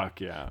 Like, fuck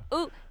yeah.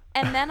 Ooh,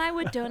 and then I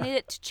would donate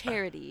it to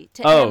charity,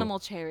 to Oh. animal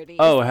charities.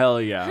 Oh hell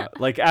yeah.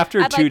 Like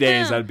after I'd 2 like,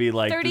 days boom, I'd be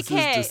like, this is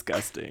 30K.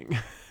 disgusting.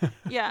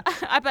 Yeah,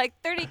 I'd be like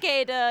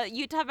 30K to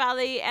Utah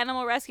Valley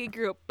Animal Rescue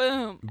Group.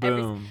 Boom.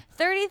 Boom.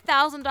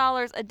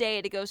 $30,000 a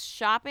day to go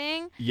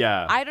shopping.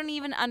 Yeah. I don't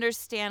even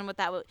understand what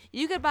that would.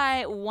 You could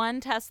buy one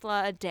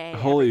Tesla a day,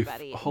 Holy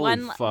everybody. holy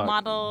One fuck.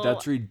 Model.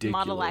 That's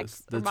ridiculous. Model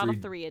X or That's Model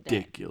 3 a day.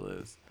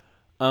 ridiculous.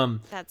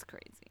 That's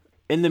crazy.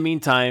 In the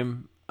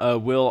meantime,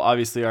 Will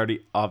obviously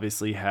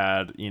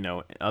had,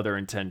 other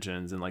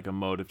intentions and like a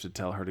motive to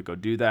tell her to go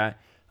do that.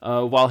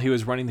 While he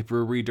was running the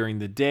brewery during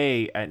the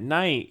day, at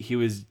night he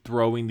was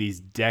throwing these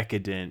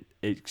decadent,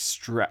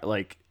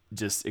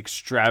 just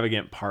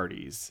extravagant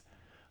parties.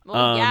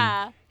 Well,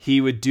 yeah. He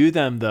would do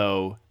them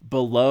though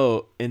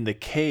below in the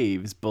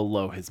caves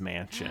below his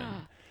mansion.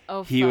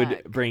 Oh, He fuck.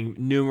 would bring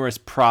numerous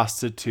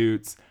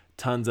prostitutes,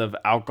 tons of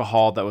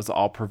alcohol that was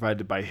all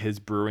provided by his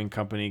brewing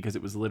company because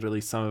it was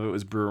literally some of it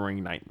was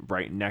brewing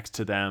right next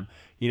to them.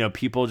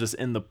 People just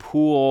in the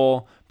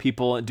pool,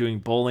 people doing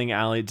bowling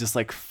alley, just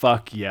like,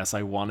 fuck yes,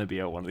 I want to be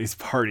at one of these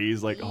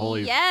parties. Like,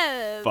 holy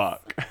yes.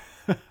 fuck.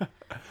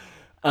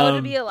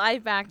 To be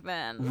alive back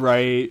then.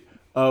 Right.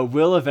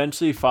 Will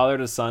eventually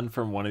fathered a son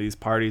from one of these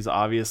parties,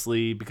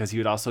 obviously, because he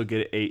would also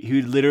he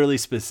would literally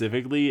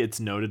specifically, it's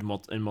noted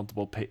in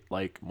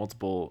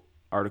multiple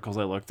articles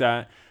I looked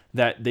at,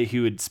 that he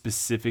would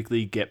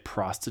specifically get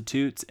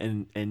prostitutes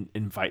and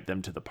invite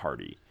them to the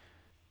party.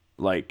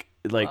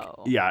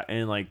 Whoa. Yeah,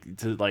 and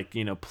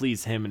to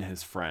please him and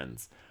his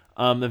friends.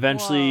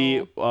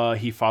 Eventually,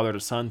 he fathered a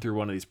son through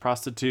one of these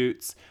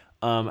prostitutes.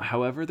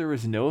 However, there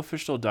was no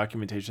official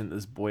documentation that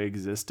this boy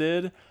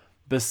existed.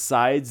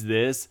 Besides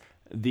this,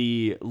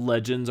 the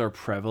legends are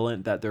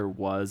prevalent that there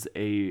was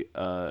a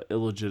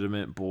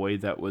illegitimate boy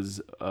that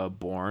was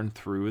born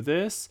through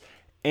this.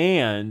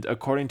 And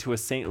according to a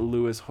St.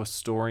 Louis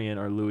historian,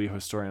 or Louis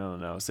historian, I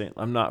don't know.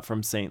 I'm not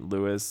from St.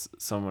 Louis,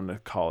 so I'm going to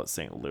call it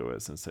St.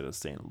 Louis instead of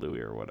St.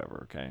 Louis or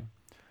whatever, okay?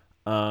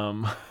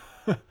 I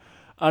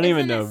don't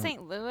even know. Isn't it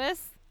St.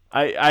 Louis?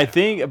 I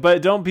think,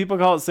 but don't people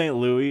call it St.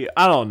 Louis?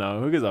 I don't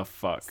know. Who gives a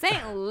fuck?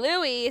 St.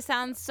 Louis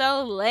sounds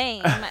so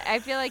lame. I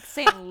feel like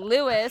St.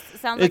 Louis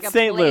sounds It's like a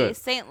St. place. Louis.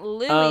 St.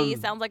 Louis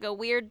sounds like a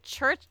weird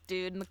church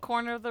dude in the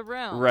corner of the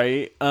room.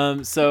 Right.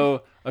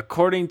 So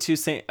according to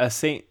a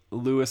St.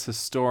 Louis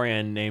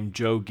historian named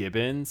Joe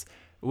Gibbons,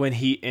 when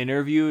he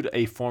interviewed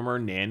a former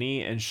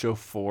nanny and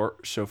chauffeur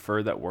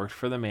that worked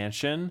for the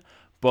mansion,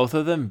 both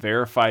of them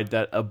verified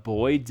that a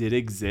boy did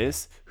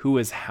exist who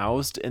was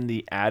housed in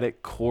the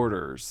attic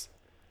quarters.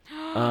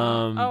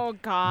 Oh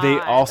God. They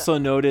also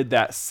noted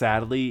that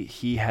sadly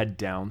he had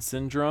Down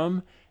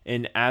syndrome,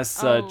 and as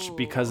such,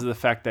 because of the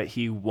fact that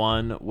he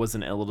was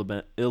an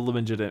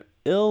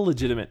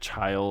illegitimate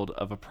child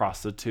of a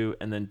prostitute,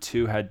 and then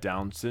 2 had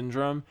Down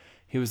syndrome,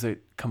 he was a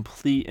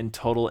complete and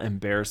total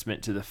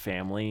embarrassment to the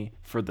family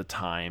for the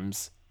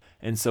times,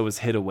 and so was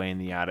hid away in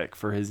the attic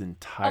for his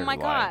entire life. Oh my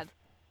God.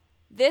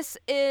 This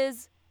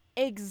is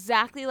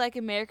exactly like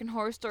American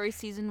Horror Story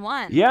season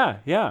 1. Yeah.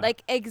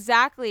 Like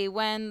exactly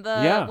when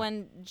the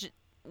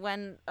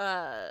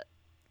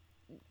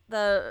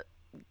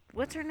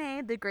what's her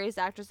name? The greatest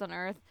actress on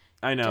earth.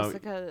 I know.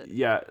 Jessica.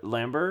 Yeah,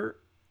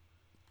 Lambert.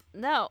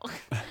 No.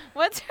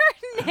 What's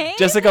her name?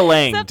 Jessica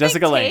Lange. Something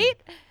Jessica Lange.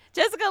 Tate?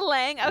 Jessica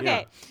Lange.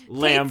 Okay. Yeah.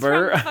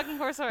 Lambert. Tate's from the fucking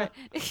Horror Story.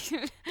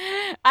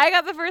 I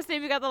got the first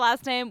name. You got the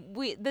last name.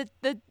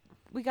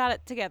 We got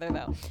it together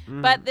though.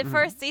 But the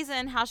first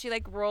season, how she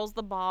like rolls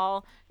the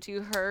ball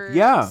to her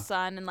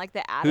son in like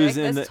the attic. Who's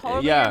in this the-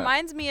 totally yeah.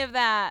 reminds me of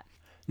that.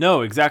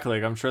 No, exactly.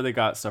 Like, I'm sure they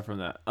got stuff from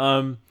that.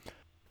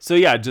 So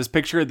yeah, just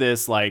picture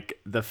this, like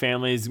the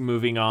family's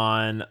moving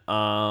on,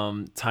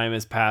 time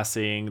is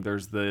passing,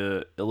 there's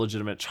the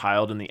illegitimate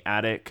child in the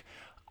attic.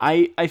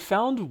 I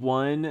found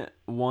one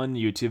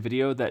YouTube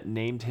video that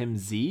named him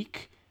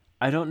Zeke.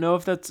 I don't know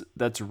if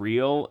that's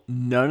real.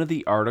 None of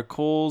the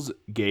articles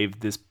gave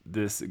this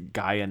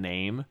guy a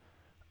name,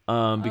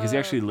 because he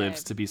actually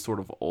lives to be sort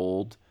of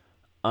old.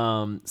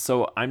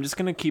 So I'm just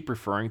gonna keep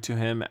referring to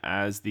him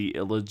as the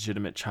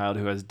illegitimate child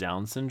who has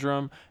Down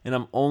syndrome, and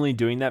I'm only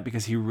doing that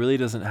because he really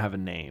doesn't have a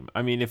name.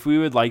 I mean, if we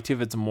would like to,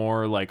 if it's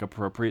more like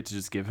appropriate to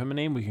just give him a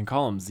name, we can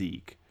call him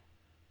Zeke.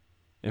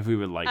 If we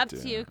would like Up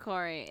to. to you,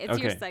 Corey. It's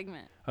your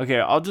segment. Okay,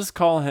 I'll just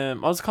call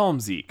him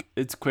Zeke.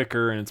 It's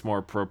quicker and it's more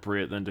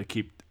appropriate than to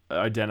keep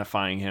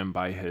identifying him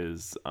by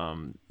his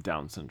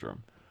Down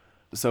syndrome.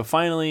 So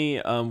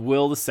finally,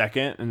 Will the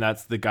second, and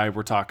that's the guy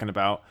we're talking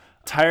about,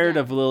 tired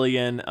of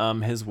Lillian,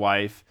 his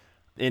wife,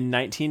 in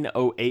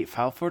 1908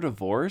 filed for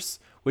divorce,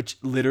 which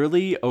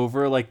literally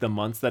over like the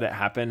months that it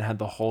happened had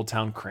the whole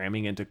town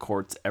cramming into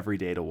courts every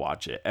day to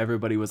watch it.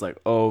 Everybody was like,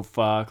 oh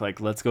fuck, like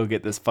let's go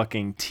get this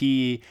fucking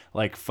tea,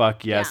 like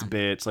fuck yes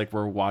bitch, like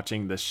we're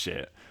watching this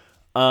shit.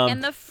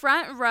 And the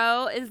front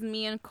row is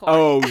me and Corey.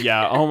 Oh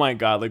yeah, oh my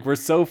god, like we're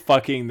so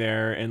fucking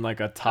there in like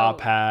a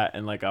top hat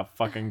and like a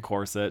fucking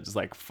corset, just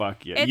like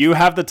fuck yeah. You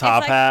have the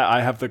top hat,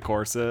 I have the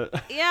corset.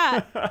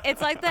 Yeah,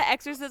 it's like the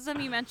exorcism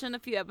you mentioned a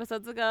few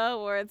episodes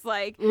ago, where it's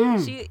like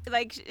she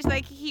like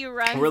he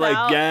runs we're like,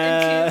 out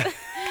yeah.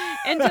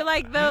 into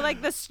like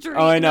the street.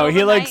 Oh, I know.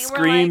 He like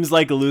screams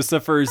like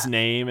Lucifer's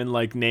name and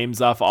like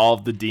names off all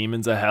of the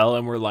demons of hell,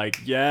 and we're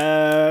like,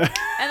 yeah.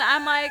 And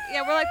I'm like,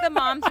 yeah, we're like the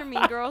moms from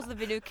Mean Girls, the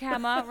video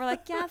camera. We're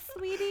like, yeah,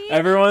 sweetie.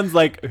 Everyone's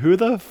like, who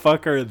the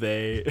fuck are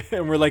they?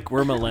 And we're like,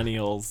 we're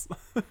millennials.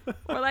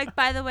 We're like,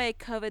 by the way,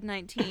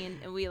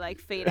 COVID-19, and we like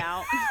fade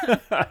out.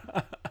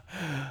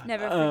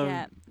 Never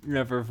forget.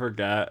 Never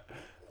forget.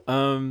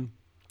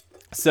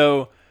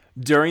 So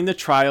during the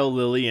trial,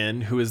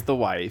 Lillian, who is the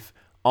wife,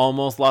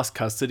 almost lost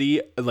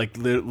custody. Like,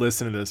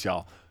 listen to this,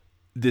 y'all.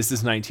 This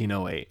is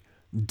 1908.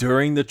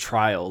 During the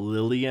trial,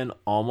 Lillian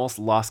almost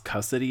lost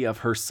custody of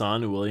her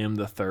son, William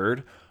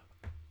III,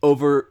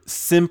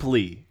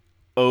 simply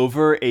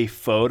over a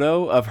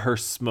photo of her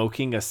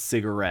smoking a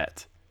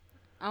cigarette.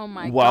 Oh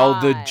my god.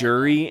 While the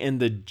jury and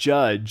the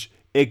judge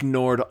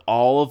ignored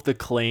all of the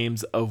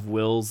claims of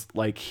Will's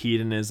like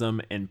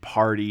hedonism and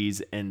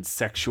parties and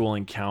sexual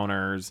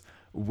encounters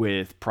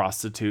with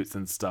prostitutes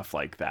and stuff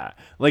like that.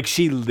 Like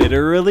she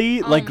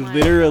literally,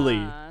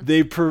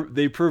 they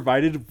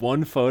provided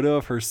one photo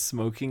of her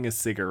smoking a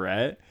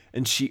cigarette,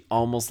 and she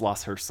almost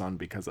lost her son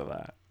because of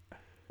that.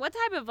 What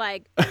type of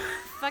like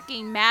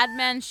fucking Mad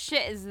Men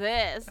shit is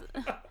this?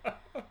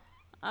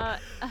 Oh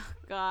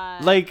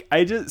god. Like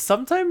I just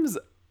sometimes,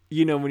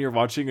 you know, when you're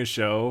watching a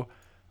show,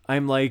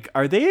 I'm like,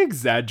 are they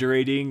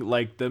exaggerating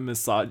like the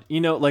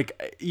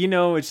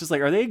it's just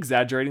like, are they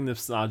exaggerating the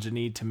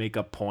misogyny to make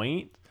a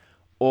point?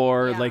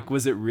 Or like,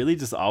 was it really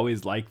just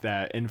always like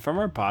that? And from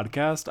our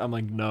podcast, I'm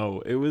like,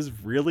 no, it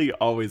was really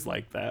always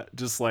like that.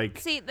 Just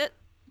like,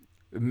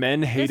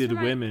 men hated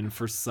women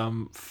for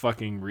some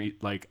fucking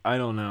like, I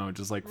don't know,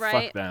 just like,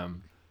 fuck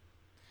them.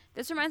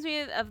 This reminds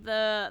me of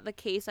the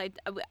case I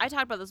talked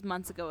about this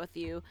months ago with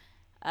you,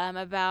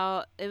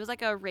 about, it was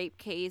like a rape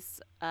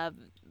case of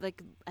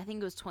like, I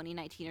think it was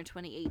 2019 or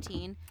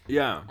 2018.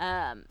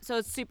 Yeah. So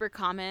it's super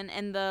common,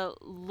 and the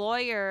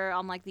lawyer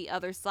on like the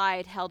other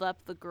side held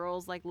up the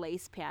girl's like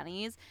lace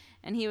panties,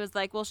 and he was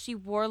like, well, she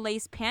wore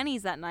lace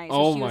panties that night,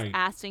 so she was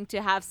asking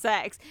to have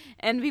sex.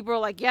 And people were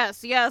like,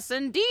 yes,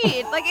 indeed.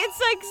 Like,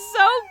 it's like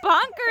so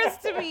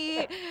bonkers to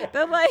me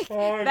that like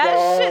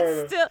that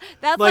shit's still,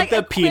 that's like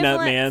the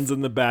Peanut Man's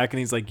in the back, and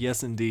he's like,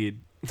 yes, indeed.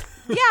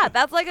 Yeah,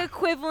 that's like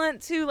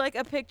equivalent to like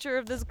a picture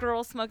of this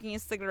girl smoking a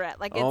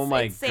cigarette. Like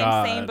it's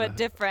same but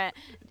different.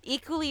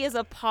 Equally as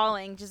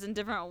appalling, just in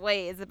different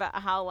ways, about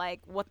how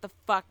like what the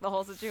fuck the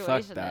whole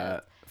situation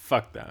is.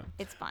 Fuck them.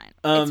 It's fine.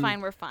 It's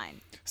fine. We're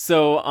fine.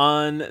 So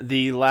on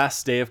the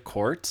last day of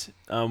court,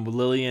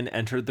 Lillian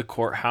entered the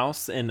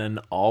courthouse in an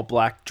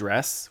all-black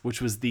dress,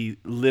 which was the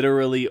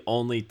literally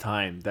only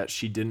time that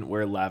she didn't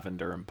wear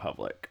lavender in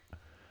public.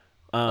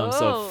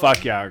 So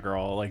fuck yeah,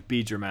 girl. Like,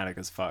 be dramatic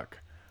as fuck.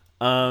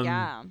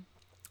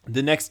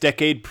 The next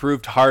decade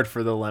proved hard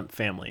for the Lemp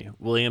family.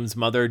 William's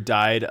mother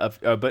died of,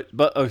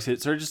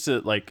 so just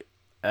to like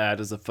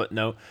add as a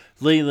footnote,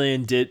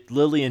 Lillian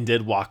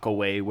did walk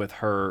away with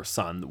her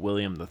son,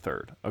 William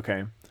III.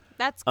 Okay.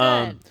 That's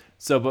good.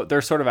 But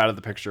they're sort of out of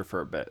the picture for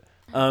a bit.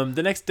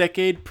 The next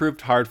decade proved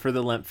hard for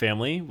the Lemp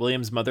family.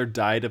 William's mother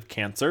died of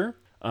cancer,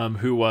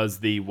 who was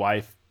the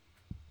wife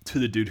to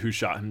the dude who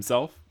shot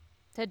himself.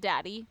 To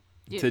Daddy.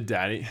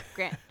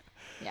 Grant.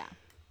 Yeah.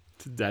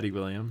 To Daddy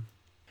William.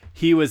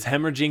 He was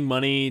hemorrhaging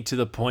money to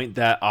the point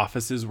that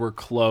offices were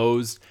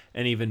closed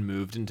and even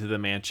moved into the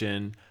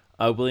mansion.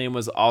 William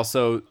was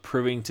also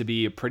proving to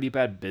be a pretty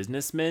bad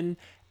businessman,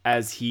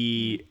 as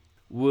he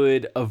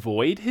would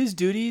avoid his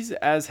duties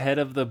as head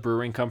of the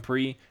brewing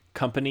company.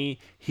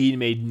 He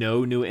made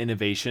no new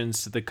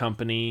innovations to the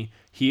company.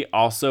 He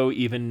also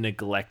even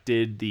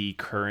neglected the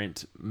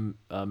current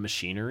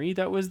machinery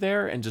that was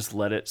there and just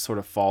let it sort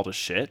of fall to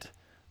shit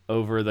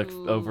over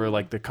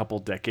like the couple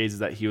decades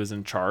that he was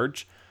in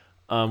charge.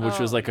 Which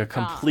was like a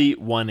complete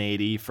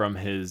 180 from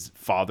his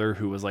father,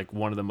 who was like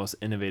one of the most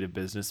innovative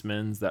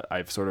businessmen that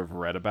I've sort of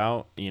read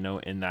about,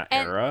 in that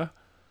era.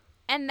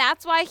 And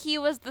that's why he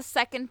was the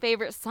second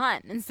favorite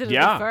son instead of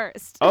the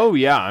first. Oh,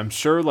 yeah. I'm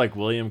sure like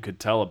William could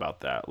tell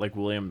about that. Like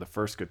William the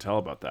First could tell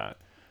about that.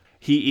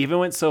 He even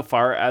went so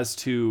far as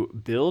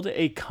to build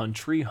a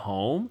country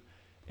home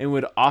and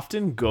would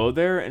often go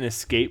there and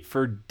escape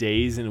for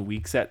days and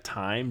weeks at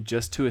time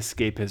just to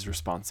escape his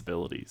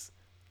responsibilities.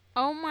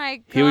 Oh my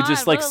God. He would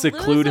just like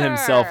seclude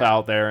himself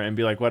out there and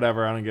be like,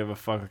 whatever, I don't give a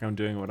fuck. Like, I'm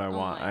doing what I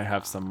want. I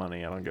have some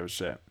money. I don't give a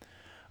shit.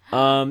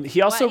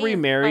 He also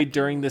remarried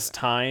during this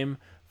time,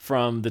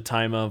 from the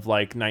time of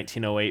like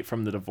 1908,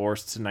 from the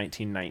divorce to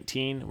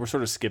 1919. We're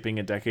sort of skipping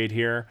a decade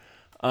here.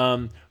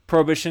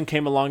 Prohibition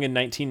came along in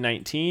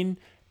 1919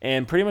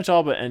 and pretty much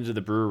all but ended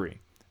the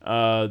brewery.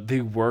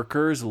 The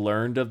workers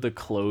learned of the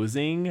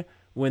closing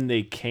when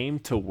they came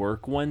to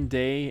work one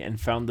day and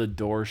found the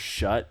door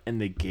shut and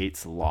the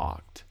gates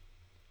locked.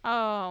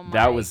 Oh my God.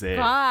 That was it.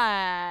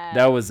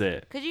 That was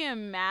it. Could you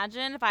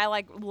imagine if I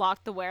like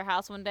locked the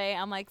warehouse one day?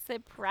 I'm like,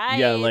 surprise,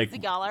 yeah,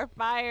 like, y'all are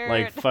fired.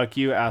 Like, fuck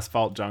you,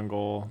 Asphalt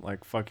Jungle.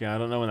 Like, fuck yeah. I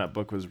don't know when that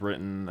book was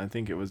written. I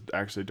think it was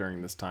actually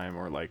during this time,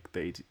 or like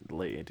the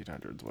late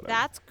 1800s, whatever.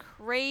 That's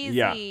crazy.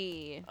 Yeah.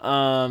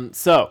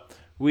 So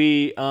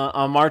we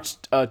on March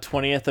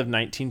 20th of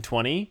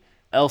 1920,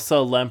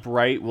 Elsa Lemp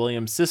Wright,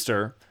 William's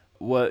sister,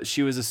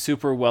 she was a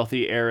super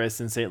wealthy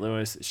heiress in St.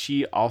 Louis.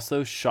 She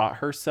also shot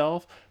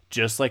herself,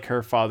 just like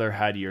her father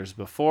had years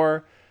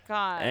before.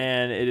 God.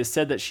 And it is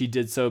said that she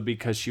did so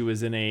because she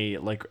was in a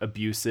like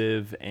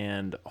abusive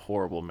and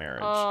horrible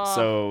marriage.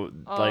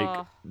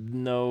 Like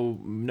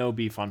no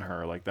beef on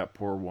her. Like, that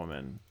poor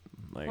woman.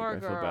 Like, poor I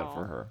feel girl. bad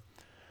for her.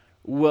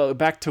 Well,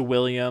 back to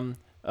William.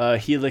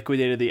 He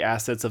liquidated the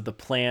assets of the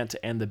plant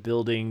and the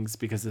buildings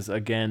because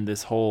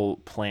this whole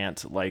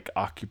plant like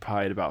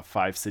occupied about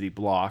 5 city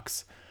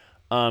blocks.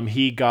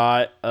 He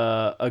got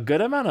a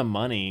good amount of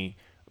money,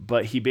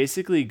 but he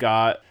basically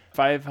got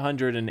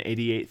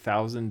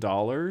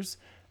 $588,000.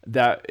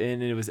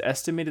 And it was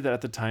estimated that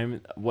at the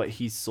time what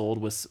he sold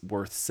was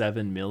worth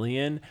 $7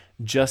 million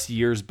just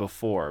years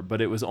before,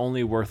 but it was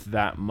only worth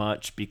that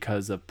much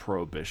because of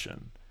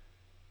Prohibition.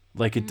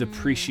 Like, it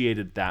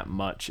depreciated that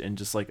much in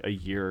just like a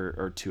year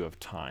or two of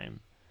time.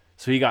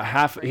 So he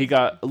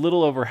got a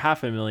little over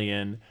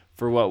 $500,000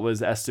 for what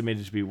was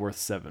estimated to be worth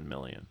 $7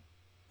 million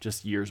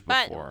just years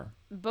before.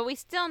 But we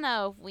still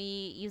know if we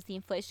use the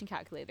inflation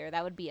calculator,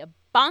 that would be a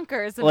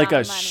bonkers amount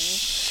of money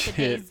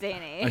today's day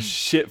and age. A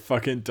shit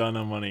fucking ton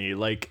of money.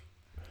 Like,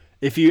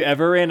 if you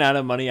ever ran out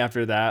of money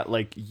after that,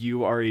 like,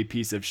 you are a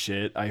piece of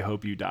shit. I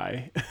hope you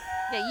die.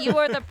 Yeah, you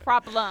are the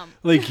problem.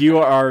 Like, you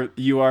are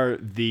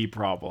the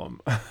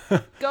problem.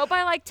 Go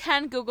buy like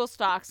 10 Google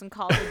stocks and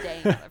call it a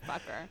day,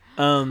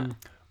 motherfucker.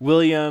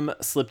 William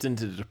slipped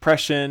into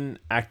depression,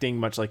 acting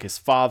much like his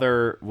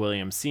father,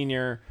 William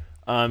Sr.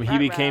 He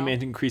became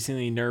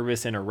increasingly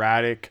nervous and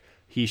erratic.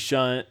 He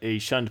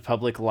shunned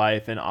public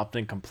life and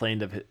often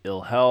complained of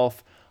ill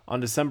health. On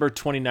December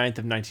 29th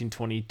of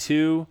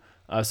 1922,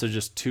 so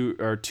just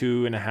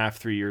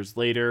 3 years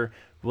later,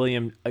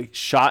 William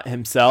shot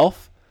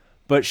himself,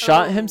 but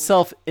shot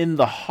himself in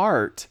the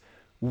heart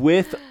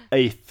with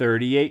a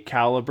 .38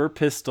 caliber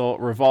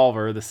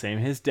revolver, the same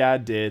his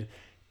dad did,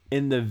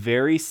 in the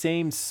very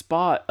same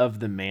spot of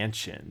the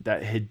mansion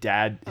that his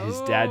dad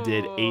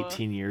did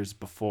 18 years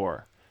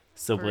before.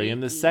 So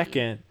William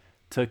II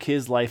took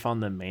his life on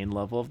the main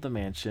level of the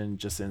mansion,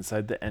 just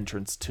inside the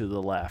entrance to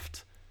the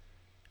left.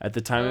 At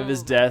the time of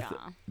his death,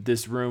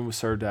 this room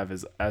served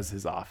as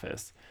his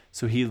office.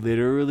 So he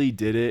literally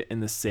did it in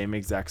the same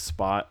exact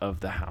spot of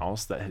the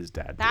house that his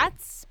dad did.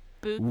 That's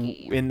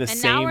spooky. In the same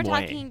way. And now we're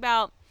talking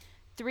about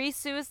 3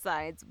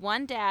 suicides.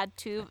 One dad,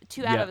 two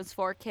out of his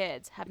 4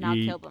 kids have now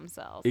killed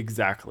themselves.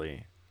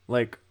 Exactly.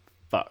 Like,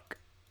 fuck.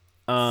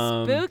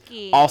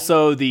 Spooky.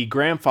 Also, the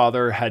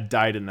grandfather had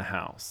died in the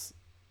house.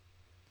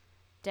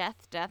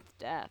 Death.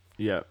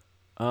 Yep.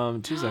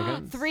 2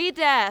 seconds. 3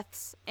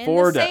 deaths in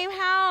 4 the same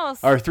house.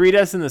 Or 3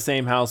 deaths in the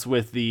same house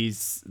with the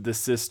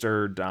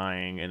sister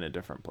dying in a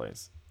different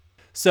place.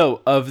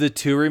 So, of the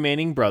 2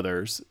 remaining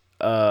brothers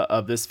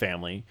of this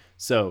family,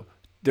 so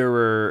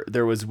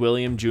there was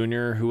William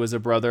Jr., who was a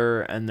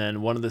brother, and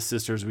then one of the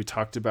sisters we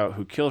talked about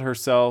who killed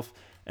herself,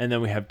 and then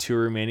we have 2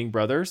 remaining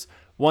brothers.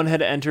 One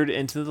had entered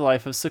into the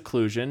life of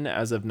seclusion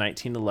as of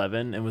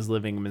 1911 and was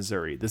living in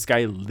Missouri. This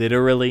guy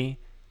literally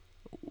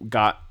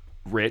got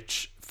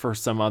rich for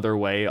some other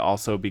way,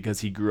 also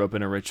because he grew up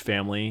in a rich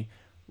family,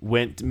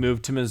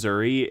 moved to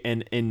Missouri,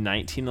 and in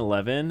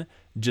 1911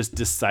 just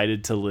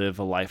decided to live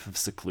a life of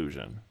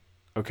seclusion.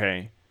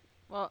 Okay?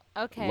 Well,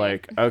 okay.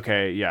 Like,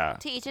 okay, yeah.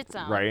 To each its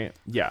own. Right?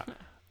 Yeah.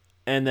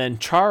 And then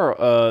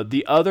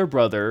the other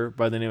brother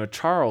by the name of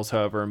Charles,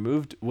 however,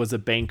 was a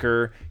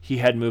banker. He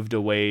had moved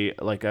away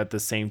like at the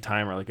same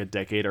time or like a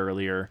decade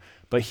earlier,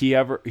 but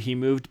he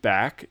moved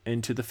back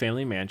into the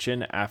family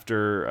mansion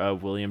after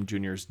William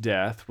Jr.'s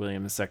death,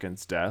 William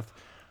II's death,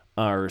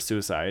 or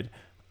suicide.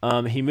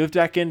 He moved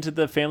back into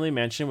the family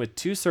mansion with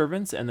 2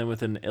 servants, and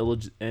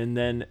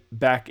then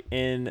back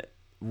in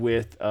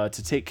with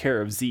to take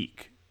care of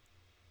Zeke.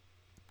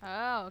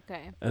 Oh,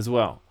 okay. As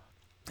well.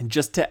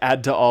 Just to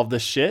add to all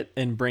this shit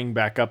and bring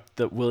back up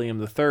the William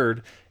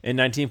III, in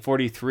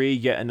 1943,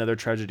 yet another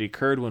tragedy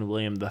occurred when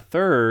William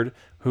III,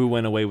 who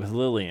went away with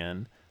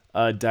Lillian,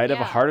 died of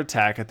a heart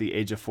attack at the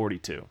age of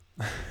 42.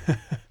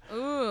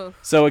 Ooh.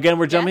 So again,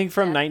 we're jumping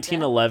from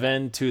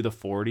 1911 to the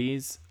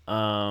 40s,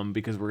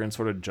 because we're gonna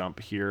sort of jump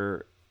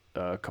here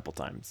a couple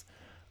times.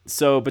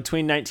 So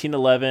between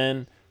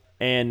 1911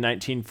 and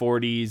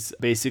 1940s,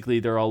 basically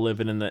they're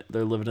living in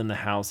the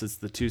house. It's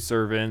the 2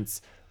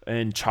 servants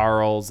and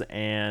Charles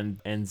and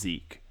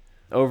Zeke.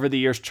 Over the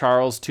years,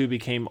 Charles too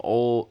became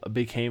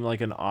like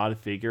an odd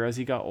figure as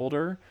he got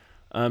older.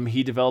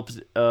 He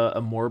developed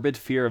a morbid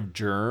fear of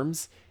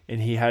germs,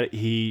 and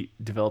he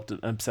developed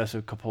an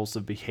obsessive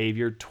compulsive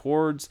behavior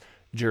towards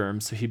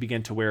germs. So he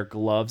began to wear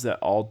gloves at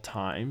all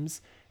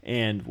times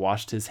and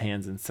washed his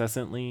hands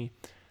incessantly.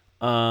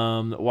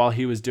 While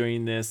he was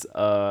doing this,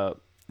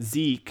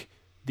 Zeke,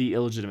 the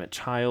illegitimate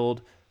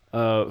child,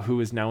 who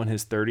is now in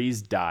his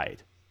 30s,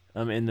 died.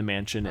 In the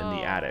mansion in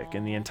the attic,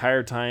 and the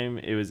entire time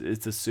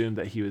it's assumed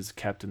that he was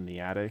kept in the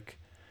attic.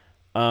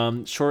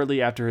 Shortly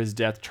after his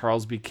death,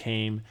 Charles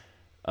became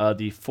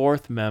the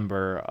 4th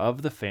member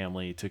of the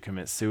family to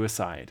commit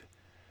suicide.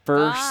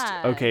 First,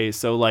 okay,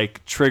 so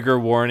like trigger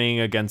warning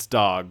against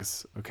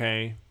dogs,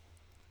 okay?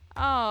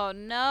 Oh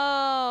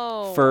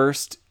no.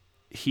 First,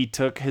 he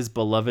took his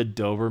beloved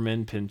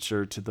Doberman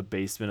Pinscher to the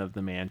basement of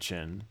the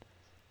mansion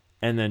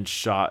and then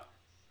shot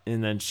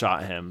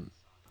him.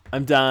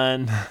 I'm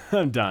done.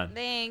 I'm done.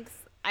 Thanks.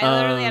 I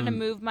literally had to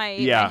move my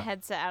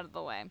headset out of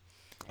the way.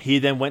 He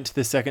then went to the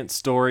 2nd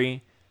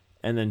story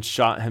and then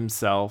shot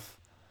himself.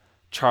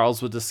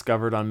 Charles was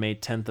discovered on May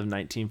 10th of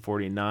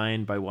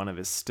 1949 by one of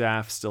his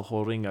staff still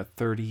holding a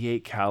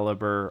 .38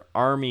 caliber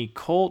Army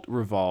Colt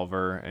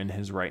revolver in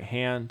his right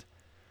hand.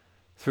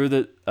 I'm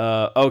going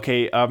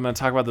to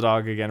talk about the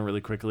dog again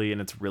really quickly,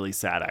 and it's really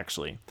sad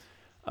actually.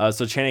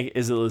 So Channing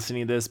isn't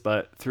listening to this,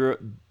 but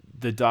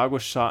the dog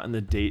was shot in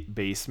the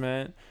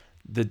basement.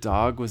 The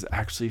dog was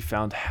actually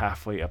found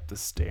halfway up the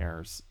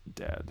stairs,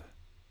 dead.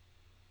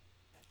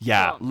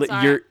 Yeah,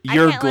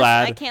 you're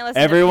glad. I can't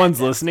listen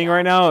everyone's listening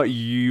right now.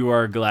 You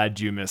are glad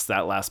you missed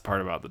that last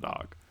part about the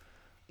dog.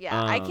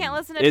 Yeah, I can't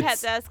listen to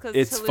Pet Death because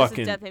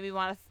Toulouse's death made me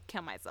want to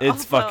kill myself.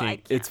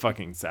 It's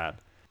fucking sad.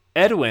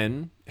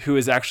 Edwin, who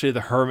is actually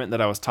the hermit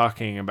that I was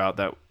talking about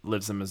that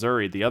lives in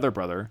Missouri, the other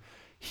brother,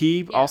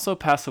 he also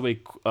passed away.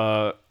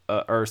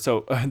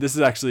 This is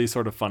actually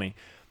sort of funny.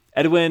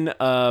 Edwin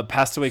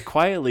passed away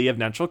quietly of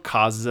natural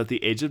causes at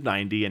the age of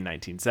 90 in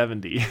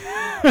 1970.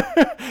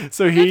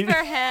 So good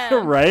for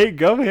him. Right?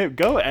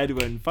 Go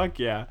Edwin. Fuck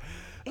yeah.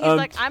 He's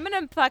like, I'm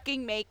gonna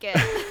fucking make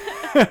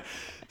it.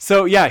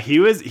 So yeah,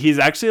 he's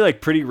actually like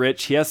pretty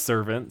rich. He has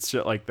servants,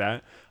 shit like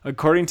that.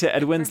 According to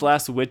Edwin's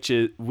last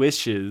wishes,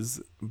 which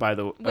is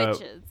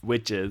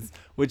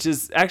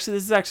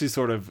actually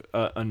sort of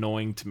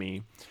annoying to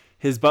me.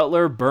 His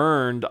butler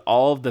burned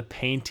all of the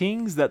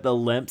paintings that the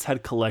Lemps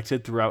had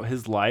collected throughout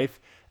his life,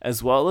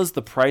 as well as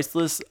the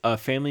priceless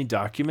family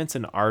documents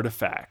and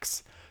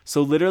artifacts.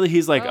 So literally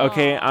he's like,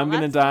 okay, I'm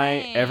going to die.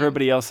 Lame.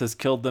 Everybody else has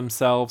killed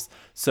themselves.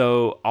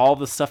 So all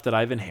the stuff that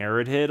I've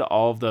inherited,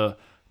 all of the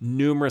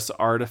numerous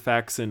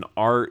artifacts and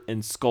art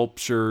and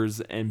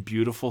sculptures and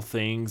beautiful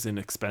things and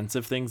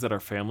expensive things that our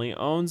family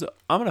owns,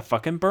 I'm going to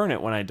fucking burn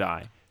it when I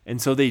die.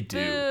 And so they do.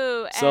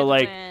 Boo, so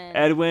like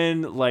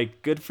Edwin,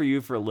 like good for you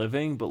for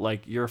living, but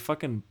like you're a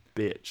fucking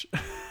bitch.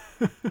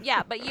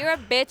 Yeah, but you're a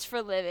bitch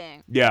for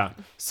living. Yeah.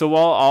 So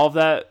while all of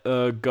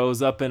that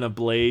goes up in a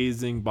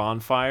blazing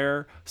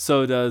bonfire,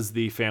 so does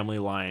the family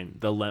line,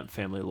 the Lemp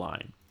family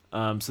line.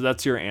 So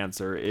that's your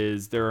answer,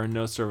 is there are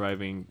no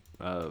surviving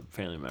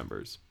family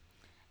members.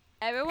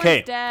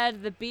 Everyone's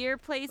dead. The beer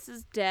place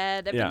is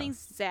dead. Everything's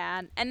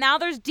sad. And now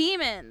there's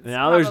demons.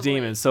 There's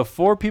demons. So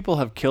 4 people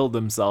have killed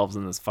themselves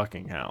in this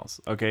fucking house.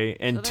 Okay,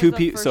 and so 2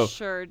 people. So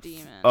sure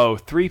demon.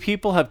 3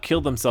 people have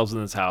killed themselves in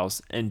this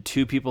house, and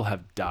 2 people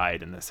have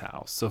died in this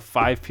house. So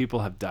 5 people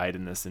have died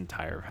in this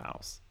entire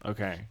house.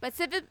 Okay. But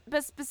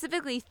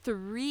specifically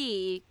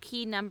 3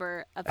 key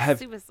number of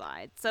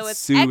suicide. So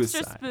it's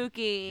extra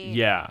spooky.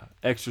 Yeah,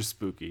 extra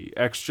spooky,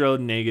 extra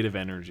negative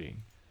energy.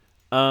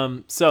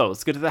 So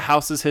let's get to the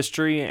house's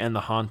history and the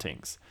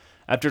hauntings.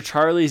 After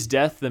Charlie's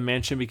death, the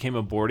mansion became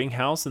a boarding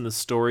house, and the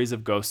stories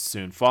of ghosts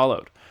soon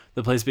followed.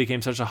 The place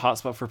became such a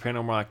hotspot for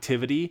paranormal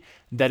activity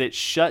that it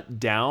shut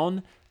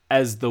down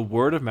as the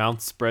word of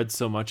mouth spread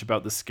so much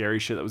about the scary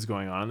shit that was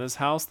going on in this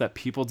house that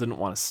people didn't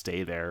want to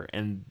stay there,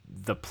 and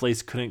the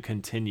place couldn't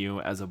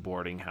continue as a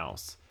boarding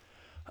house.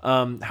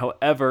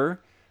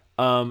 However,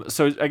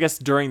 So I guess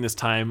during this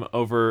time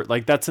over,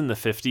 like that's in the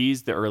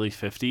 50s, the early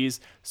 50s.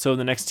 So in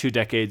the next 2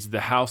 decades, the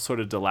house sort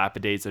of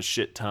dilapidates a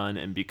shit ton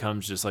and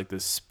becomes just like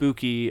this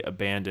spooky,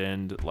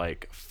 abandoned,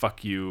 like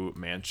fuck you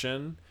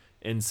mansion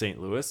in St.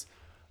 Louis.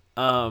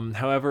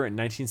 However, in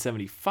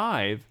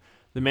 1975,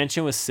 the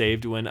mansion was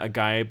saved when a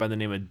guy by the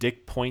name of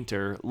Dick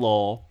Pointer,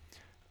 lol,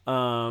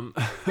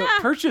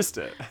 purchased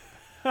it.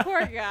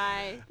 Poor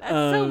guy. That's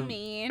so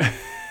mean.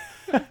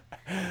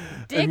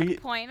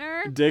 Dick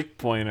Pointer? Dick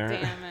Pointer.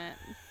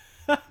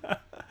 Damn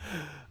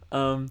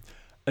it.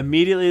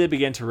 Immediately, they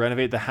began to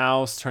renovate the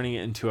house, turning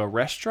it into a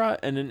restaurant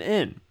and an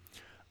inn.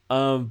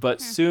 But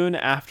soon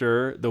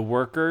after, the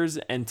workers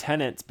and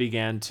tenants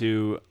began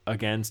to,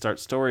 again, start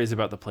stories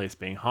about the place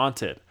being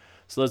haunted.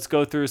 So let's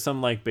go through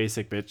some, like,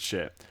 basic bitch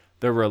shit.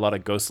 There were a lot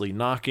of ghostly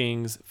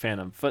knockings,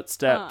 phantom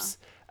footsteps,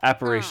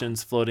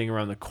 apparitions floating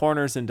around the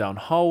corners and down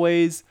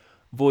hallways,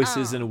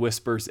 voices and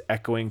whispers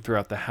echoing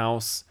throughout the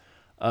house.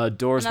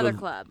 Doors Another would,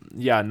 club.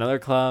 Yeah, another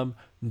club.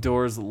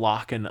 Doors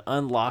lock and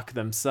unlock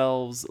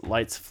themselves.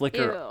 Lights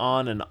flicker Ew.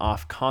 on and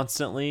off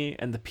constantly,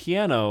 and the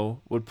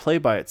piano would play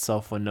by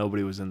itself when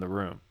nobody was in the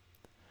room.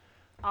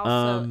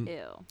 Also,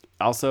 ew.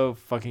 Also,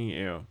 fucking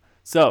ew.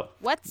 So,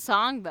 What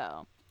song,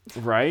 though?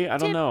 right? I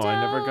don't know. I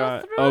never Tiptoe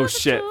got. through Oh the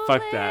shit!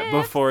 Fuck that.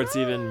 tulips. Before it's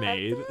even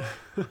made,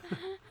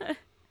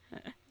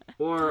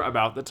 or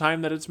about the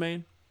time that it's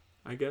made,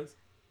 I guess.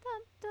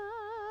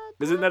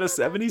 Isn't that a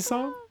 70s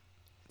song?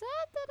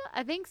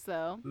 I think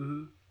so.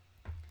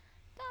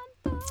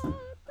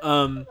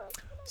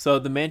 So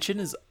the mansion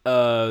is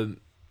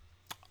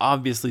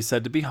obviously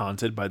said to be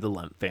haunted by the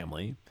Lemp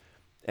family,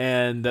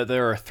 and that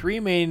there are 3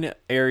 main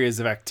areas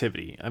of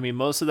activity. I mean,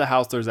 most of the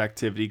house there's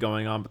activity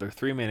going on, but there are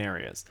 3 main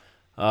areas.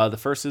 The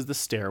first is the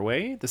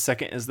stairway, the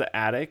second is the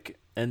attic,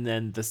 and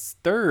then the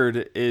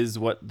third is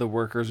what the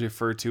workers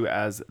refer to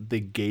as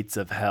the gates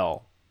of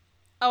hell.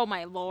 Oh,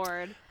 my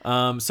Lord. So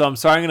I'm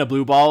sorry I'm gonna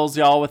blue balls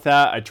y'all with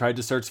that. I tried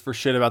to search for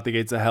shit about the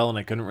gates of hell and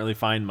I couldn't really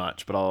find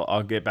much, but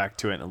I'll get back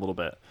to it in a little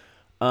bit.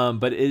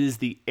 But it is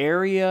the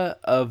area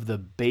of the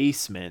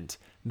basement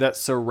that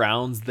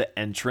surrounds the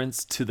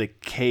entrance to the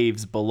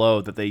caves below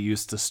that they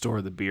used to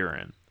store the beer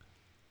in.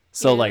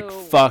 So like, Ew.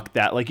 fuck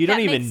that. Like, you don't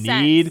That even makes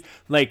need sense.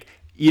 like,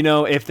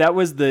 if that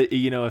was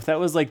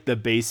like the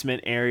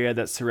basement area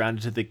that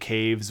surrounded to the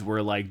caves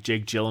where like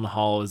Jake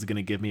Gyllenhaal is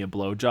gonna give me a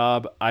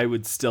blowjob, I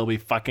would still be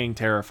fucking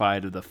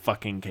terrified of the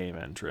fucking cave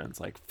entrance.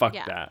 Like, fuck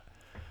Yeah. that.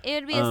 It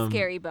would be a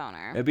scary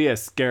boner. It'd be a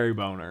scary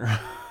boner.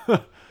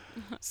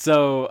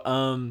 So,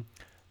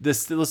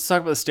 let's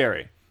talk about the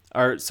stairway.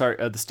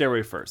 The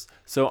stairway first.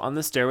 So on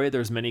the stairway,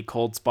 there's many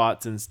cold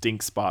spots and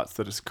stink spots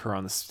that occur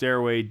on the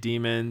stairway.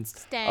 Demons,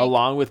 Stank.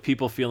 along with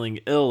people feeling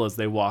ill as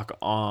they walk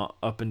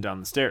up and down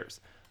the stairs.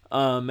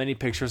 Many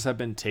pictures have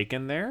been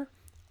taken there.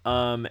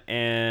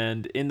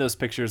 And in those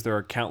pictures, there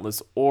are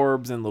countless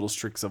orbs and little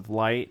streaks of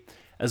light,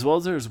 as well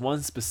as there's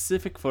one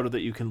specific photo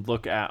that you can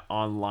look at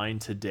online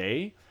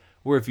today,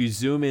 where if you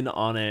zoom in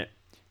on it,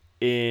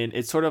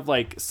 it's sort of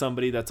like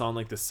somebody that's on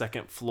like the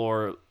second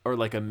floor or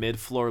like a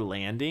mid-floor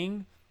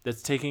landing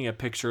that's taking a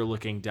picture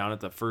looking down at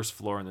the first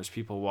floor, and there's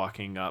people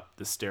walking up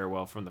the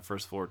stairwell from the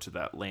first floor to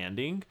that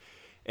landing.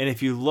 And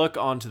if you look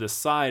onto the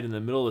side in the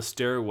middle of the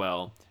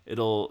stairwell,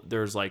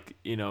 there's like,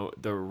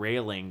 the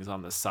railings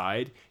on the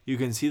side. You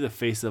can see the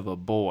face of a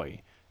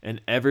boy,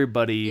 and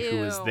everybody who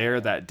was there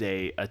Ew. that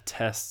day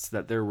attests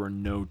that there were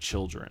no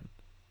children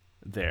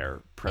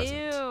there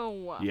present.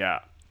 Ew.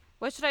 Yeah.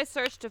 What should I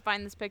search to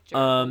find this picture? The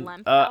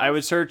Lemp I house?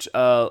 would search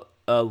a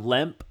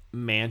Lemp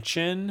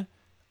mansion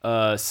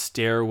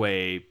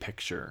stairway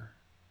picture.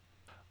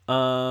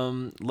 I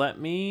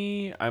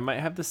might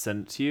have to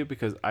send it to you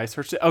because I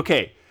searched it.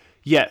 Okay.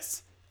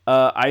 Yes.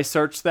 I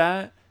searched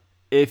that.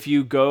 If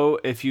you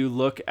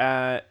look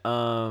at,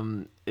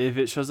 if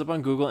it shows up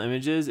on Google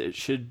Images, it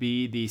should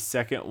be the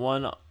second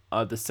one,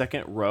 the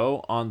second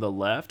row on the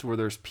left where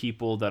there's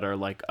people that are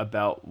like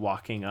about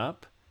walking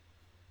up.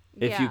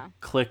 If you Yeah.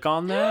 click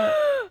on that,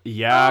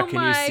 yeah, Oh can you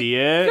my see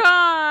it?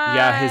 God.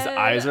 Yeah, his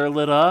eyes are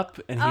lit up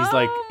and he's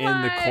like Oh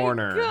in the my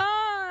corner.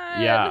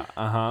 God. Yeah,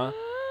 uh-huh.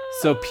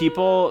 So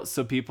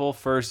people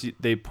first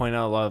they point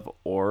out a lot of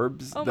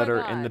orbs Oh that my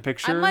are in the God.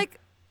 picture.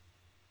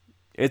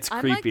 It's I'm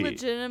creepy. like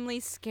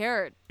legitimately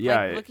scared. Yeah,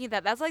 Like, looking at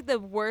that. That's like the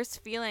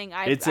worst feeling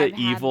I've It's I've an had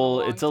in a evil.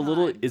 long It's a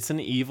little. time. It's an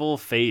evil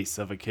face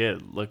of a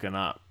kid looking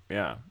up.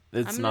 Yeah,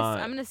 it's I'm not.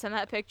 gonna send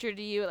that picture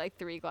to you at like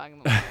 3:00 in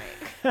the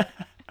morning.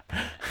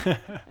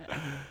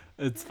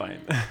 It's fine.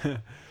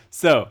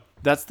 So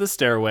that's the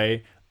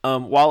stairway.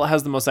 While it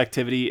has the most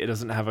activity, it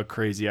doesn't have a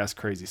crazy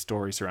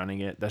story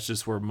surrounding it. That's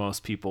just where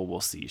most people will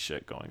see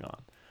shit going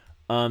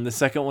on. The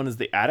second one is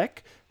the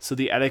attic. So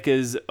the attic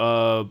is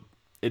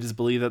it is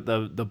believed that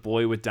the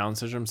boy with Down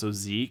syndrome, so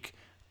Zeke,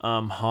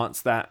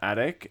 haunts that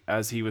attic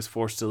as he was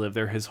forced to live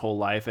there his whole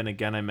life. And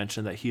again, I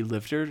mentioned that he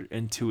lived there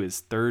into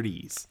his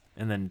 30s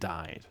and then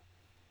died.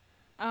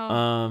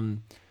 Oh.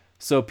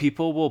 So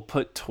people will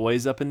put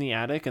toys up in the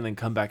attic and then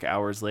come back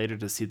hours later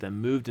to see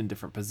them moved in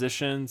different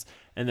positions,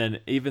 and then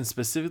even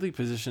specifically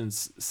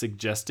positions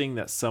suggesting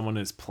that someone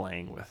is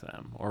playing with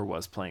them or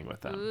was playing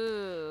with them.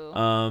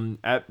 Ooh.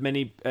 At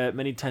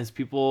many times,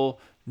 people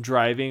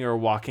driving or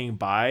walking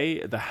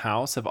by the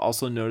house have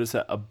also noticed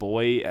that a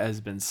boy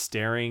has been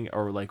staring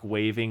or like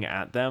waving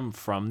at them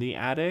from the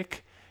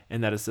attic,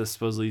 and that is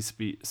supposed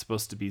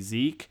to be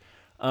Zeke.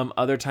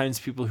 Other times,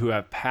 people who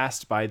have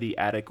passed by the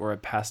attic or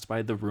have passed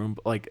by the room,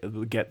 like,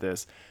 get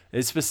this.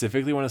 It's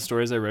specifically one of the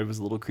stories I read was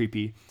a little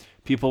creepy.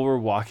 People were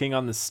walking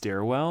on the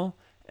stairwell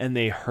and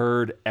they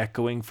heard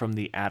echoing from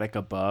the attic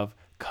above,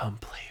 "Come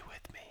play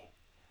with me."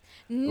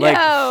 No.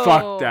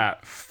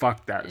 Like,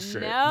 fuck that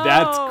shit. No.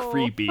 That's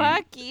creepy.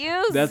 Fuck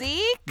you,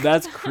 Zeke.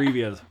 That's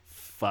creepy as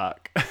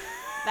fuck.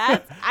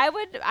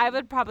 I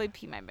would probably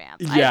pee my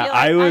pants. Yeah,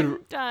 I would. I'm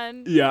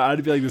done. Yeah,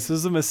 I'd be like, this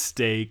was a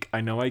mistake.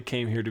 I know I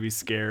came here to be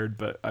scared,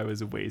 but I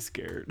was way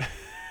scared.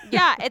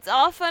 Yeah, it's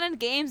all fun and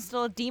games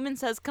until a demon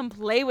says, "Come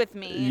play with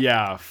me."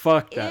 Yeah,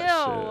 fuck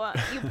that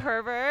shit. Ew, you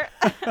pervert.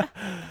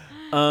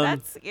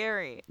 That's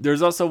scary.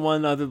 There's also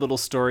one other little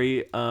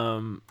story.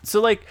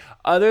 So like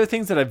other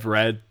things that I've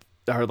read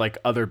are like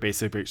other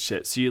basic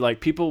shit. So you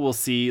like people will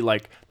see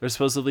like there's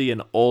supposedly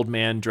an old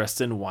man dressed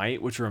in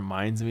white, which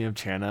reminds me of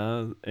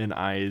Chana and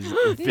I's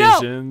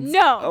visions.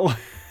 No.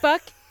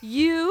 Fuck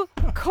you,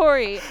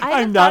 Corey. I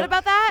haven't thought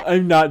about that.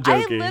 I'm not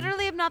joking. I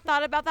literally have not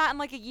thought about that in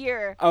like a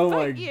year. Oh Fuck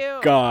my you.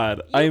 God.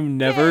 You I'm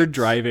never bitch.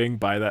 driving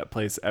by that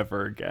place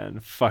ever again.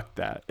 Fuck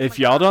that. If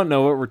y'all don't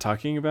know what we're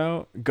talking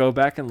about, go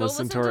back and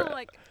listen to our...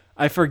 like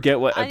I forget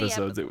what any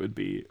episodes episode. it would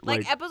be.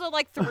 episode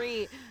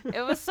 3.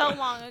 It was so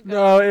long ago.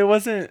 No, it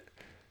wasn't.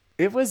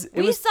 It was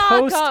saw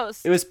post, a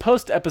ghost. It was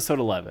post episode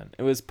 11.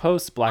 It was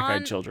post Black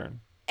Eyed Children.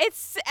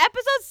 It's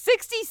episode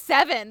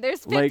 67.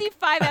 There's Like-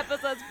 55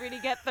 episodes for you to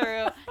get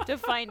through to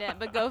find it,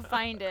 but go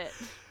find it.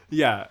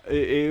 Yeah,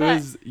 it But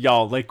was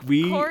y'all like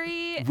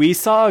Corey- we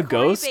saw a Corey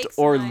ghost Bakes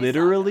or and I saw a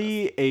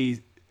literally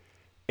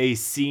a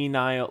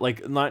senile,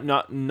 like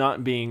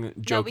not being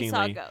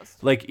jokingly,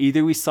 ghost. like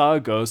either we saw a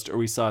ghost or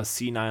we saw a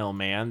senile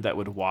man that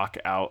would walk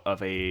out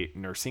of a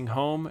nursing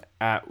home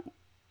at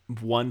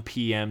 1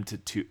 p.m. to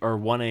 2 or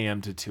 1 a.m.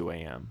 to 2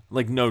 a.m.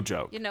 Like no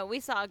joke. You know, we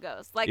saw a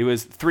ghost. Like It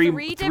was three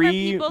different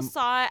people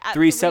saw it at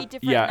three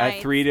different nights.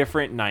 at 3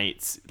 different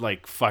nights.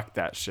 Like fuck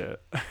that shit.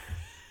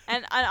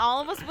 And all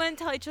of us wouldn't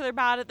tell each other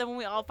about it. Then when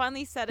we all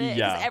finally said it,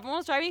 Yeah. because everyone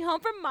was driving home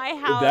from my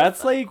house. That's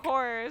of like-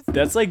 course.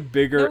 That's like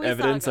bigger Then we saw a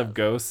evidence of ghost.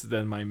 ghosts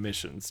than my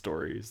mission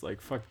stories.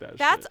 Like fuck that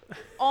That's shit.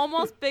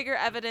 almost bigger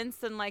evidence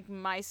than like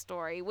my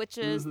story, which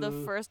is the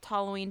Mm-hmm. first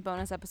Halloween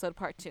bonus episode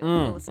part 2.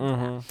 Go listen to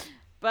that.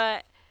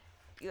 But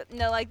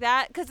no, like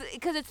that, because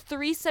it's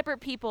 3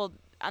 separate people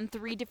on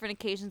 3 different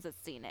occasions that's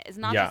seen it. It's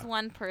not Yeah. just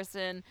one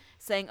person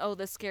saying, "Oh,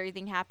 this scary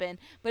thing happened,"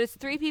 but it's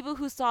 3 people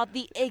who saw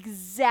the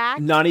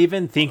exact. Not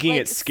even thinking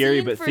like, it's scary,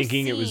 scene but for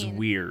thinking it was scene.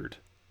 weird.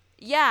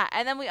 Yeah,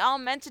 and then we all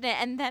mentioned it,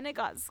 and then it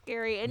got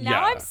scary, and now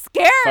Yeah. I'm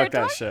scared. Fuck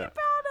that talking shit.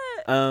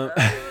 About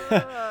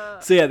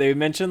it. So yeah, they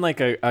mentioned like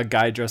a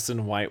guy dressed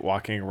in white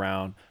walking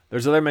around.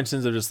 There's other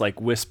mentions of just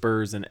like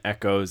whispers and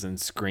echoes and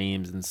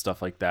screams and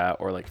stuff like that,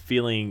 or like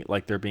feeling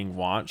like they're being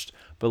watched.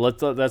 But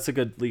that's a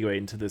good leeway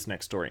into this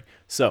next story.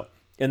 So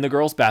in the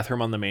girls'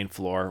 bathroom on the main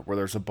floor, where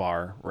there's a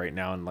bar right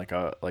now and like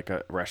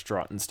a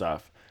restaurant and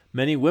stuff,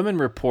 many women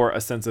report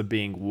a sense of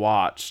being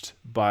watched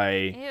by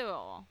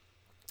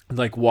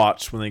Ew.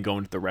 watched when they go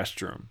into the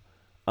restroom.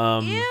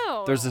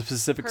 Ew. There's a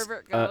specific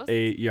Pervert ghost.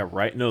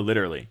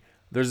 literally.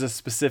 There's a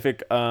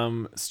specific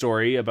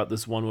story about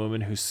this one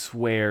woman who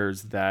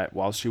swears that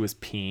while she was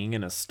peeing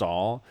in a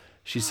stall,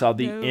 she saw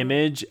the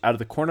image out of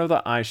the corner of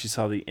the eye. She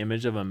saw the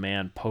image of a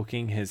man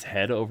poking his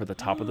head over the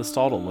top of the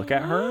stall to look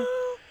at her.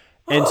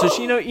 And so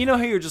she, you know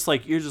how you're just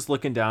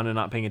looking down and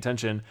not paying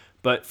attention,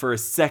 but for a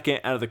second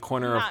out of the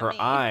corner of Not her me.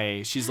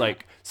 eye, she's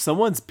like,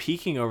 someone's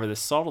peeking over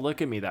this stall to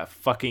look at me, that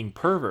fucking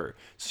pervert.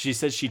 So she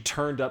said she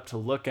turned up to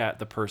look at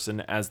the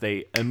person as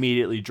they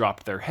immediately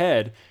dropped their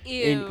head.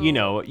 And you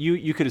know,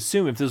 you could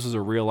assume if this was a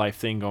real life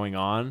thing going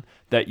on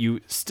that you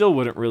still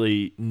wouldn't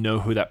really know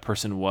who that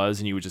person was,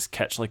 and you would just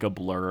catch like a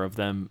blur of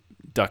them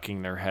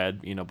ducking their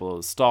head, below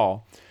the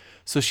stall.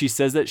 So she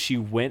says that she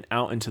went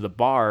out into the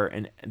bar,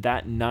 and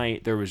that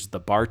night there was the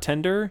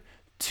bartender,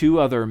 2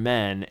 other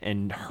men,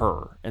 and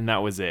her, and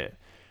that was it.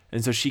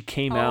 And so she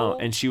came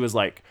out and she was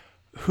like,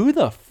 who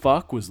the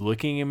fuck was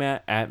looking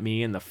at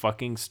me in the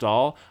fucking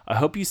stall? I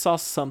hope you saw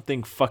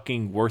something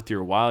fucking worth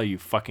your while, you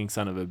fucking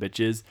son of a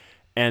bitches.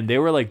 And they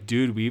were like,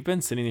 dude, we've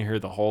been sitting here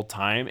the whole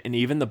time. And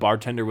even the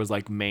bartender was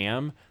like,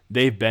 ma'am,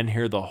 they've been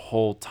here the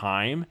whole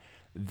time.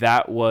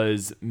 That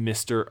was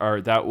Wilson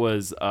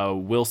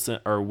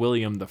or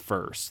William the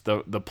First,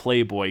 the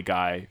Playboy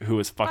guy who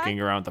was fucking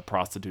around with the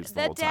prostitutes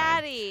the whole time.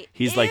 daddy.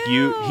 He's like,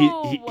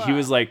 he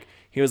was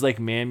like,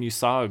 ma'am, you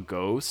saw a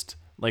ghost.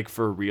 Like,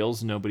 for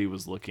reals, nobody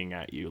was looking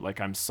at you. Like,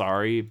 I'm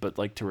sorry, but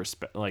like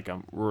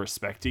we're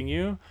respecting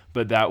you,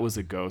 but that was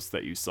a ghost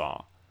that you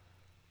saw.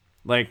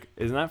 Like,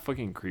 isn't that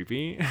fucking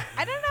creepy?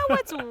 I don't know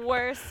what's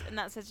worse in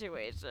that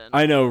situation.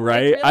 I know,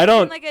 right? really I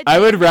don't. being, like, a I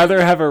would demon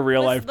rather have a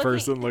real was life looking-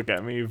 person look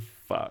at me.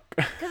 Fuck.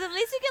 Because at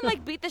least you can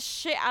like beat the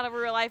shit out of a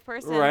real life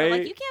person. But, Right?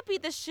 like you can't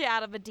beat the shit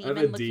out of a demon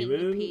looking at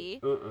you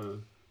pee.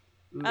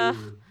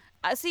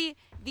 See,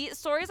 the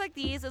stories like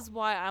these is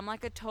why I'm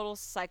like a total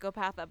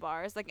psychopath at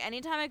bars. Like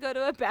anytime I go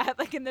to a bath,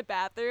 like in the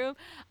bathroom,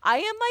 I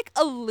am like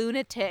a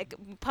lunatic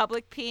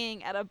public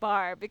peeing at a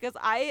bar because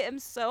I am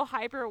so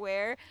hyper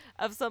aware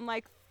of some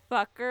like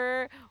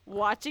fucker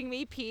watching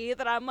me pee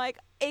that I'm like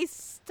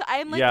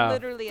I'm like Yeah,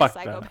 literally a fuck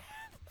psychopath. that.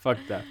 Fuck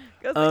that.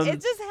 'Cause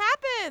it just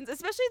happens,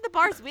 especially the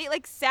bars.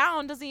 Like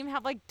sound doesn't even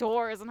have like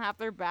doors in half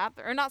their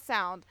bathroom, or not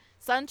sound.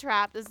 Sun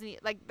Trap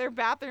doesn't like their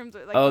bathrooms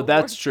are like. Oh, the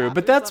that's worst true.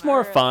 But bathrooms that's on more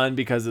earth. fun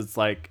because it's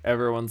like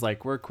everyone's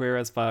like, we're queer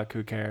as fuck.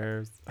 Who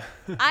cares?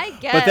 I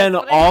guess. But then I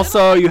still also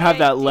don't like you have the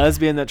that idea.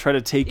 lesbian that tried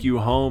to take you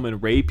home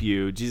and rape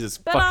you. Jesus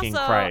But fucking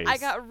also, Christ. I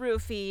got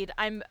roofied.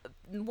 I'm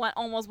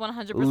almost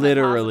 100%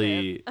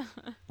 literally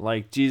positive.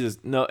 like Jesus.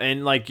 No,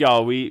 and like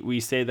y'all, we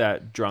say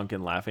that drunk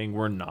and laughing.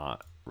 We're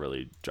not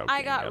really joking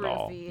I got at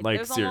all. roofied. Like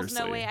There's seriously. almost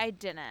no way I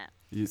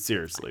didn't.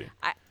 Seriously.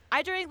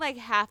 I drank like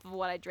half of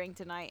what I drank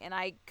tonight, and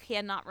I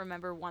cannot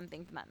remember one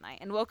thing from that night.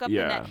 And woke up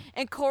Yeah.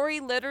 and Corey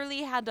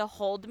literally had to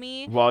hold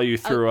me While you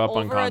threw up over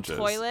unconscious. a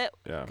toilet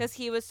Yeah. because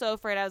he was so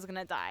afraid I was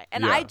gonna die.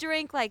 And Yeah. I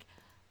drank like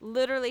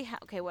literally.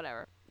 Okay,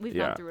 whatever. We've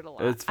gone through it a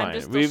lot. It's fine. I'm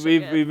just We've still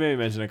shooketh. maybe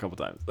mentioned it a couple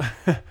times.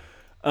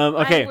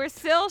 Okay. We're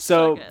still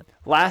So shooketh.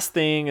 last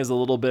thing is a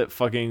little bit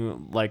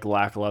fucking like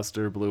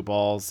lackluster blue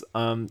balls.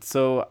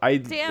 So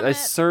Damn I it.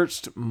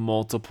 searched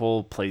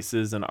multiple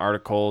places and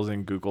articles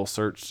and Google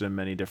searched in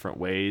many different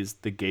ways.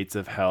 The Gates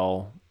of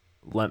Hell,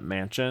 Lemp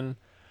Mansion.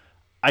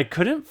 I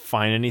couldn't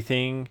find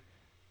anything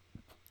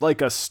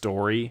like a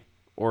story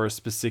or a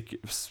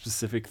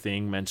specific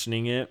thing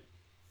mentioning it.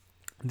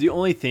 The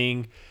only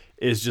thing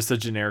is just a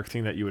generic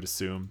thing that you would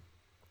assume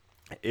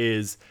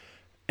is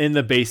in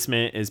the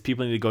basement is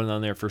people need to go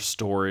down there for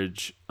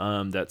storage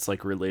that's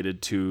like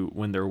related to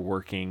when they're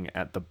working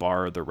at the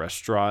bar or the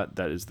restaurant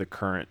that is the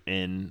current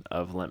inn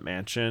of Lemp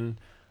Mansion.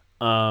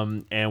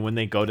 And when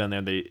they go down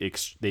there,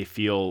 they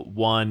feel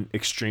one,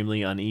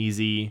 extremely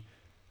uneasy.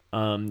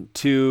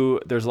 Two,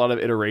 there's a lot of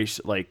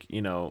iteration, like,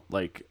 you know,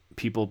 like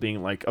people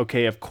being like,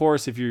 okay, of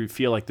course, if you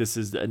feel like this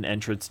is an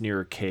entrance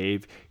near a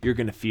cave, you're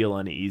going to feel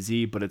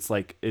uneasy, but it's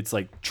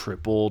like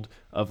tripled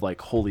of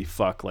like, holy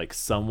fuck, like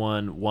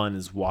one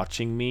is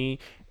watching me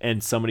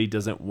and somebody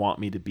doesn't want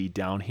me to be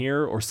down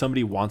here, or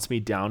somebody wants me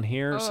down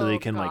here so they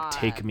can like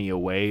take me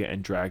away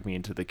and drag me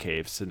into the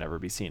caves to never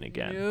be seen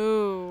again.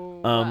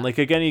 No. Like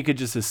again, you could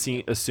just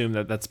assume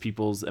that that's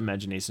people's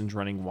imaginations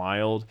running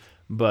wild.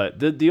 But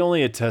the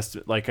only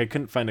like I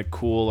couldn't find a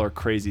cool or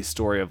crazy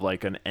story of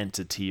like an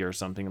entity or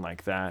something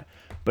like that.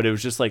 But it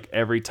was just like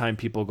every time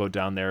people go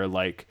down there,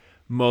 like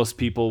most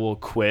people will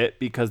quit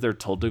because they're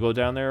told to go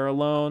down there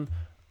alone.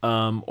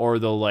 Or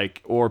they'll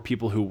like, or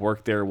people who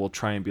work there will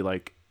try and be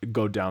like,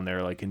 go down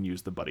there like and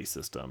use the buddy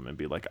system and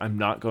be like, I'm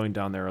not going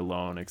down there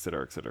alone, et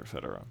cetera, et cetera, et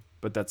cetera.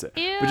 But that's it.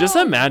 Ew. But just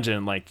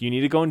imagine like you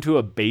need to go into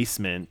a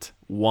basement,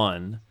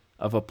 one,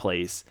 of a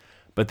place,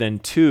 but then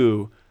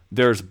two,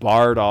 there's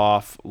barred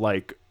off,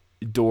 like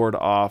doored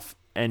off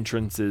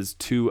entrances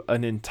to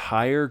an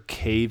entire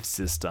cave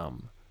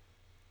system.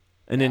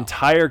 An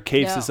entire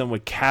cave No. system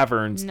with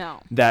caverns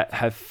No. that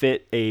have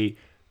fit a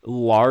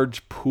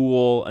large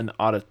pool, an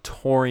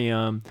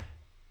auditorium.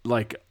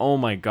 Like, oh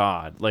my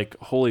God, like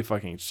holy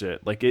fucking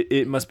shit. Like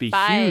it must be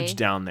Bye. huge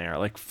down there.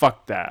 Like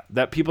fuck that.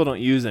 That people don't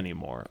use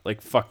anymore.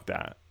 Like fuck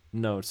that.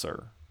 No,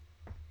 sir.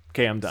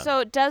 Okay, I'm done.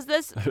 So does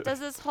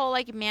this whole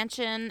like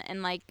mansion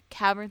and like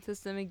cavern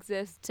system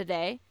exist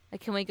today?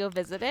 Like, can we go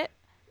visit it?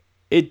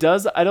 It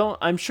does.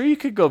 I'm sure you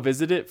could go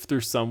visit it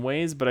through some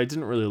ways, but I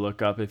didn't really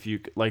look up if you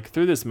like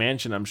through this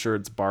mansion. I'm sure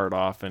it's barred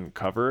off and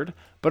covered,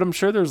 but I'm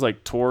sure there's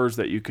like tours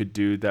that you could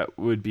do that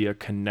would be a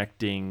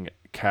connecting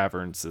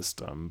cavern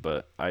system,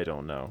 but I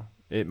don't know.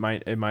 It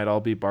might all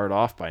be barred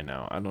off by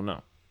now. I don't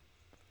know.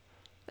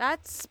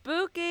 That's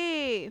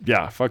spooky.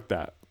 Yeah, fuck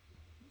that.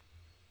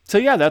 So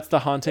yeah, that's the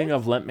haunting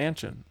of Lemp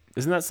Mansion.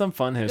 Isn't that some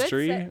fun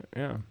history?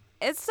 Yeah.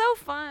 It's so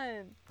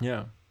fun.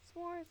 Yeah.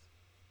 S'mores.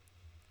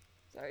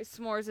 Sorry,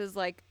 s'mores is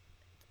like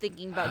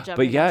thinking about jumping.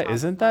 But on yeah, top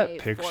isn't of that my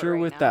picture floor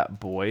right with now. that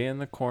boy in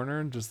the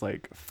corner just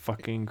like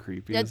fucking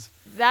creepy as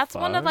That's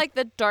one of fuck? like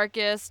the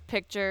darkest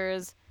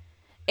pictures.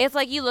 It's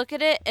like you look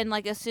at it and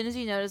like as soon as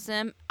you notice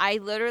him, I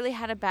literally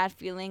had a bad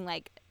feeling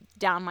like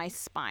down my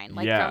spine,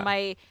 like Yeah. from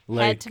my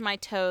Like- head to my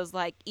toes,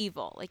 like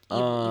evil,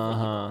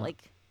 evil.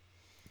 Like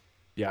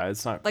Yeah,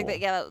 it's not like cool. that.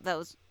 Yeah, that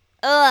was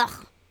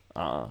ugh.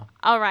 Uh,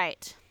 All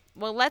right.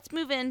 Well, let's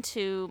move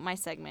into my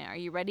segment. Are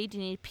you ready? Do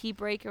you need a pee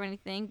break or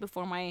anything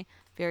before my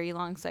very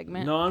long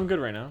segment? no, I'm good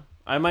right now.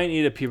 I might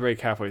need a pee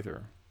break halfway through.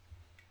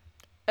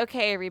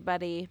 Okay,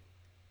 everybody.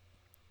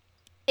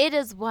 It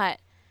is what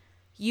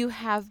you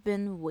have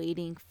been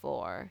waiting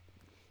for.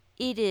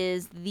 It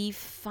is the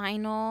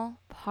final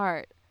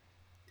part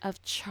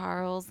of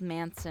Charles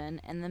Manson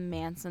and the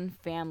Manson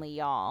family,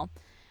 y'all.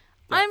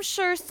 I'm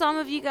sure some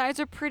of you guys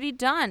are pretty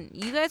done.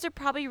 You guys are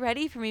probably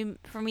ready for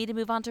me to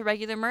move on to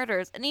regular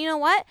murders. And you know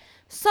what?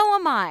 So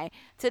am I.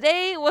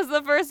 Today was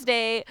the first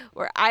day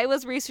where I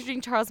was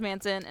researching Charles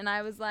Manson, and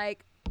I was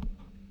like,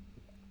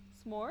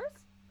 S'mores?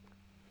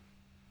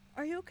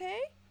 Are you okay?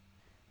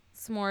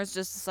 S'mores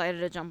just decided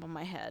to jump on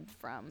my head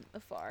from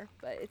afar,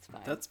 but it's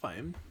fine. That's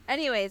fine.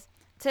 Anyways,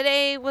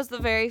 today was the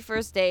very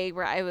first day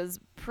where I was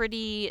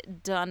pretty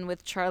done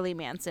with Charlie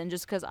Manson,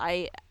 just because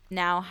I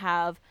now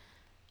have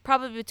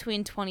probably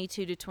between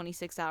 22 to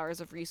 26 hours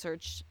of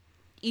research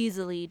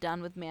easily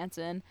done with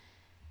Manson.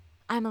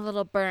 I'm a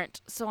little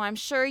burnt, so I'm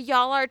sure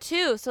y'all are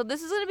too. So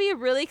this is going to be a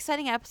really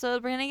exciting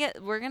episode. We're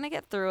going to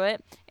get through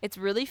it. It's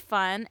really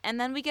fun, and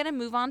then we get to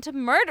move on to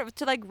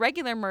like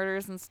regular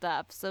murders and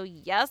stuff. So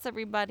yes,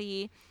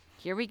 everybody,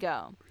 here we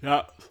go.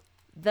 Yeah.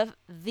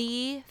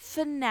 The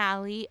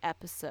finale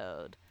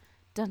episode.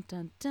 Dun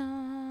dun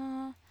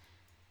dun.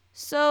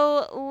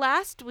 So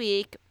last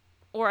week,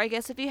 or I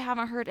guess if you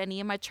haven't heard any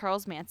of my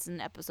Charles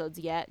Manson episodes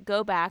yet,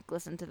 go back,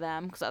 listen to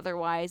them, because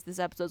otherwise this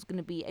episode's going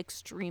to be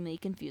extremely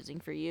confusing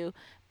for you.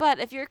 But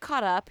if you're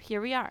caught up, here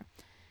we are.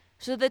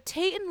 So the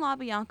Tate and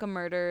LaBianca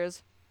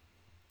murders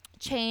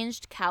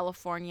changed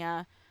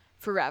California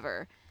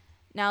forever.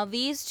 Now,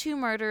 these two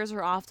murders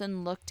are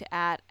often looked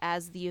at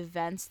as the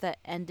events that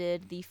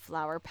ended the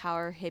flower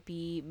power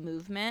hippie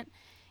movement,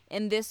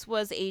 and this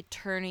was a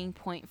turning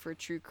point for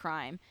true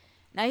crime.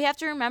 Now, you have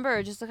to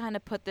remember, just to kind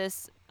of put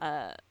this...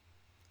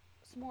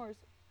 S'mores.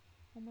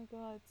 Oh my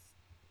god.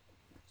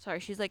 Sorry,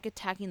 she's like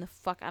attacking the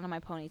fuck out of my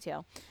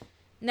ponytail.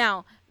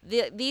 Now,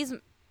 these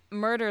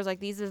murders,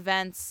 like these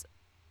events,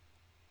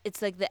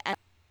 it's like the end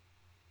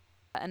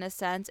in a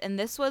sense, and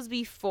this was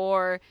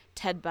before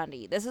Ted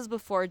Bundy. This is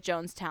before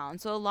Jonestown.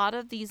 So a lot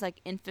of these like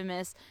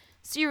infamous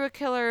serial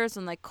killers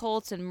and like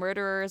cults and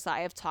murderers that I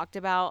have talked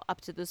about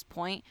up to this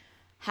point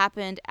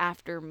happened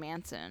after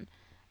Manson.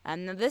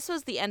 And this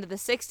was the end of the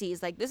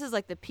 60s. Like, this is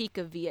like the peak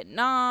of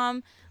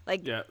Vietnam.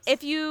 Like, yes.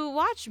 If you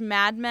watch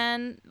Mad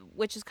Men,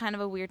 which is kind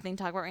of a weird thing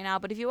to talk about right now,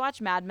 but if you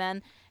watch Mad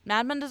Men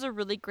does a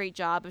really great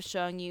job of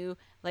showing you,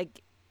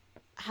 like,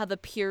 how the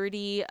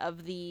purity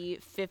of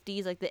the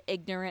 50s, like the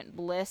ignorant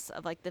bliss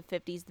of like the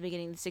 50s, the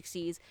beginning of the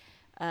 60s,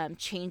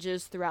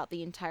 changes throughout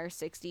the entire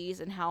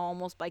 60s, and how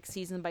almost like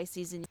season by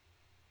season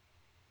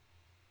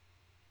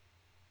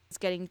it's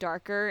getting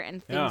darker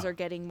and things are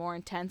getting more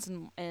intense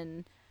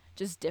and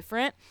just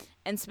different.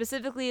 And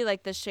specifically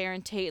like the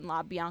Sharon Tate and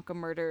LaBianca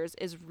murders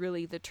is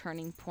really the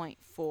turning point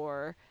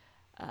for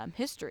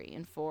history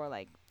and for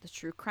like the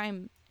true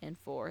crime and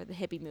for the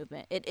hippie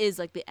movement. It is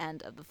like the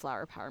end of the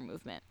flower power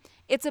movement.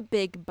 It's a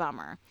big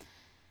bummer.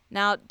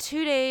 Now,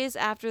 2 days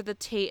after the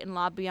Tate and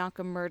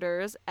LaBianca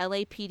murders,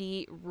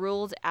 LAPD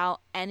ruled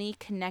out any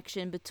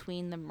connection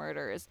between the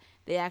murders.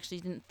 They actually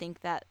didn't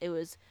think that it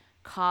was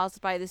caused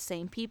by the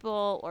same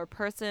people or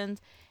persons.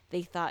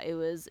 They thought it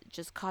was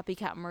just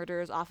copycat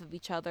murders off of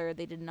each other.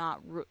 They did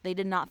not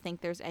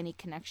think there's any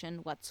connection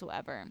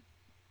whatsoever.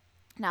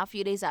 Now, a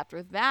few days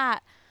after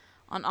that,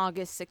 on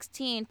August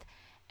 16th,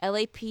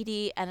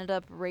 LAPD ended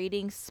up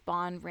raiding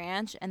Spawn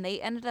Ranch, and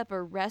they ended up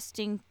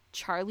arresting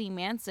Charlie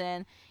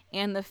Manson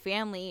and the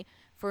family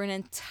for an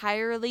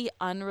entirely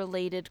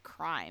unrelated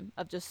crime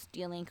of just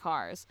stealing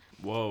cars.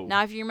 Whoa.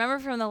 Now, if you remember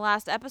from the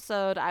last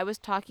episode, I was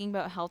talking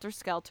about Helter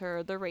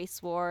Skelter, the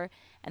race war,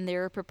 and they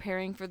were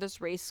preparing for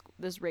this race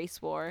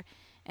war.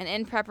 And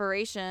in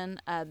preparation,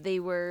 they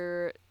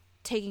were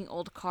taking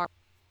old cars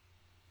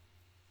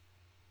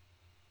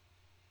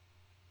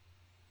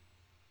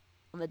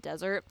in the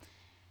desert.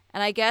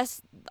 And I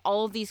guess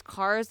all of these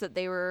cars that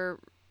they were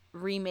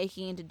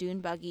remaking into dune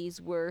buggies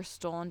were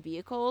stolen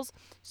vehicles.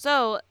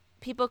 So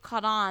people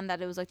caught on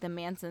that it was like the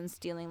Mansons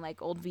stealing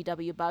like old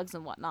VW bugs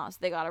and whatnot. So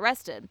they got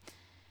arrested.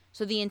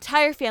 So the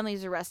entire family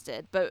is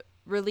arrested, but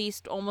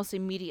released almost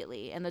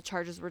immediately, and the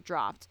charges were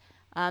dropped.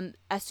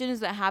 As soon as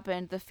that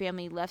happened, the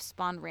family left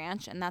Spawn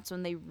Ranch, and that's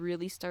when they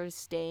really started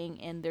staying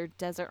in their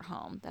desert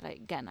home that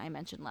I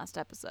mentioned last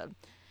episode.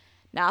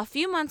 Now, a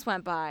few months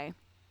went by.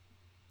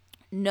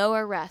 No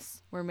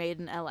arrests were made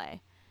in LA.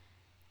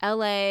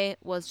 LA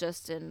was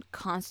just in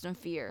constant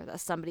fear that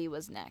somebody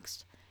was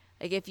next.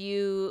 Like, if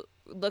you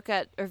look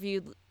at, or if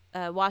you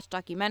watch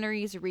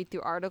documentaries or read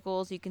through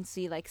articles, you can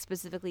see, like,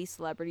 specifically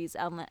celebrities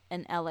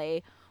in LA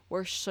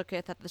were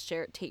shooketh at the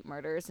Sharon Tate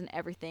murders, and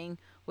everything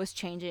was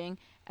changing.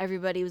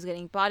 Everybody was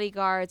getting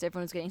bodyguards.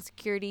 Everyone was getting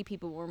security.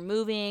 People were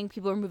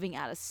moving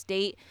out of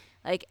state.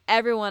 Like,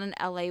 everyone in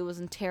LA was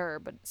in terror,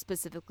 but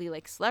specifically,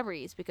 like,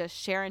 celebrities, because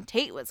Sharon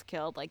Tate was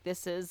killed. Like,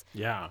 this is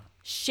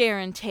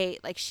Sharon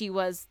Tate. Like, she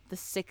was the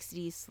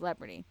 60s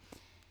celebrity.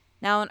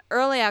 Now, in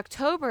early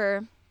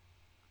October,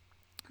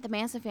 the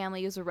Manson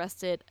family was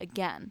arrested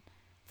again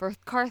for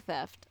car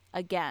theft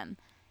again.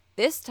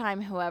 This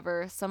time,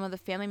 however, some of the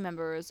family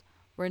members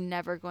were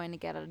never going to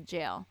get out of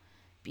jail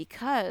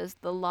because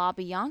the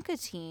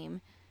LaBianca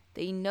team,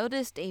 they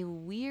noticed a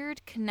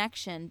weird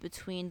connection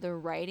between the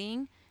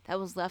writing that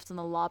was left on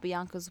the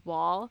LaBianca's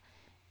wall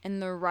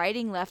and the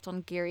writing left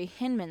on Gary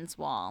Hinman's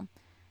wall.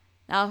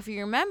 Now, if you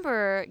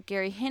remember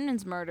Gary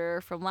Hinman's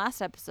murder from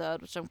last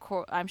episode, which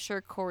I'm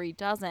sure Corey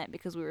doesn't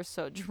because we were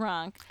so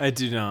drunk. I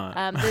do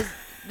not.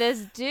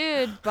 This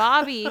dude,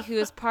 Bobby, who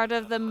is part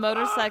of the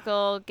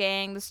motorcycle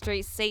gang, the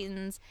Straight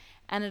Satans,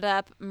 ended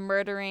up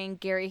murdering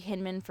Gary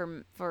Hinman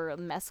for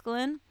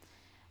mescaline.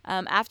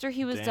 After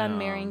he was done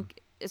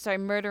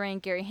murdering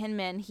Gary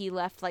Hinman, he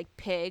left like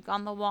pig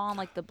on the wall, and,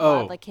 like the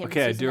blood, like him.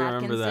 Okay, and Susan I do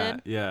remember Atkins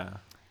that. did. Yeah.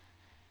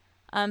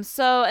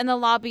 So, and the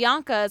La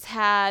Biancas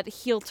had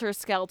Helter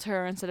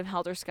Skelter instead of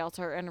Helter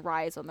Skelter and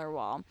Rise on their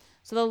wall.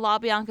 So the La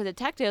Bianca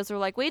detectives were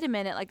like, wait a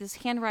minute, like this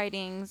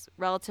handwriting's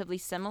relatively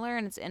similar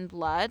and it's in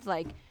blood.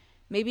 Like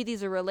maybe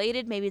these are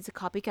related, maybe it's a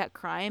copycat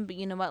crime, but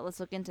you know what? Let's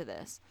look into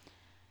this.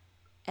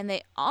 And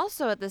they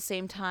also, at the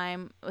same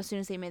time, as soon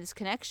as they made this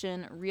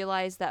connection,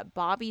 realized that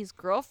Bobby's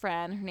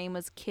girlfriend, her name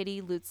was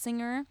Kitty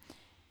Lutzinger,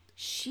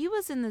 she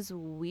was in this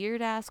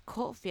weird-ass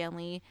cult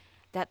family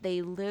that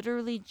they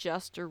literally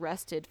just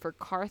arrested for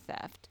car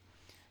theft.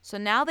 So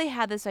now they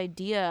had this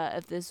idea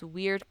of this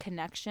weird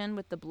connection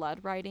with the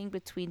blood writing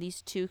between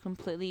these two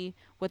completely,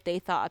 what they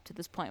thought up to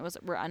this point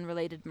were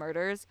unrelated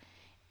murders,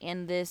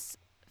 and this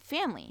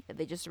family that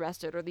they just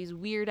arrested, or these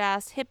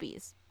weird-ass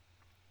hippies.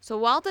 So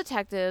while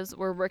detectives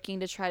were working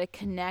to try to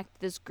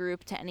connect this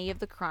group to any of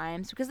the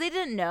crimes, because they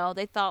didn't know,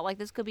 they thought like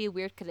this could be a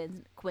weird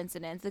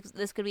coincidence,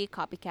 this could be a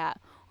copycat,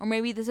 or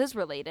maybe this is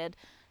related.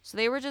 So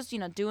they were just,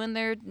 doing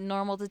their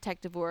normal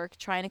detective work,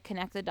 trying to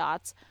connect the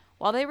dots.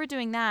 While they were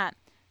doing that,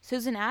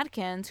 Susan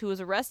Atkins, who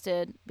was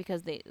arrested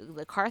because the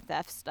car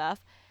theft stuff,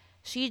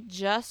 she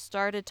just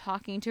started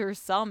talking to her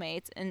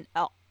cellmates and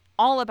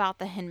all about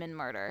the Hinman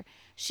murder.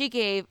 She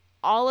gave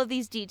all of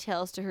these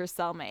details to her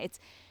cellmates.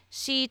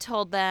 She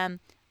told them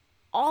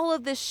all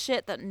of this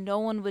shit that no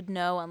one would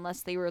know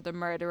unless they were the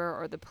murderer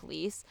or the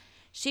police.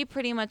 She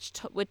pretty much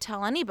would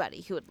tell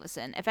anybody who would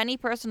listen. If any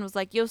person was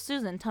like, yo,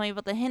 Susan, tell me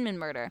about the Hinman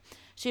murder,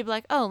 she'd be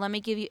like, oh, let me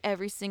give you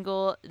every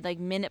single, like,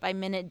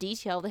 minute-by-minute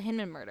detail of the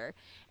Hinman murder.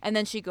 And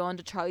then she'd go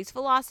into Charlie's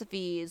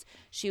philosophies.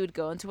 She would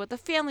go into what the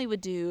family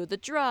would do, the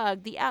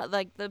drug, the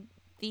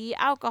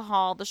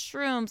alcohol, the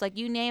shrooms, like,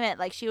 you name it.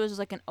 Like, she was just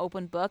like an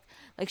open book.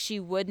 Like, she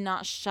would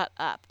not shut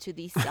up to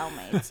these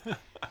cellmates.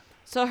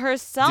 So her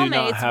cellmates do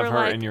not have were her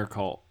like, in your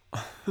cult.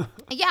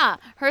 yeah,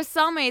 her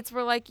cellmates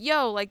were like,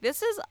 yo, like,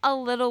 this is a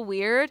little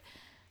weird.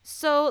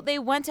 So they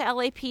went to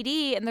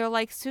LAPD and they're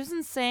like,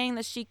 Susan's saying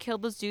that she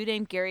killed this dude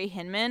named Gary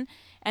Hinman.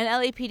 And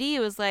LAPD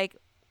was like,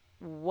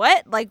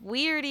 what? Like,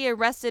 we already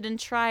arrested and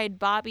tried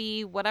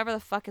Bobby, whatever the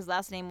fuck his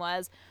last name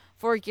was,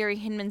 for Gary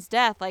Hinman's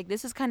death. Like,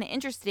 this is kind of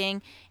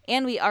interesting.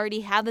 And we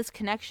already have this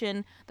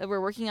connection that we're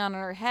working on in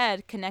our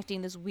head,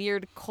 connecting this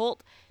weird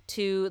cult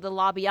to the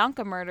La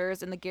Bianca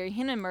murders and the Gary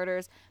Hinman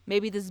murders.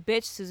 Maybe this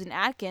bitch, Susan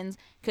Atkins,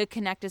 could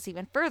connect us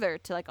even further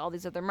to, like, all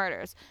these other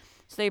murders.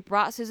 So they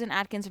brought Susan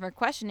Atkins from her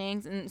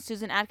questionings, and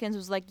Susan Atkins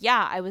was like,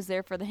 yeah, I was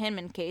there for the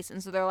Hinman case.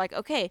 And so they're like,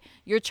 okay,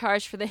 you're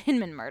charged for the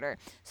Hinman murder.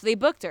 So they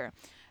booked her.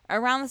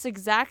 Around this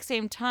exact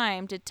same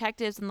time,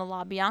 detectives in the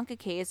La Bianca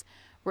case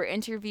were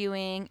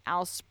interviewing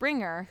Al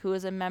Springer, who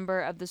is a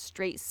member of the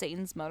Straight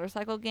Satans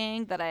motorcycle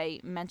gang that I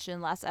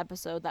mentioned last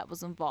episode that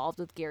was involved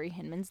with Gary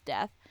Hinman's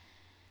death.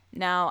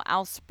 Now,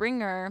 Al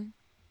Springer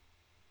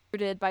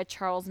recruited by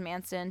Charles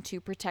Manson to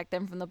protect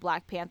them from the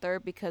Black Panther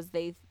because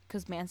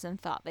Manson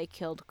thought they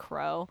killed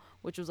Crow,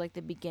 which was like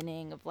the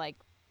beginning of like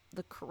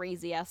the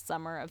crazy ass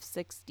summer of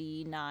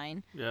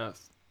 '69.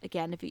 Yes.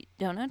 Again, if you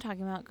don't know what I'm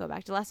talking about, go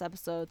back to last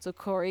episode. So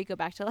Corey, go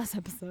back to last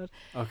episode.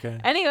 Okay.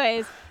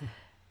 Anyways,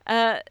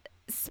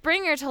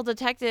 Springer told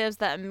detectives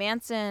that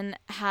Manson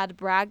had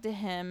bragged to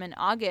him in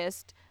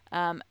August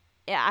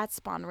at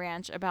Spawn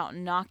Ranch about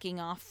knocking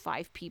off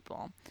 5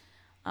 people.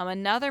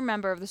 Another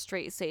member of the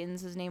Straight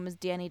Satans, his name was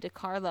Danny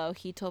DiCarlo,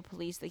 he told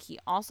police that he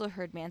also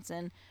heard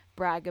Manson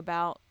brag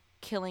about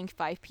killing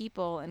 5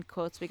 people, and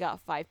quotes, we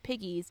got 5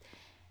 piggies,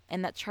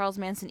 and that Charles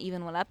Manson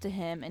even went up to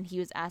him and he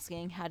was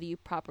asking, how do you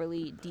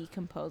properly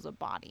decompose a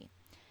body?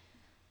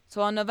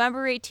 So on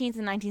November 18th,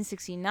 in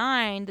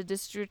 1969, the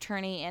district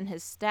attorney and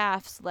his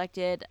staff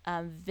selected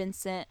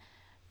Vincent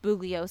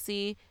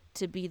Bugliosi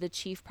to be the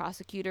chief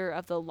prosecutor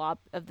of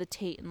the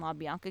Tate and La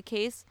Bianca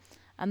case.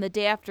 The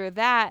day after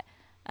that,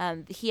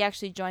 he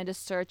actually joined a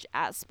search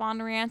at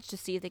Spawn Ranch to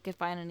see if they could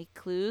find any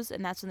clues,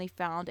 and that's when they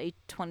found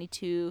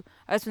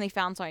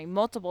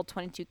multiple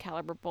 22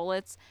 caliber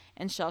bullets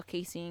and shell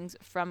casings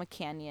from a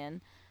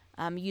canyon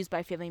used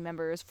by family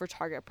members for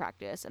target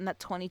practice, and that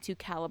 22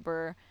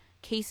 caliber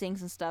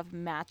casings and stuff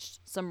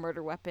matched some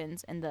murder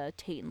weapons in the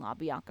Tate and La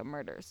Bianca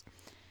murders.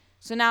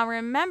 So now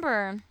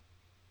remember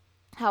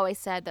how I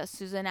said that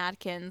Susan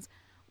Atkins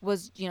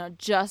was,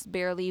 just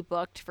barely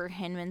booked for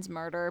Hinman's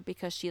murder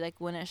because she,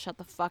 wouldn't shut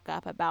the fuck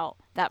up about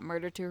that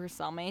murder to her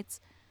cellmates?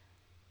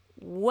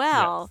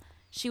 Well, yes.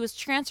 She was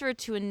transferred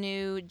to a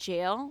new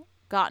jail,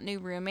 got new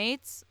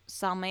roommates,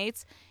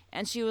 cellmates,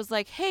 and she was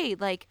like, hey,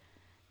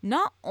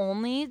 not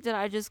only did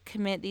I just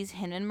commit these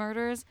Hinman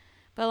murders,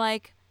 but,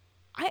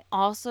 I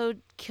also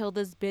killed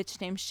this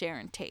bitch named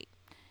Sharon Tate.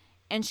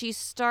 And she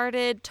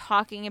started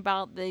talking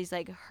about these,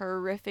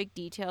 horrific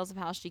details of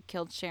how she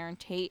killed Sharon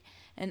Tate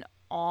and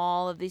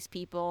all of these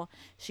people.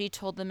 She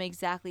told them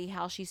exactly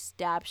how she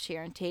stabbed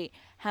Sharon Tate,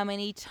 how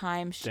many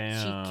times she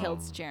killed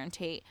Damn. Sharon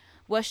Tate,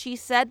 what she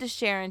said to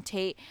Sharon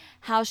Tate,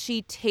 how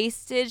she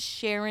tasted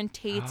Sharon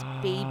Tate's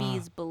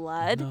baby's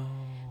blood No.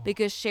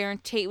 because Sharon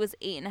Tate was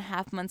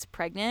 8.5 months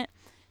pregnant.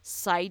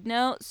 Side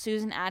note,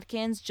 Susan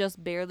Atkins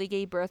just barely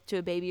gave birth to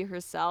a baby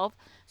herself,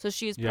 so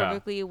she is Yeah.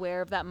 perfectly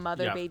aware of that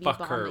mother-baby fuck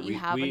bond her. that you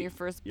have when you're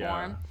first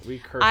born. We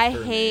cursed I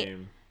her hate-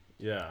 name.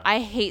 Yeah. I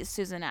hate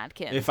Susan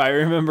Atkins. If I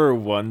remember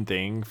one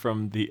thing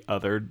from the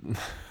other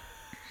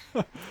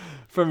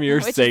from your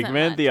Which isn't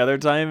segment much. the other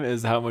time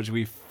is how much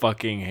we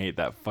fucking hate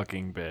that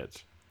fucking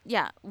bitch.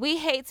 Yeah, we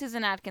hate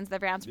Susan Atkins, the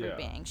Brownsburg Yeah.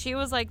 being. She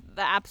was like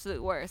the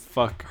absolute worst.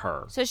 Fuck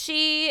her. So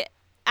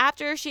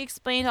after she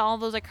explained all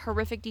those like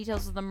horrific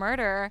details of the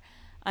murder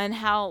and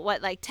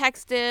what like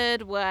Tex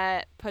did,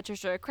 what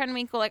Patricia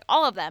Krenwinkel, like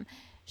all of them,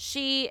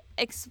 she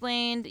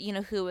explained,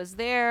 who was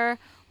there,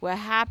 what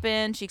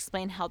happened. She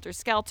explained Helter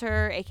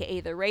Skelter,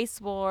 aka the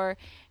race war.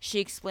 She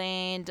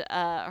explained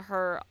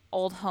her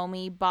old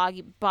homie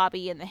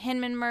Bobby and the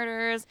Hinman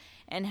murders,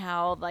 and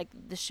how like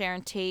the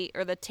Sharon Tate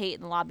or the Tate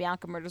and the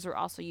LaBianca murders were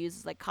also used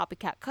as like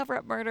copycat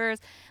cover-up murders,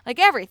 like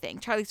everything.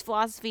 Charlie's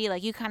philosophy,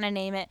 like you kind of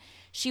name it.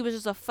 She was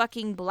just a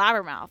fucking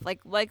blabbermouth,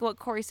 like what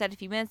Corey said a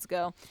few minutes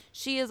ago.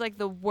 She is like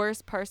the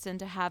worst person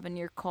to have in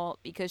your cult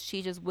because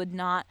she just would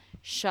not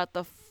shut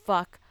the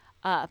fuck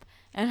up,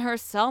 and her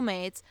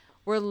cellmates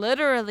were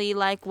literally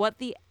like, what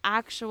the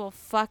actual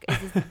fuck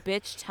is this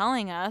bitch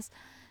telling us?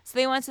 So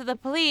they went to the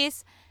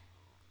police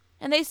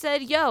and they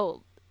said,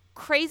 yo,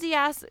 crazy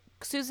ass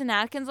Susan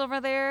Atkins over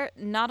there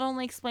not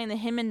only explained the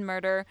Hinman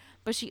murder,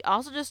 but she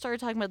also just started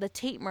talking about the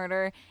Tate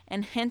murder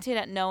and hinted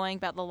at knowing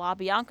about the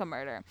LaBianca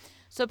murder.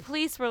 So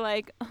police were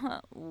like,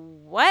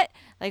 what?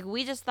 Like,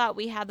 we just thought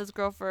we had this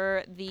girl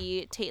for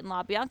the Tate and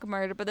LaBianca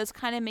murder, but this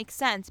kind of makes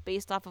sense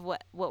based off of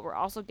what we're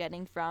also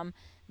getting from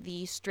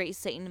the Straight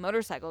Satan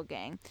motorcycle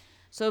gang.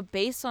 So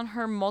based on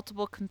her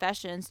multiple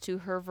confessions to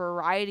her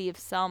variety of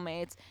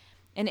cellmates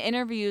and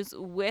interviews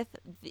with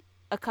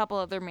a couple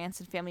other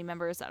Manson family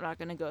members that I'm not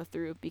going to go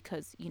through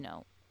because,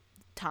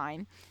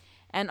 time,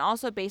 and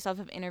also based off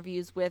of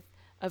interviews with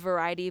a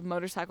variety of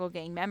motorcycle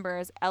gang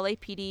members,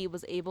 LAPD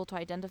was able to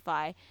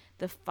identify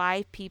the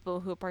 5 people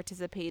who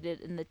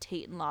participated in the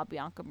Tate and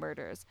LaBianca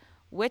murders,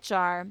 which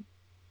are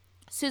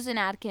Susan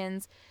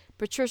Atkins,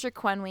 Patricia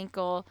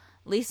Krenwinkel,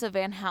 Lisa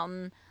Van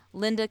Houten,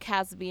 Linda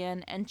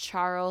Casbian, and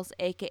Charles,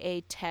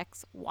 aka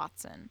Tex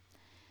Watson.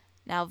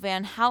 Now,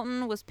 Van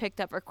Houten was picked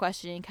up for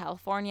questioning in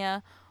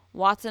California.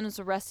 Watson was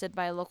arrested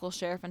by a local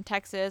sheriff in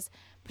Texas.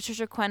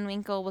 Patricia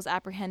Krenwinkel was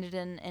apprehended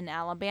in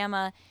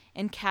Alabama,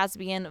 and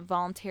Casbian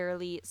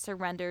voluntarily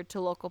surrendered to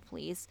local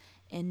police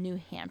in New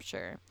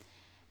Hampshire.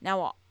 Now,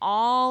 while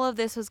all of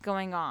this was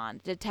going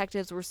on,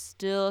 detectives were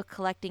still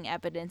collecting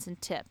evidence and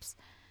tips.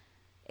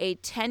 A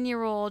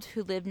 10-year-old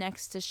who lived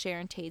next to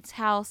Sharon Tate's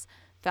house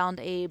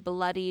found a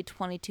bloody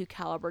 .22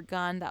 caliber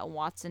gun that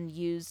Watson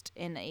used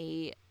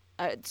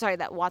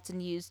that Watson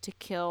used to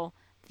kill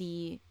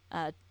the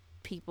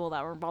people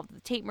that were involved in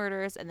the Tate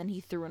murders, and then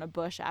he threw in a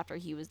bush after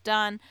he was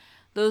done.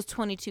 Those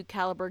 .22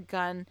 caliber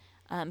gun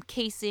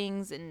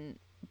casings and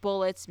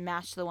bullets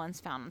matched the ones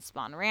found on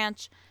Spahn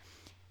Ranch.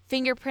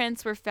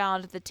 Fingerprints were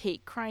found at the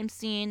Tate crime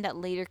scene that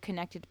later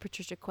connected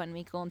Patricia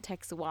Krenwinkel and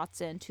Tex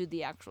Watson to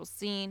the actual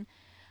scene.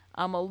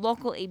 A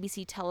local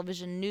ABC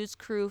television news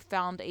crew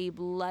found a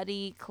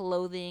bloody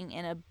clothing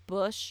in a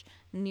bush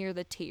near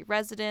the Tate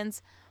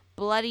residence.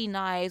 Bloody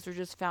knives were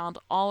just found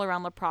all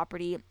around the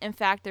property. In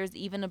fact, there's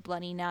even a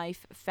bloody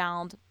knife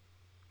found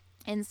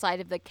inside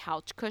of the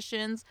couch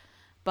cushions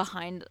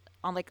on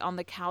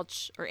the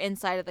couch or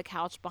inside of the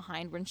couch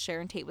behind when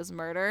Sharon Tate was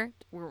murdered.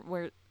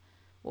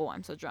 Whoa,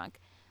 I'm so drunk.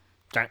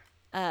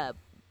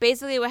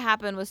 Basically what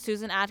happened was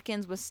Susan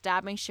Atkins was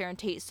stabbing Sharon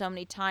Tate so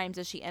many times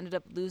that she ended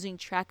up losing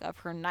track of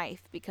her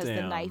knife because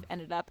the knife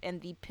ended up in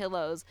the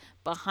pillows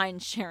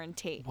behind Sharon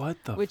Tate. What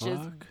the which fuck? is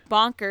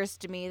bonkers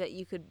to me that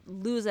you could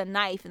lose a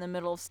knife in the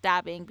middle of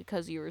stabbing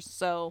because you were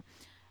so,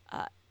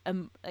 I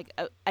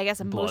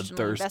guess,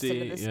 emotionally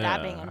invested in the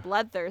stabbing and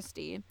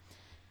bloodthirsty.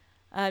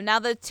 Now,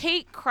 the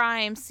Tate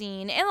crime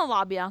scene and the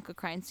LaBianca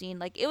crime scene,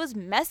 it was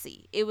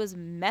messy. It was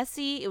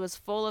messy. It was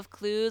full of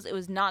clues. It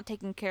was not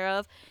taken care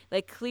of.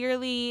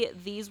 Clearly,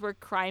 these were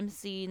crime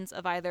scenes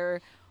of either,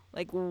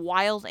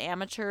 wild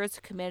amateurs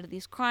who committed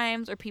these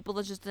crimes or people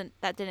that just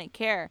didn't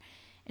care.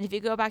 And if you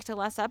go back to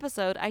last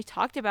episode, I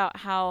talked about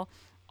how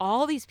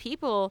all these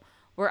people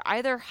were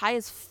either high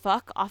as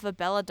fuck off of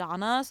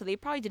belladonna, so they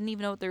probably didn't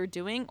even know what they were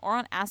doing, or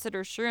on acid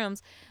or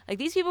shrooms.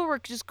 These people were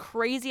just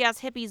crazy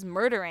ass hippies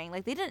murdering.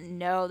 They didn't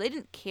know. They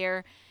didn't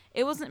care.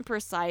 It wasn't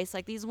precise.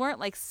 These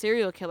weren't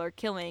serial killer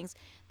killings.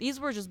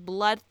 These were just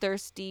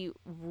bloodthirsty,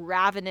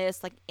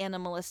 ravenous,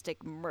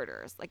 animalistic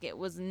murders. It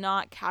was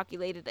not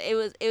calculated. It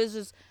was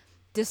just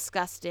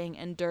disgusting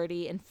and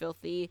dirty and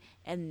filthy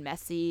and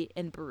messy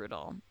and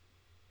brutal.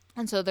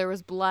 And so there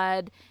was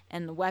blood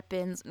and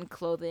weapons and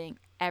clothing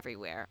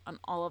everywhere on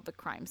all of the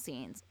crime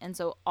scenes. And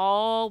so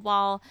all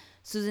while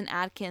Susan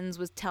Atkins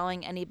was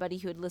telling anybody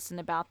who had listened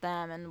about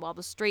them, and while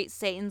the straight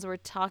Satans were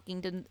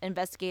talking to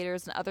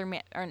investigators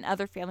and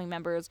other family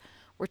members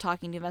were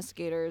talking to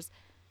investigators,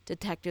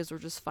 detectives were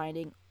just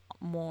finding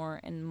more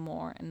and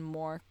more and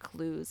more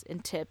clues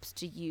and tips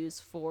to use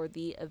for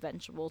the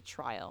eventual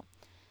trial.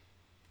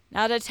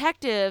 Now,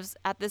 detectives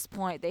at this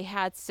point, they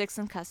had 6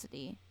 in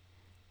custody.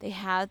 They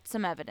had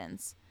some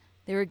evidence.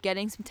 They were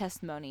getting some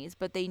testimonies,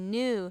 but they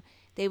knew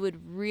they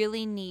would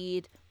really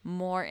need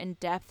more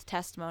in-depth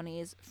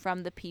testimonies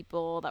from the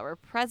people that were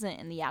present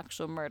in the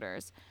actual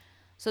murders.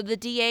 So the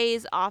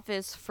DA's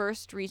office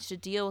first reached a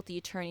deal with the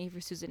attorney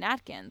for Susan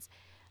Atkins.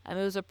 It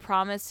was a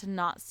promise to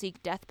not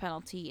seek death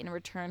penalty in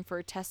return for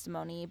her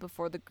testimony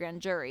before the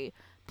grand jury,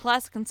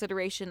 plus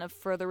consideration of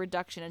further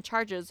reduction in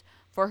charges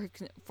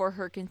for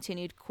her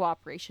continued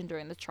cooperation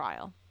during the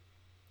trial.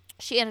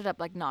 She ended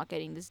up not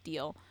getting this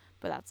deal,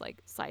 but that's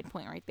side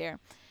point right there.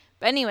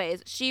 But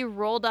anyways, she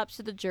rolled up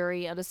to the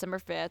jury on December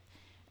 5th,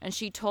 and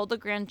she told the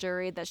grand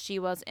jury that she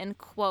was, in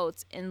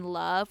quotes, in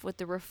love with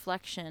the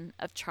reflection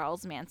of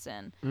Charles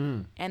Manson,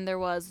 and there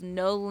was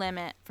no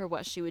limit for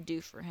what she would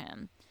do for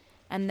him.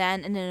 And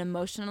then, in an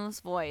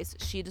emotionless voice,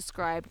 she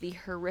described the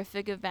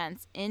horrific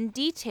events in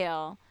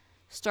detail,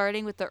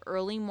 starting with the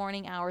early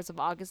morning hours of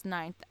August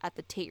 9th at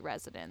the Tate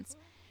residence.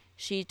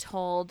 She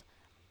told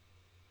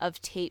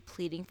of Tate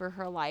pleading for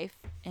her life,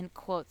 in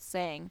quotes,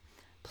 saying,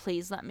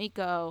 "Please let me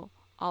go.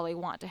 All I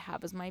want to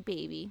have is my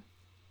baby."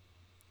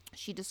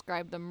 She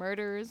described the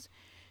murders.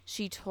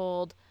 She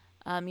told,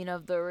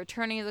 of the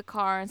returning of the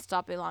car and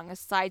stopping along a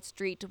side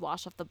street to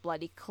wash off the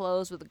bloody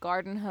clothes with a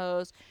garden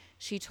hose.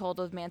 She told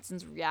of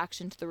Manson's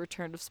reaction to the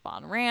return of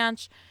Spahn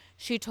Ranch.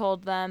 She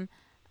told them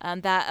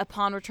that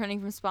upon returning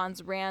from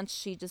Spahn's Ranch,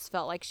 she just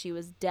felt like she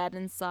was dead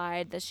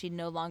inside, that she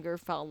no longer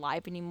felt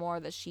alive anymore,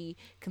 that she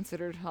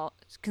considered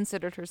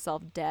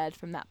herself dead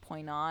from that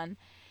point on.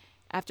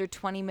 After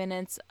 20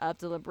 minutes of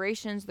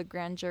deliberations, the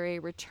grand jury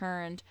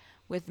returned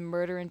with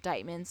murder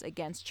indictments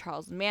against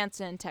Charles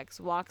Manson, Tex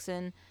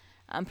Watson,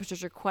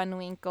 Patricia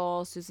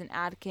Krenwinkel, Susan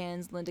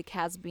Atkins, Linda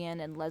Kasbian,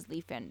 and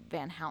Leslie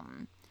Van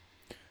Houten.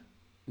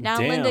 Now,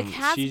 Damn, Linda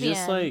Kasbian, she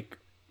just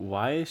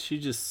why is she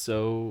just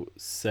so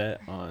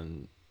set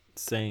on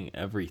saying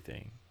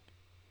everything?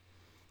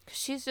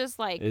 she's just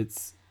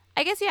It's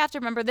I guess you have to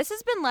remember, this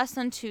has been less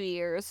than 2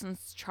 years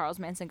since Charles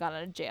Manson got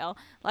out of jail.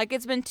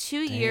 It's been 2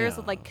 years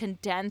of damn.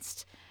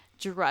 condensed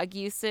drug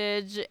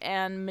usage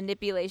and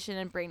manipulation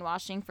and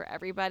brainwashing for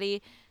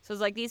everybody. So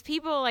it's these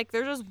people,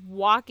 they're just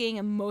walking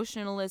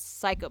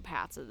emotionalist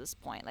psychopaths at this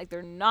point.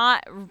 They're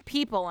not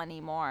people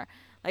anymore.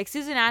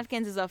 Susan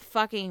Atkins is a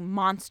fucking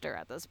monster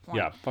at this point.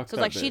 Yeah, fuck so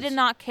that it's she bitch. did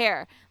not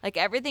care.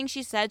 Everything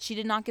she said, she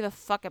did not give a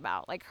fuck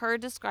about. Her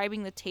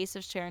describing the taste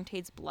of Sharon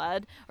Tate's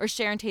blood, or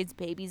Sharon Tate's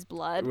baby's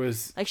blood, It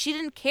was she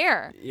didn't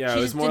care. yeah, She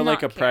it was just more did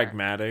like not a care.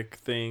 pragmatic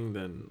thing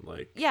than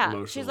Yeah,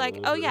 emotional.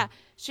 she's oh yeah.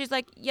 She's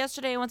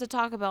yesterday I went to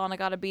Taco Bell and I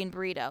got a bean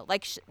burrito.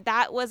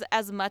 That was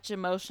as much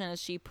emotion as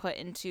she put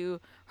into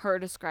her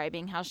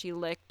describing how she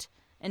licked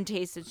and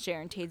tasted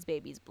Sharon Tate's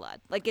baby's blood.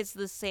 It's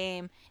the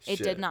same. It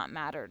Shit. did not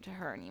matter to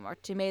her anymore.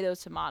 Tomato,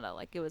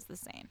 it was the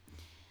same.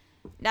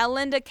 Now,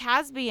 Linda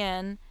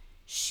Kasbian,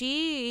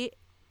 she,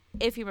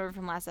 if you remember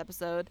from last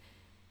episode,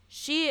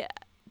 she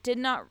did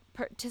not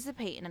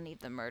participate in any of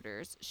the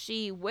murders.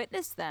 She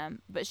witnessed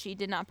them, but she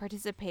did not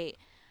participate.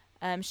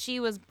 She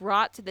was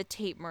brought to the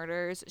Tate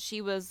murders. She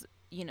was,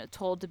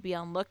 told to be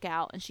on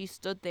lookout, and she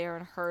stood there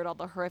and heard all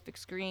the horrific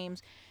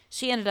screams.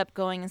 She ended up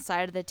going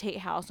inside of the Tate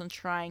house and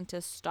trying to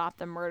stop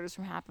the murders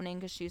from happening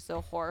because she's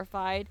so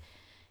horrified.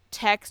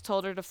 Tex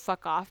told her to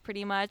fuck off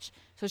pretty much,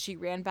 so she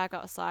ran back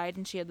outside,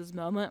 and she had this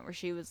moment where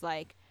she was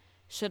like,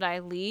 should I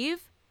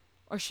leave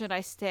or should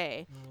I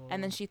stay?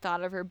 And then she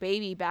thought of her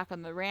baby back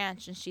on the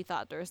ranch, and she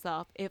thought to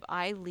herself, if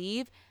I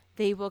leave,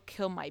 they will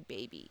kill my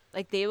baby.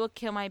 They will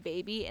kill my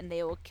baby and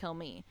they will kill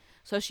me.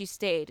 So she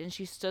stayed, and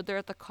she stood there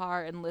at the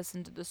car and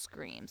listened to the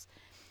screams.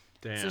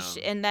 Damn. So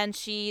and then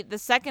the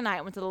second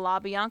night, went to the La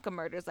Bianca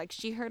murders.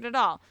 She heard it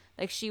all.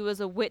 She was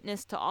a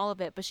witness to all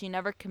of it, but she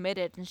never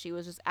committed, and she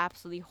was just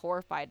absolutely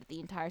horrified at the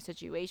entire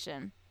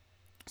situation.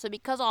 So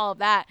because of all of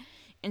that,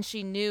 and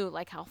she knew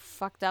how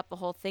fucked up the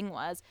whole thing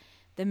was,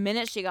 the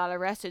minute she got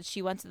arrested,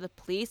 she went to the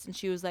police and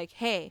she was like,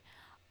 "Hey,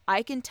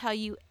 I can tell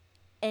you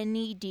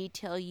any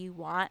detail you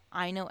want.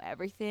 I know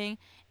everything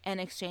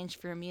in exchange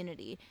for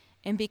immunity."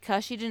 And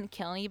because she didn't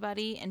kill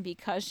anybody, and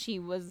because she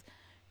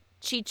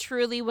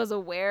truly was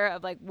aware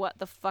of what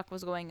the fuck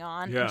was going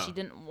on, Yeah. and she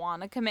didn't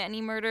want to commit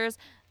any murders,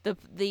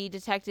 the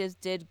detectives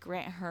did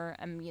grant her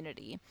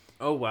immunity.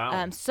 Oh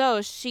wow.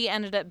 So she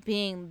ended up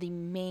being the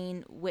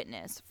main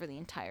witness for the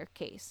entire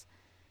case.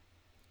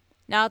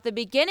 Now, at the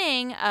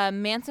beginning,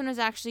 Manson was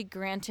actually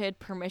granted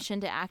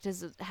permission to act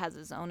as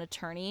his own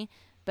attorney,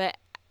 but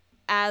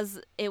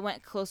as it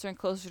went closer and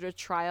closer to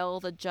trial,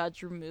 the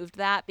judge removed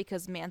that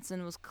because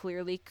Manson was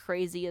clearly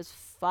crazy as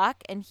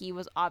fuck, and he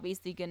was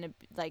obviously going to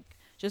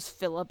just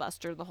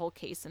filibuster the whole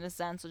case in a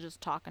sense. So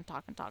just talk and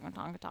talk and talk and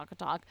talk and talk and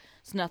talk.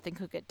 So nothing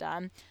could get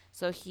done.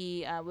 So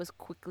he was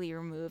quickly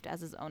removed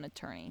as his own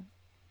attorney,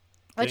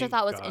 which I Thank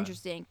thought was God.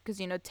 interesting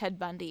because, you know, Ted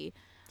Bundy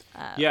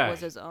Yeah, was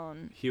his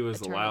own he was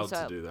attorney. allowed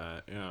So to do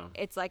that. Yeah.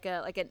 it's like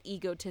an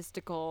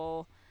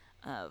egotistical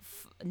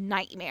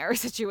nightmare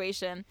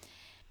situation.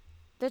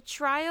 The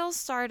trial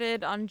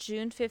started on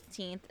June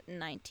 15th,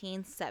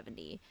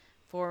 1970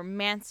 for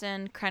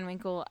Manson,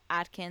 Krenwinkel,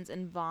 Atkins,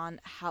 and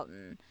Von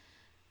Houten.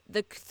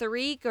 The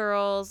three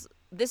girls,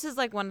 this is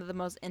like one of the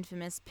most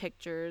infamous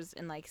pictures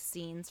and like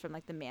scenes from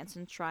like the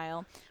Manson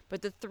trial,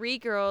 but the three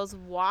girls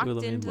walked Let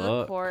me into the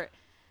look. court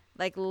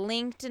like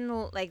linked and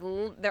like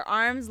their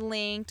arms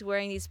linked,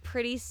 wearing these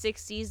pretty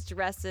 60s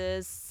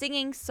dresses,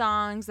 singing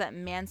songs that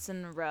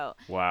Manson wrote.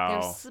 They're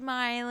Wow.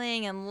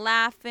 smiling and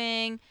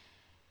laughing,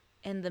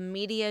 and the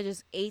media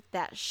just ate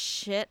that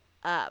shit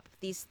up.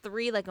 These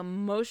three like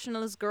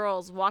emotionless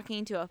girls walking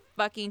into a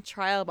fucking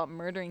trial about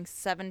murdering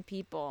 7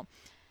 people.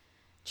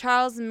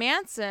 Charles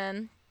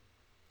Manson,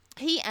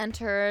 he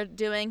entered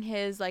doing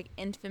his like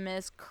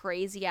infamous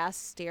crazy ass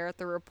stare at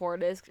the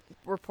reporters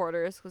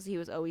because he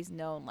was always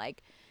known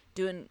like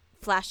doing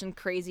flashing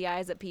crazy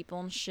eyes at people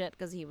and shit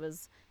because he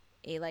was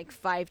a like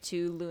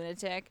 5'2"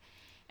 lunatic.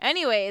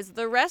 Anyways,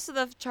 the rest of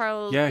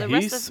Yeah, the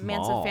he's rest of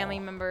Manson family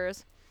small.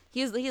 members,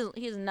 he's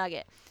a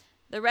nugget.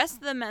 The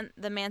rest of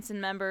the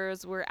Manson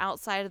members were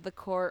outside of the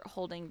court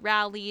holding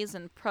rallies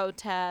and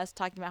protests,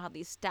 talking about how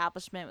the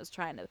establishment was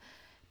trying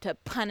to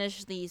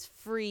punish these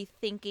free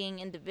thinking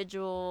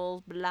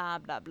individuals, blah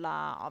blah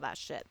blah, all that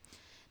shit.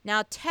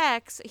 Now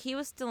Tex, he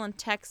was still in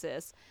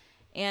Texas,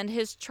 and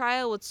his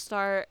trial would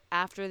start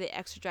after they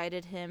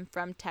extradited him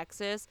from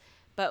Texas,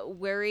 but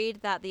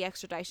worried that the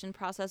extradition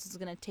process was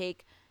going to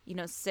take, you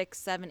know, 6,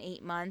 7,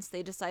 8 months,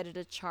 they decided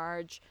to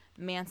charge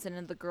Manson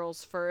and the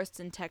girls first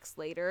and Tex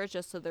later,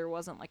 just so there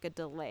wasn't like a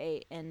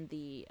delay in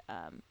the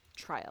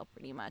trial,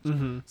 pretty much.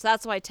 Mm-hmm. So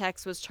that's why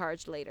Tex was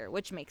charged later,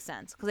 which makes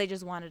sense because they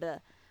just wanted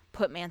to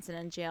put Manson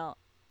in jail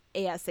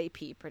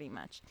ASAP, pretty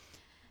much.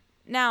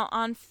 Now,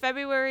 on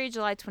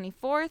July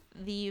 24th,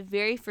 the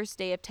very first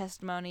day of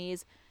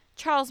testimonies,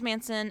 Charles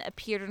Manson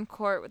appeared in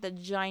court with a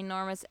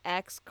ginormous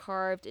X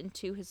carved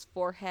into his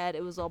forehead.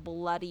 It was all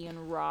bloody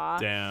and raw.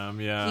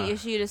 Damn, yeah. He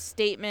issued a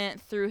statement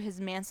through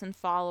his Manson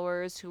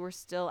followers who were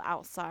still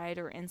outside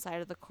or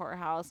inside of the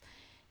courthouse,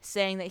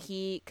 saying that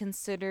he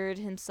considered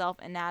himself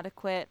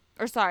inadequate,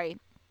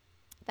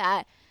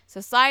 that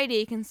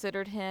society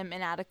considered him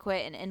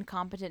inadequate and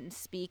incompetent to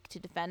speak to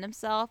defend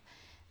himself.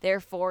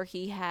 Therefore,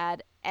 he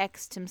had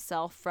X'd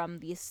himself from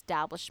the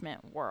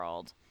establishment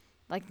world.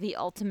 Like the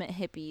ultimate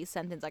hippie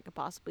sentence I could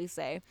possibly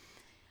say.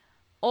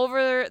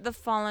 Over the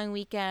following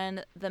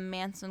weekend, the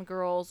Manson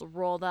girls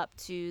rolled up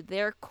to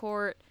their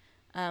court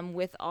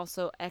with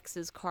also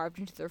X's carved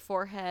into their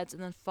foreheads.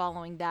 And then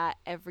following that,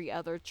 every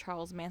other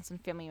Charles Manson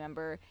family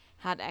member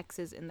had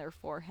X's in their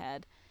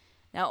forehead.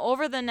 Now,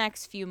 over the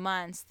next few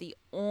months, the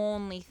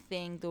only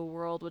thing the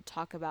world would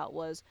talk about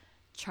was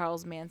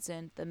Charles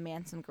Manson, the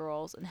Manson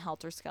girls, and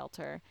Helter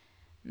Skelter.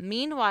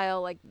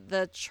 Meanwhile, like,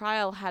 the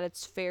trial had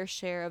its fair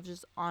share of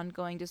just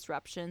ongoing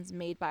disruptions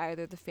made by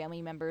either the family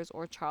members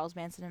or Charles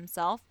Manson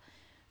himself.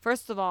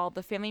 First of all,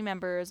 the family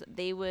members,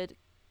 they would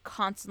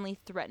constantly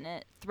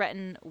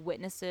threaten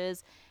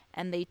witnesses,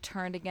 and they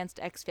turned against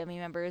ex-family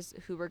members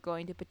who were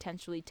going to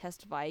potentially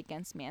testify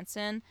against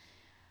Manson.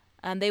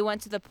 They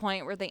went to the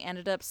point where they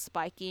ended up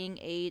spiking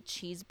a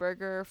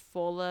cheeseburger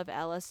full of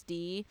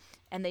LSD,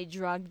 and they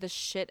drugged the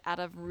shit out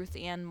of Ruth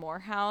Ann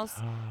Morehouse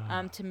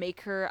to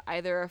make her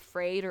either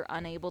afraid or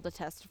unable to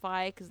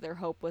testify, because their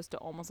hope was to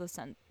almost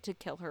ascend to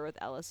kill her with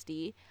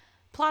LSD.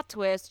 Plot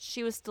twist,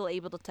 she was still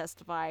able to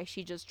testify.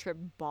 She just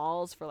tripped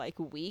balls for like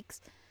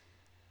weeks.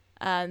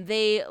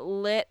 They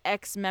lit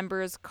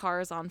ex-members'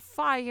 cars on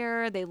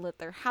fire. They lit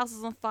their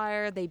houses on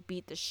fire. They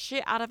beat the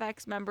shit out of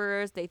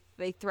ex-members. They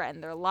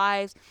threatened their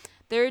lives.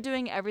 They're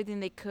doing everything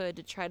they could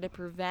to try to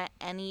prevent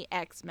any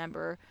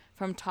ex-member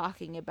from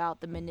talking about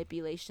the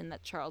manipulation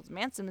that Charles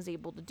Manson was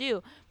able to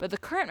do. But the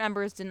current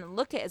members didn't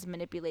look at it as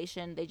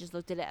manipulation. They just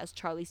looked at it as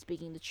Charlie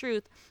speaking the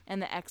truth,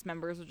 and the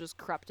ex-members were just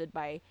corrupted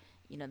by,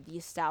 you know, the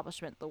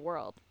establishment, the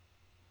world.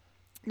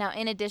 Now,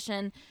 in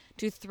addition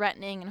to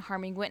threatening and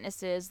harming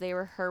witnesses, they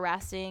were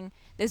harassing,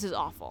 this is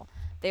awful,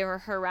 they were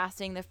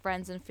harassing the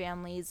friends and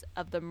families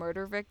of the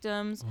murder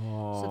victims.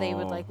 So they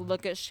would like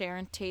look at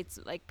Sharon Tate's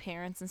like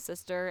parents and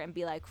sister and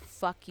be like,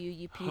 fuck you,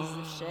 you pieces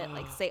of shit,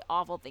 like say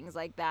awful things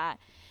like that.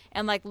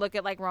 And like look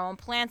at like Roman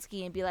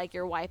Polanski and be like,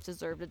 your wife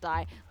deserved to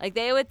die. Like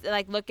they would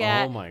like look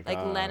at like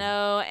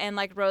Leno and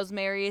like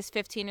Rosemary's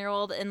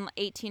 15-year-old and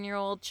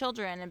 18-year-old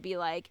children and be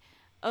like,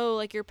 oh,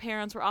 like your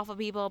parents were awful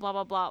people, blah,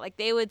 blah, blah. Like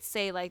they would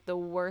say like the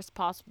worst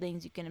possible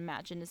things you can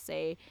imagine to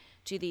say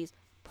to these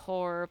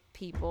poor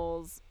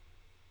people's,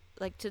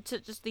 like to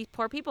just these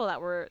poor people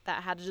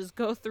that had to just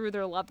go through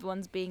their loved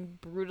ones being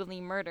brutally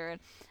murdered.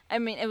 I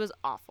mean, it was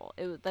awful.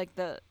 It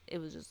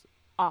was just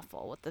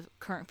awful what the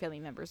current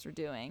family members were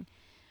doing.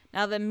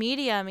 Now the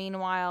media,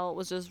 meanwhile,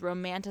 was just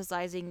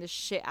romanticizing the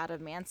shit out of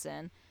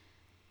Manson.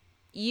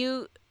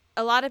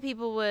 a lot of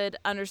people would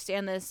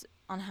understand this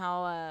on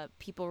how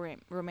people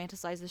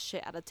romanticize the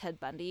shit out of Ted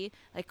Bundy.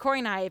 Like Corey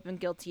and I have been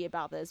guilty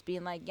about this,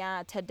 being like,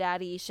 yeah, Ted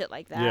Daddy, shit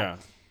like that. Yeah.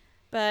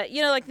 But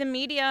like the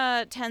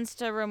media tends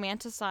to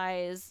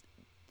romanticize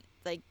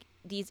like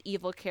these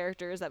evil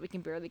characters that we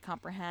can barely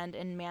comprehend,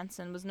 and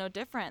Manson was no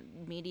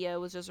different. Media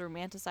was just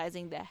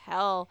romanticizing the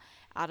hell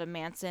out of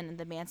Manson and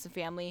the Manson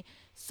family,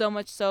 so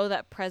much so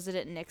that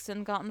President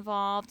Nixon got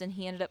involved, and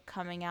he ended up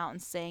coming out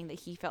and saying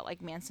that he felt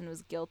like Manson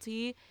was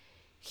guilty.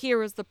 Here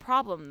was the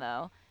problem,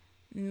 though.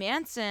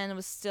 Manson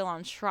was still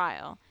on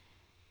trial.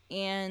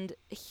 And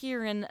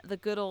here in the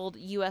good old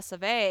US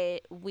of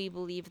A, we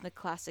believe in the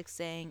classic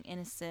saying,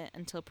 innocent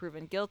until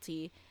proven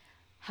guilty.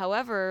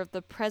 However,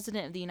 the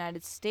President of the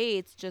United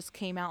States just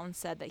came out and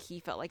said that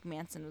he felt like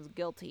Manson was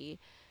guilty.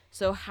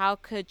 So how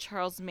could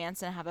Charles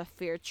Manson have a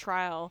fair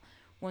trial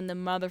when the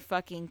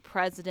motherfucking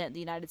President of the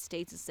United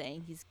States is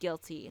saying he's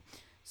guilty?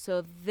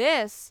 So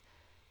this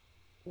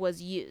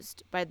was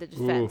used by the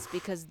defense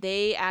because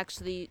they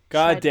actually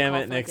God damn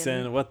it,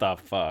 Nixon. What the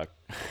fuck?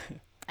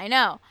 I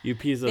know. You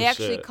piece of shit. They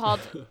actually called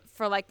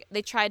for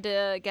they tried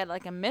to get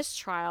like a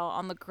mistrial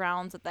on the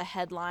grounds that the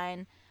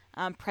headline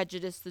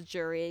prejudiced the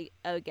jury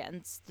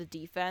against the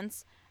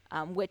defense,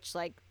 which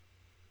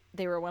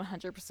they were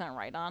 100%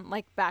 right on.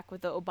 Like back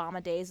with the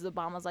Obama days,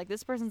 Obama's like,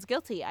 this person's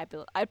guilty.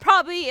 I'd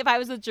probably, if I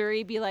was a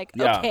jury, be like,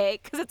 okay,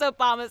 because it's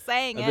Obama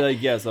saying it. I'd be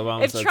like, yes,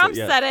 Obama said it. If Trump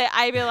said it,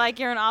 I'd be like,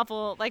 you're an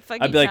awful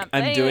fucking I'd be like, Trump.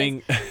 I'm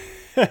doing...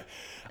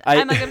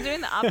 I'm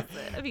doing the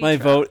opposite of you, my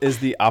Trump. vote is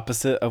the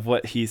opposite of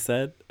what he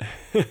said.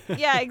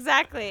 Yeah,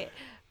 exactly.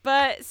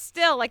 But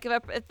still,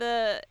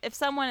 if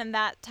someone in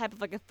that type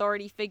of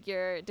authority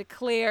figure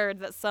declared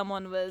that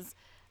someone was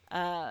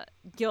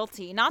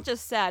guilty, not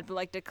just said,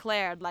 but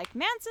declared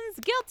Manson's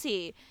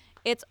guilty,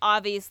 it's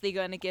obviously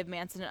going to give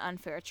Manson an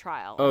unfair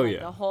trial. Oh,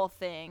 yeah. The whole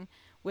thing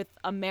with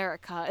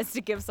America is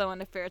to give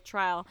someone a fair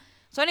trial.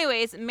 So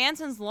anyways,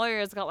 Manson's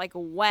lawyers got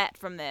wet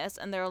from this,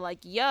 and they're like,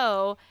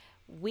 yo,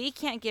 we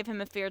can't give him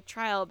a fair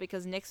trial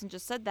because Nixon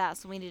just said that,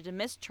 so we need a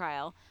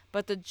mistrial.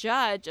 But the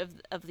judge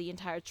of the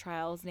entire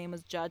trial, his name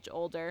was Judge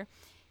Older,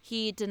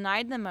 he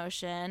denied the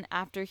motion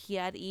after he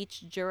had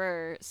each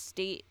juror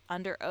state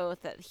under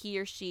oath that he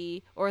or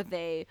she or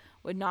they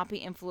would not be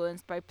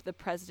influenced by the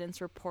president's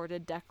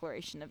reported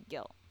declaration of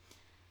guilt.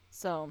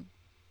 So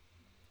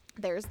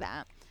there's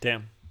that.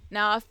 Damn.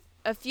 Now,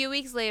 a few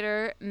weeks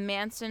later,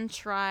 Manson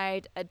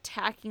tried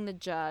attacking the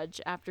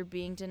judge after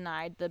being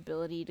denied the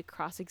ability to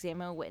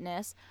cross-examine a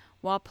witness.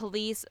 While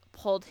police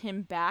pulled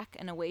him back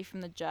and away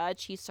from the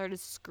judge, he started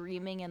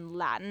screaming in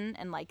Latin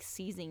and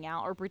seizing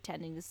out or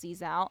pretending to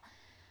seize out.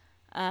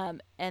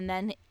 And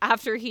then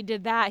after he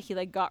did that,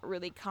 he got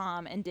really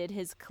calm and did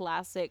his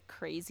classic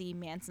crazy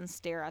Manson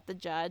stare at the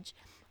judge.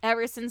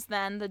 Ever since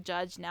then, the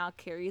judge now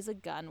carries a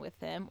gun with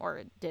him,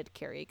 or did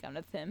carry a gun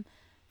with him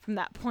from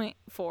that point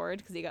forward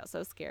because he got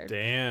so scared.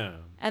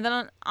 Damn. And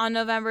then on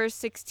November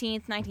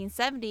 16th,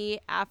 1970,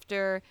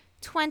 after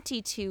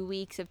 22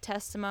 weeks of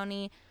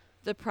testimony,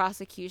 the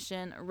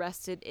prosecution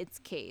rested its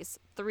case.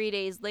 3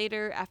 days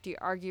later, after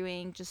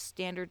arguing just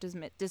standard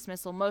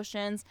dismissal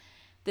motions,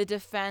 the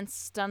defense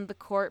stunned the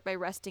court by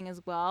resting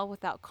as well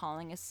without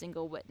calling a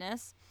single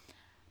witness.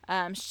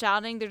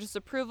 Shouting their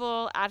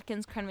disapproval,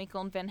 Adkins,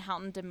 Krenwinkel, and Van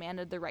Houten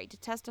demanded the right to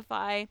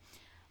testify.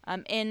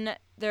 In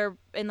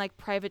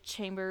private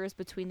chambers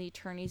between the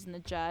attorneys and the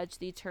judge,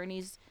 the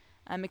attorneys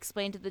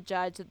explained to the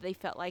judge that they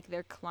felt like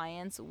their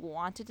clients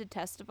wanted to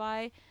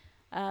testify,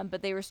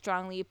 but they were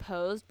strongly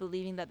opposed,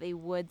 believing that they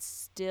would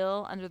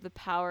still, under the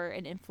power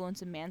and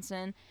influence of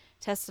Manson,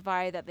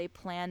 testify that they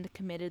planned,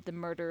 committed the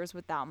murders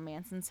without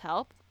Manson's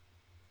help.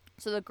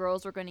 So the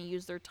girls were going to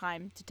use their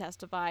time to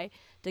testify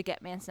to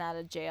get Manson out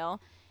of jail,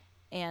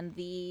 and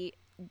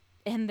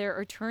their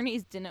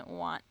attorneys didn't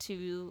want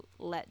to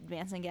let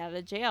Manson get out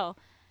of jail.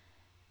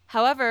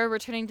 However,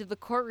 returning to the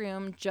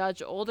courtroom,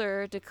 Judge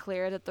Older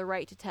declared that the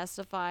right to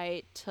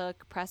testify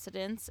took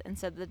precedence and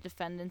said the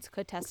defendants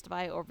could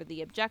testify over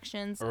the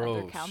objections of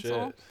their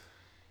counsel.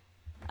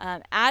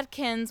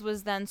 Adkins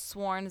was then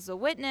sworn as a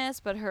witness,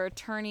 but her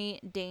attorney,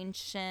 Dane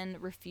Shin,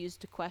 refused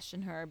to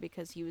question her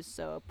because he was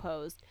so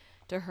opposed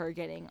to her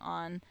getting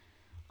on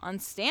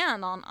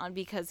stand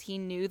because he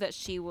knew that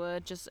she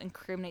would just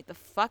incriminate the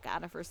fuck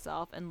out of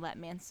herself and let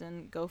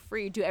Manson go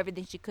free, do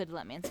everything she could to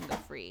let Manson go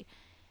free.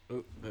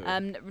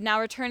 Now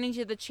returning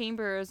to the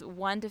chambers,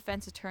 one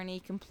defense attorney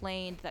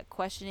complained that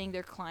questioning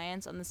their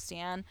clients on the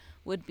stand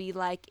would be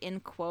in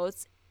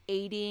quotes,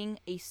 aiding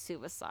a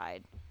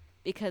suicide,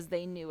 because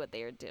they knew what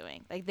they were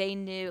doing. They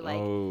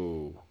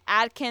knew,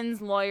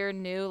 Adkins' lawyer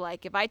knew,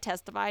 if I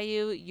testify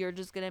you're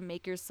just going to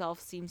make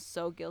yourself seem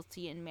so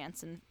guilty and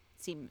Manson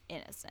seem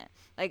innocent.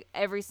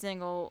 Every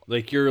single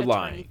you're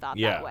lying. Thought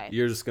yeah, that way.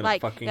 You're just going to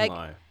fucking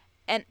lie.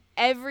 And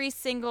every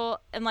single,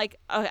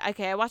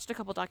 okay, I watched a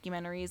couple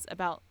documentaries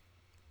about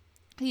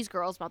these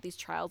girls, about these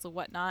trials and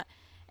whatnot,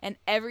 and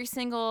every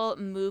single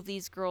move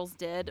these girls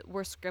did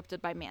were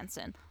scripted by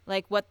Manson.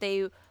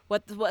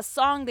 What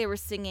song they were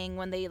singing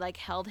when they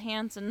held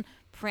hands and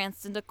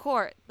pranced into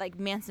court,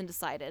 Manson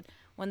decided.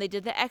 When they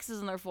did the X's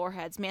on their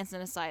foreheads, Manson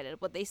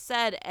decided. What they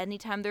said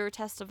anytime they were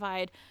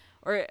testified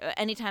or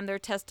anytime they're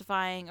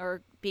testifying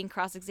or being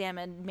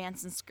cross-examined,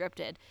 Manson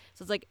scripted.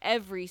 So it's like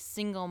every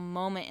single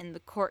moment in the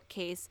court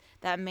case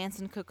that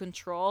Manson could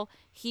control,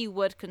 he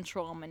would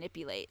control and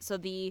manipulate.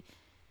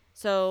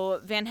 So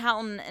Van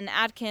Houten and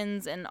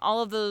Adkins and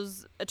all of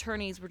those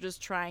attorneys were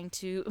just trying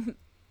to...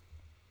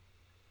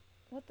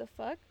 What the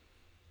fuck?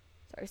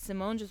 Sorry,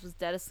 Simone just was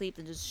dead asleep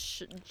and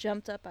just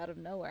jumped up out of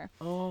nowhere.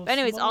 Oh, but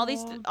anyways,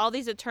 Simone. all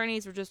these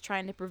attorneys were just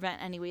trying to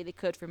prevent any way they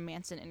could from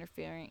Manson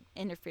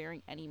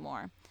interfering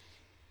anymore.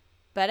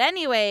 But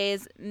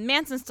anyways,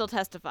 Manson still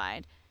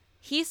testified.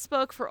 He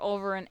spoke for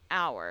over an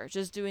hour,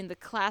 just doing the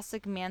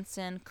classic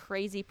Manson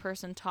crazy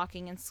person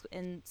talking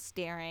and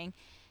staring.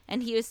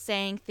 And he was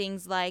saying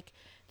things like,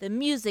 the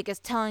music is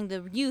telling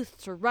the youth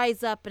to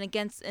rise up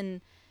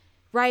and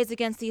rise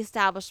against the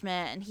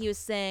establishment. And he was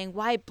saying,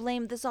 why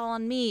blame this all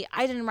on me?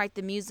 I didn't write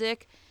the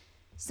music.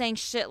 Saying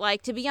shit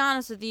like, to be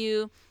honest with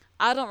you,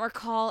 I don't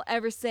recall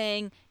ever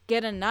saying,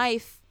 get a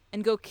knife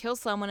and go kill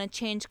someone and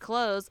change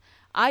clothes.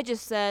 I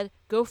just said,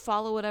 go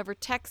follow whatever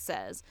text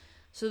says.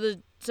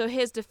 So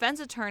his defense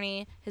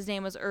attorney, his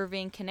name was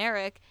Irving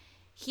Kinerick,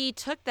 he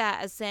took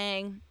that as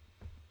saying,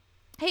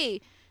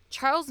 hey,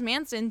 Charles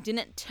Manson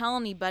didn't tell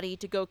anybody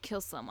to go kill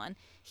someone.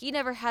 He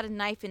never had a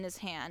knife in his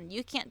hand.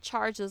 You can't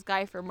charge this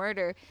guy for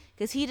murder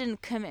because he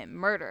didn't commit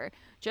murder.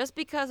 Just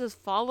because his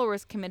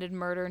followers committed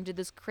murder and did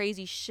this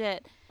crazy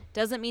shit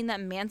doesn't mean that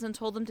Manson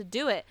told them to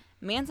do it.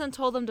 Manson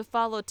told them to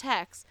follow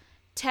Tex.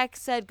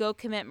 Tex said go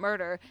commit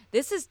murder.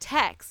 This is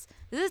Tex.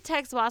 This is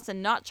Tex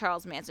Watson, not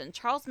Charles Manson.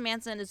 Charles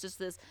Manson is just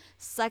this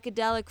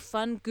psychedelic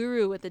fun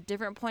guru with a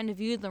different point of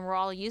view than we're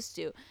all used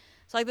to.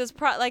 So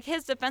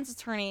his defense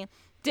attorney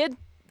did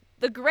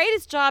the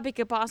greatest job he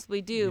could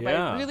possibly do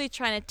by really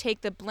trying to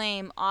take the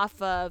blame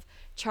off of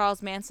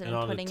Charles Manson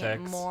and putting it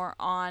more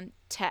on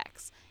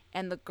Tex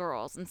and the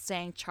girls and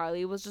saying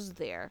Charlie was just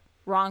there.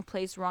 Wrong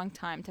place, wrong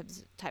time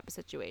type of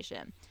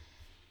situation.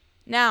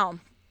 Now,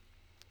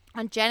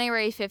 on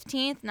January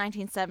 15th,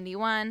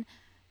 1971,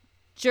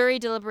 jury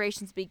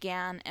deliberations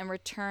began and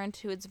returned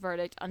to its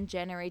verdict on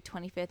January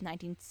 25th,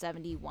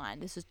 1971.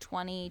 This is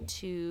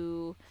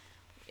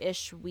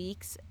 22-ish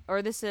weeks,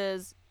 or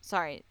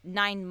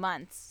 9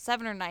 months,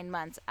 7 or 9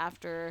 months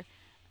after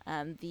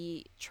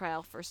the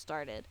trial first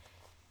started.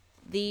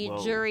 The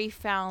jury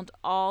found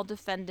all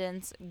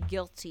defendants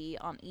guilty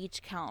on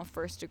each count of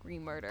first-degree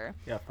murder.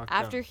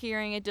 After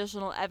hearing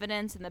additional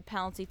evidence in the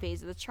penalty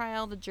phase of the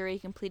trial, the jury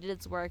completed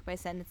its work by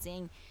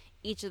sentencing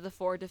each of the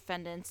 4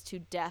 defendants to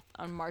death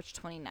on March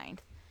 29th.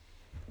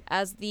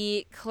 As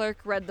the clerk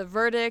read the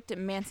verdict,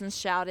 Manson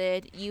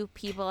shouted, "You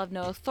people have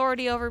no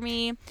authority over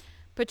me."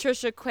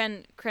 Patricia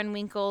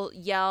Krenwinkel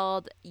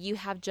yelled, "You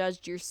have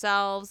judged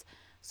yourselves."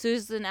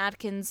 Susan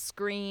Atkins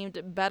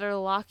screamed, "Better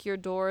lock your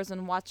doors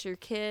and watch your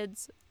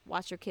kids.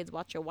 Watch your kids,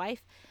 watch your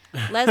wife."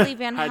 Leslie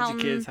Van Houten. Hide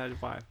your kids, hide your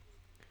wife.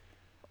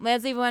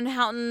 Leslie Van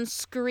Houten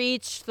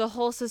screeched, "The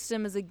whole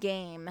system is a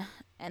game."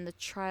 And the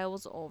trial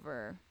was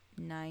over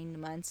 9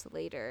 months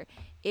later.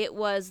 It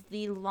was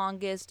the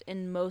longest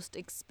and most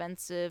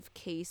expensive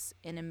case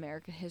in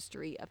American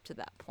history up to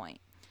that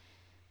point.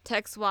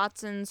 Tex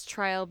Watson's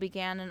trial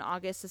began in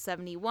August of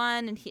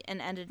 71 and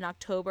ended in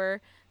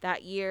October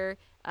that year.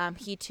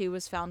 He too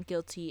was found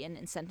guilty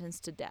and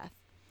sentenced to death.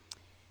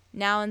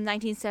 Now in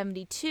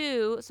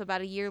 1972, so about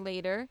a year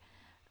later,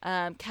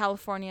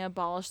 California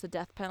abolished the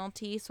death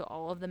penalty. So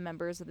all of the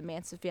members of the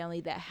Manson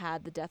family that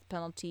had the death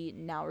penalty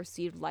now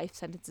received life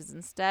sentences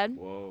instead.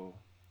 Whoa.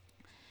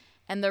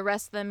 And the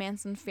rest of the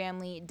Manson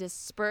family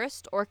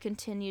dispersed or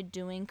continued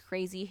doing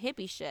crazy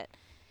hippie shit.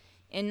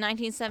 In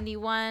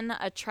 1971,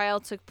 a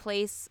trial took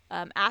place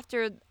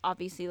after,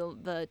 obviously,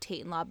 the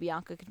Tate and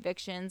LaBianca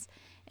convictions,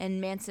 and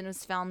Manson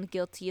was found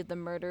guilty of the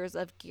murders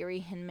of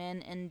Gary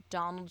Hinman and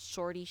Donald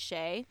Shorty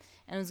Shea,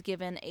 and was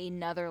given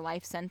another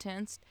life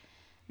sentence.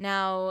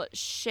 Now,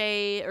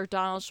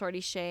 Donald Shorty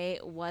Shea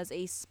was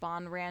a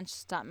Spawn Ranch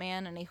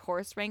stuntman and a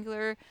horse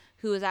wrangler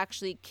who was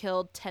actually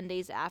killed 10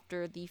 days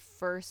after the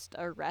first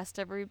arrest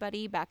of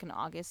everybody back in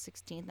August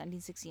 16th,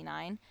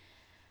 1969.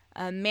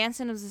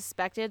 Manson was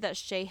suspected that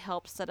Shea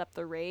helped set up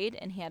the raid,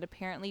 and he had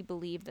apparently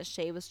believed that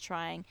Shea was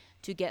trying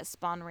to get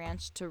Spawn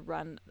Ranch to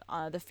run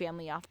the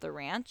family off the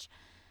ranch.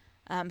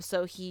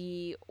 So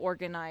he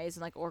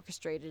organized and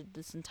orchestrated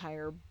this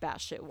entire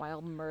batshit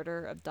wild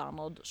murder of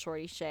Donald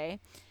Shorty Shea.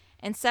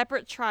 In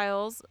separate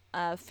trials,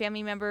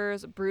 family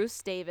members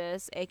Bruce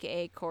Davis,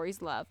 a.k.a.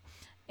 Corey's Love,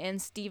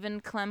 and Stephen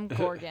Clem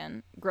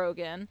Grogan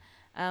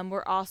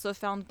were also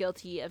found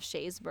guilty of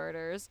Shea's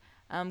murders.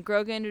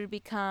 Grogan would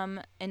become,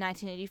 in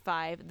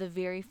 1985, the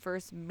very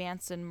first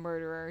Manson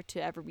murderer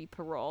to ever be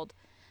paroled.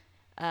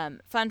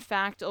 Fun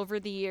fact, over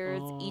the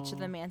years, each of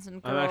the Manson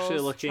girls... I'm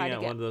actually looking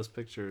at one of those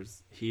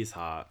pictures. He's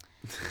hot.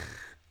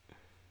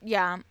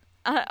 Yeah.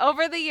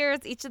 Over the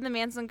years, each of the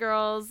Manson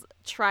girls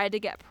tried to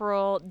get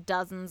parole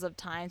dozens of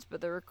times, but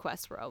their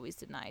requests were always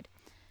denied.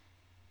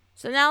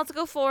 So now let's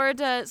go forward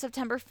to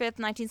September 5th,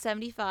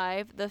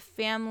 1975. The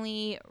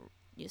family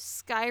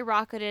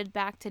skyrocketed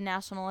back to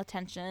national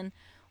attention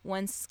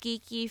when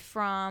Skeeky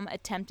Fromm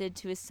attempted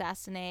to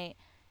assassinate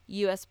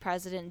U.S.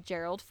 President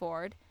Gerald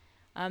Ford.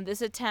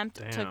 This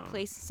attempt took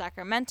place in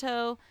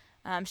Sacramento.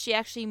 She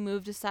actually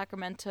moved to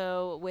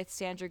Sacramento with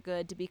Sandra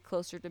Good to be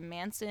closer to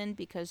Manson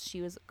because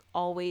she was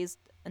always,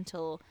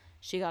 until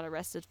she got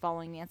arrested,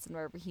 following Manson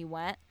wherever he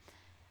went.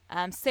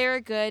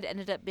 Sarah Good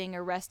ended up being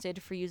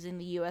arrested for using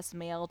the U.S.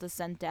 mail to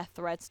send death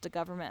threats to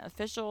government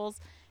officials.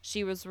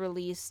 She was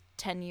released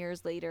 10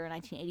 years later in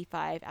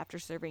 1985 after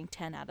serving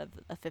 10 out of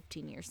a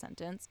 15-year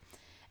sentence.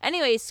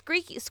 Anyway,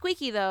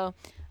 Squeaky, though,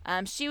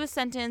 she was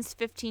sentenced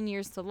 15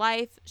 years to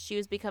life. She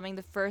was becoming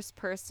the first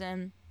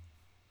person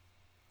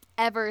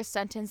ever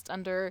sentenced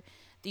under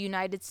the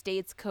United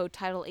States Code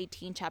Title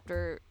 18,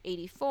 Chapter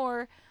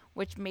 84,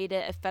 which made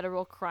it a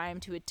federal crime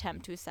to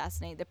attempt to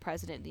assassinate the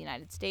President of the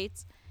United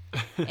States.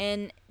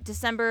 In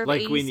December of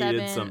 87... we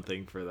needed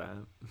something for that.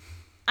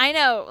 I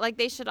know,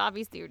 they should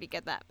obviously already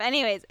get that. But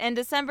anyways, in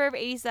December of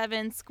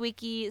 87,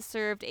 Squeaky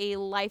served a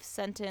life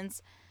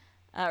sentence...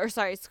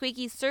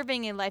 Squeaky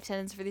serving a life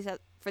sentence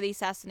for the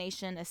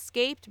assassination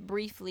escaped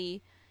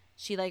briefly.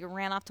 She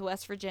ran off to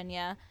West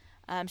Virginia.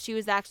 She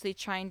was actually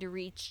trying to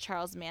reach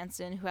Charles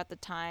Manson, who at the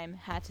time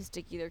had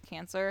testicular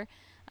cancer.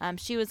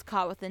 She was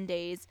caught within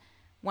days,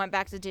 went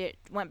back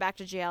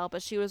to jail,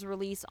 but she was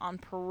released on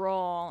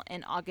parole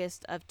in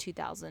August of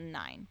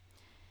 2009.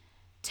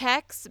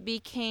 Tex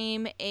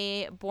became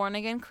a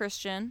born-again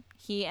Christian.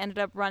 He ended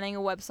up running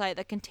a website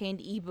that contained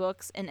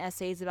ebooks and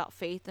essays about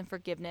faith and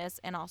forgiveness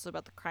and also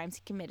about the crimes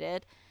he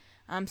committed.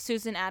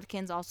 Susan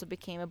Atkins also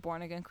became a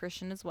born-again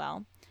Christian as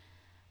well.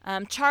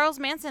 Charles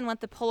Manson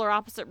went the polar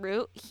opposite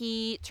route.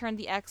 He turned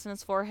the X on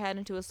his forehead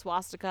into a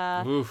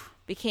swastika,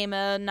 became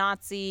a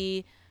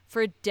Nazi.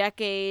 For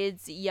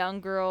decades,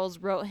 young girls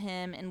wrote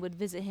him and would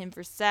visit him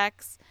for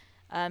sex.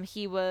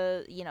 He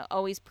was,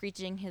 always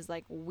preaching his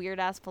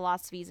weird-ass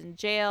philosophies in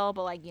jail,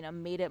 but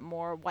made it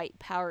more white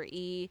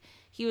power-y.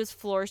 He was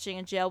flourishing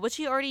in jail, which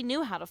he already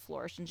knew how to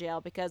flourish in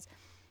jail because,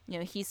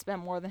 he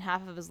spent more than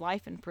half of his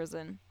life in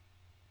prison.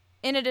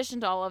 In addition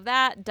to all of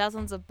that,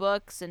 dozens of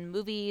books and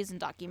movies and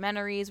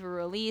documentaries were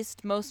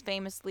released, most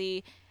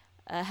famously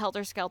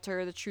Helter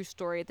Skelter, The True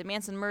Story of the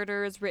Manson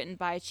Murders, written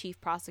by Chief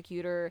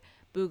Prosecutor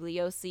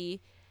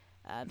Bugliosi.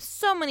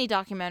 So many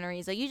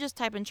documentaries. You just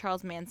type in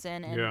Charles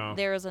Manson and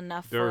there is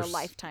enough for a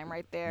lifetime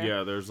right there.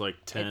 Yeah, there's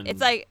 10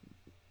 it's right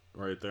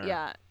there.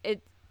 Yeah,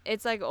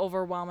 it's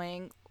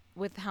overwhelming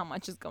with how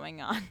much is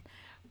going on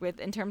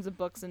in terms of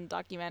books and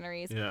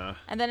documentaries. Yeah.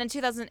 And then in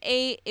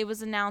 2008, it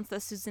was announced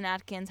that Susan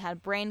Atkins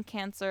had brain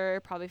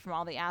cancer, probably from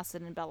all the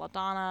acid in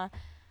belladonna.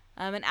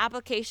 An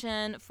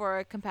application for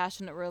a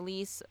compassionate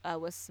release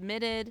was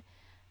submitted,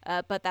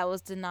 but that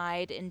was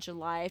denied in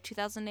July of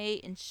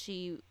 2008, and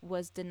she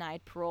was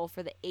denied parole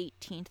for the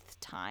 18th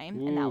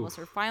time, and that was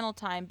her final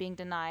time being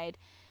denied.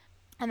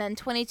 And then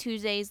 22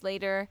 days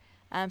later,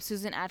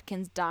 Susan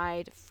Atkins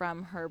died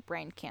from her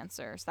brain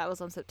cancer. So that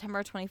was on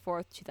September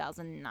 24th,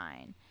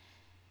 2009.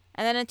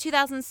 And then in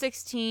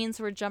 2016,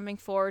 so we're jumping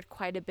forward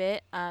quite a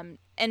bit. And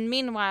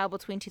meanwhile,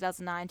 between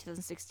 2009 and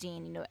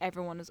 2016,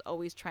 everyone was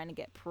always trying to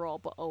get parole,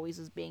 but always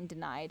was being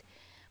denied.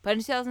 But in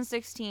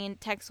 2016,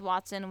 Tex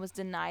Watson was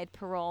denied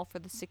parole for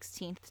the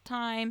 16th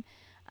time.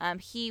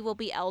 He will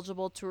be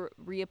eligible to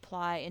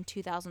reapply in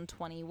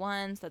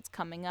 2021, so that's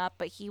coming up,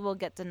 but he will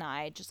get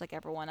denied just like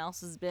everyone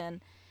else has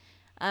been.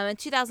 In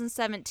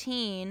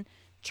 2017,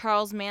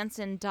 Charles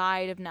Manson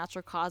died of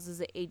natural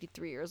causes at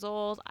 83 years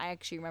old. I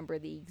actually remember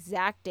the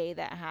exact day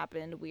that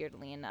happened,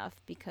 weirdly enough,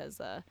 because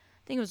I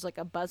think it was a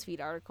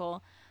BuzzFeed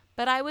article.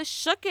 But I was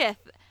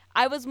shooketh.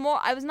 I was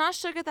not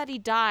shooketh that he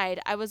died.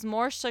 I was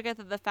more shooketh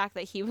at the fact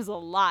that he was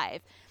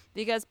alive.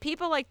 Because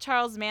people like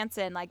Charles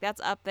Manson,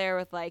 that's up there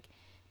with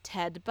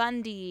Ted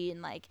Bundy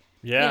and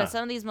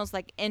some of these most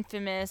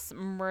infamous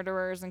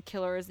murderers and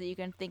killers that you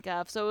can think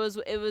of. So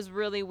it was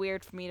really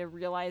weird for me to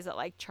realize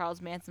that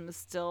Charles Manson was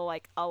still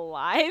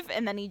alive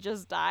and then he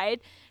just died.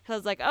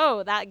 Because I was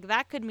oh,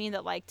 that could mean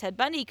that Ted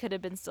Bundy could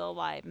have been still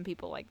alive and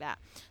people like that.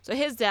 So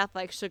his death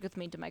shooketh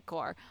me to my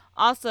core.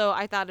 Also,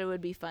 I thought it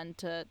would be fun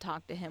to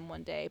talk to him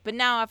one day. But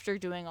now after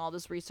doing all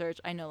this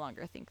research, I no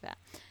longer think that.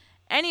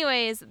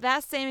 Anyways,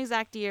 that same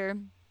exact year,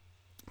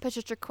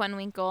 Patricia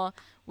Krenwinkel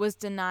was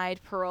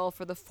denied parole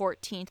for the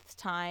 14th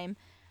time.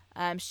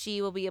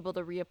 She will be able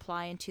to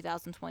reapply in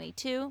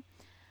 2022.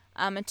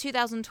 In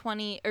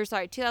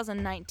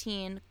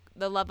 2019,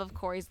 the love of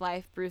Corey's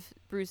life,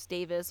 Bruce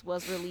Davis,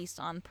 was released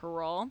on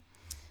parole.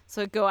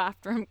 So go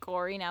after him,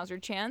 Corey. Now's your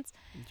chance.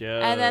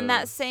 Yeah. And then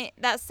that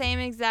same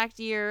exact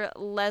year,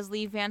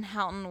 Leslie Van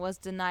Houten was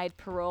denied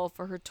parole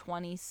for her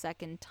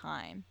 22nd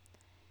time.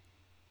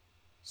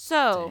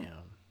 So,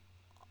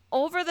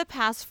 over the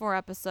past 4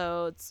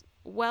 episodes,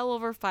 well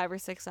over 5 or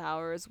 6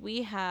 hours,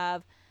 we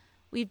dove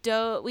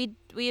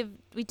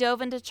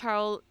into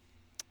Charles.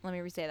 Let me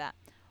resay that.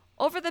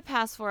 Over the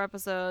past 4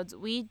 episodes,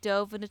 we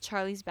dove into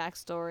Charlie's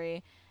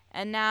backstory,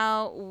 and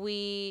now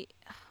holy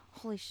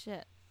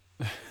shit.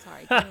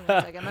 Sorry, give me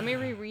 1 second. Let me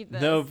reread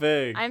this. No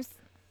big.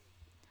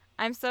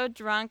 I'm so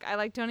drunk.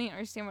 I don't even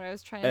understand what I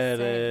was trying to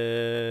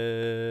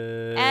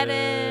say.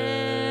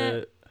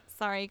 Edit.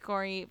 Sorry,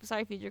 Corey.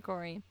 Sorry, future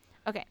Corey.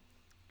 Okay.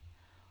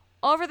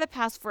 Over the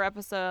past 4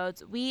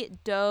 episodes, we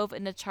dove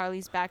into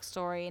Charlie's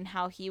backstory and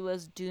how he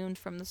was doomed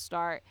from the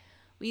start.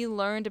 We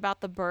learned about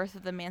the birth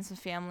of the Manson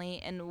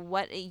family and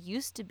what it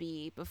used to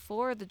be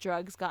before the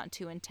drugs got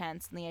too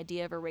intense and the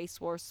idea of a race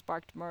war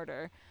sparked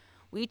murder.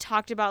 We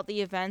talked about the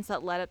events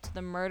that led up to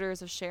the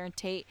murders of Sharon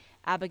Tate,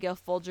 Abigail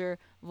Folger,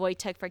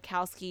 Wojtek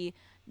Frykowski,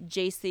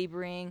 Jay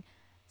Sebring,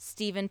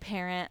 Stephen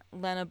Parent,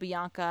 Leno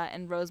Bianca,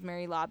 and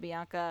Rosemary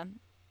LaBianca.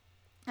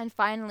 And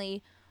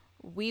finally,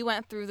 we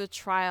went through the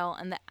trial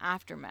and the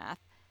aftermath.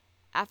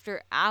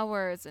 After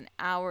hours and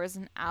hours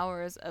and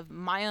hours of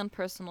my own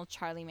personal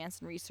Charlie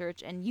Manson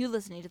research and you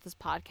listening to this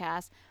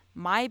podcast,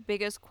 my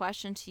biggest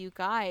question to you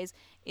guys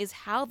is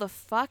how the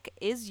fuck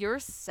is your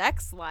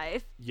sex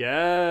life?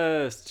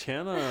 Yes,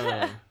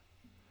 Channa.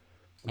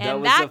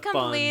 And was that a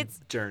completes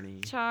fun journey.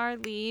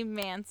 Charlie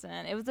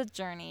Manson. It was a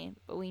journey,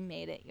 but we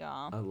made it,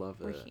 y'all. I love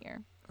it. We're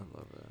here. I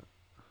love it.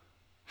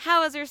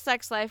 How is your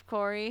sex life,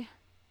 Corey?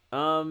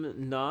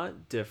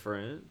 Not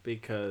different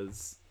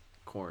because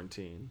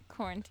quarantine.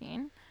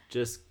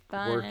 Just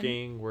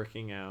Fun.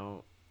 working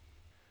out.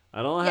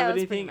 I don't Yeah, have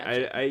that's pretty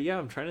anything. much it.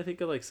 I'm trying to think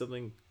of like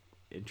something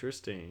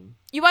interesting.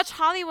 You watch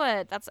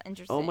Hollywood. That's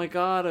interesting. Oh my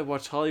god, I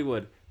watched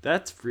Hollywood.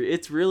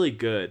 It's really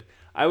good.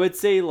 I would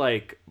say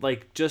like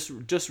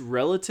just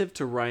relative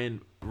to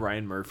Ryan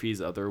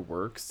Murphy's other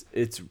works,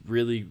 it's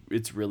really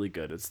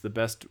good. It's the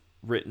best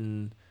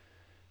written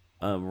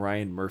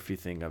Ryan Murphy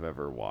thing I've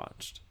ever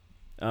watched.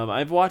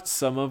 I've watched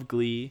some of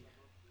Glee.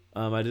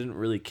 I didn't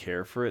really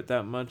care for it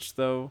that much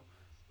though.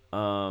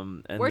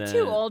 And We're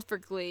too old for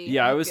Glee.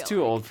 Yeah, I was feel too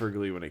like. old for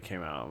Glee when it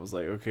came out. I was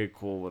like, okay,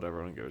 cool,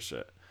 whatever, I don't give a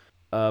shit.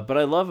 But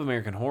I love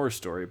American Horror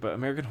Story, but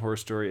American Horror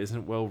Story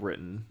isn't well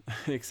written,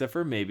 except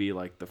for maybe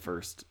like the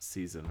first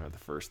season or the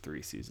first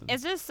 3 seasons.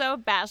 It's just so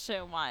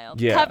batshit wild.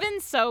 Yeah.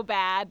 Coven's so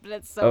bad, but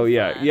it's so fun.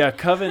 Yeah,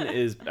 Coven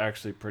is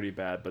actually pretty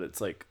bad, but it's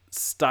like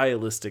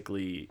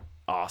stylistically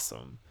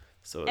awesome.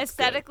 So it's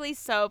aesthetically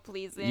so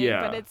pleasing,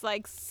 Yeah. but it's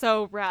like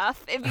so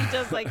rough if you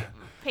just like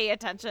pay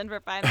attention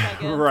for 5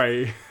 seconds.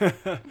 Right.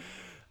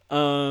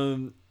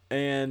 And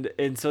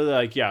so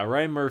like yeah,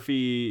 Ryan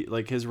Murphy,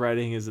 like his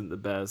writing isn't the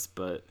best,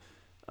 but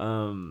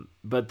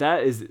Hollywood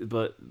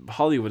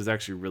is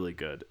actually really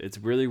good. It's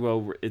really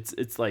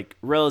it's like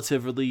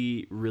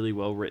relatively really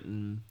well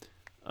written,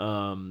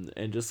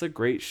 and just a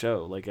great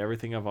show, like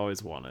everything I've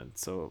always wanted.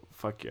 So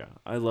fuck yeah,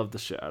 I love the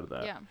shit out of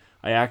that. Yeah.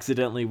 I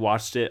accidentally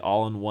watched it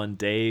all in one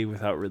day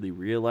without really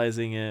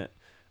realizing it.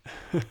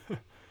 So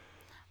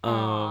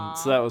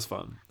that was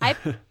fun. I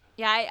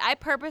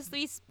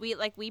purposely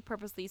we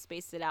purposely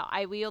spaced it out.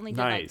 We only did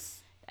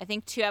Nice. I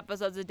think 2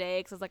 episodes a day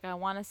because I was like, I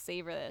want to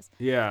savor this.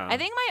 Yeah. I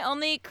think my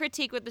only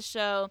critique with the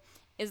show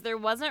is there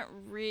wasn't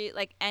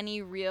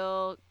any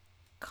real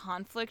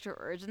conflict or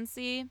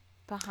urgency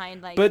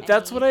behind like. But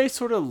that's any what I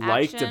sort of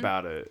liked action.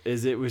 about it.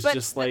 Is it was But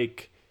just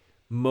like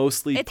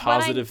mostly It's what I-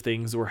 positive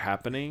things were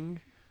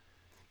happening.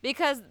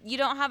 Because you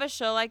don't have a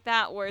show like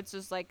that where it's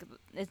just like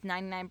it's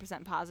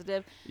 99%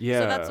 positive.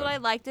 Yeah. So that's what I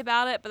liked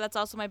about it, but that's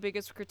also my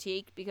biggest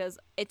critique because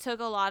it took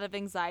a lot of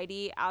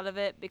anxiety out of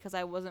it because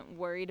I wasn't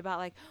worried about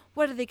like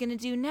what are they going to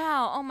do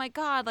now? Oh my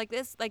god, like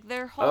this like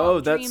their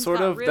whole dreams got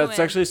ruined. That's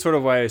actually sort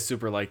of why I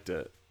super liked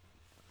it.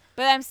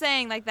 But I'm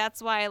saying like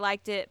that's why I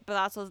liked it, but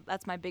also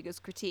that's my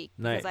biggest critique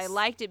because I Nice.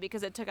 liked it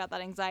because it took out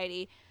that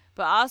anxiety,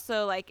 but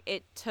also like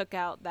it took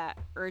out that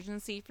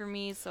urgency for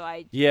me, so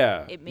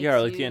Yeah. It makes Yeah,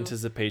 or like the you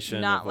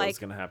anticipation not of what's like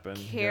going to happen.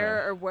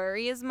 care or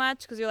worry as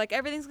much because you're like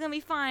everything's gonna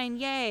be fine,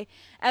 yay.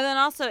 And then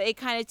also it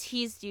kind of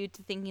teased you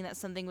to thinking that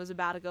something was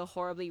about to go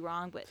horribly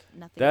wrong, but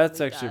nothing.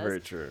 That's really actually does.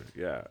 very true.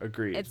 Yeah,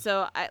 agreed. And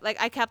so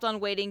I kept on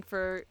waiting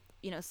for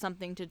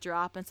something to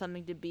drop and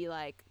something to be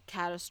like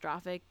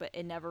catastrophic, but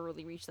it never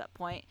really reached that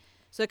point.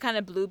 So it kind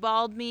of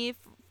blue-balled me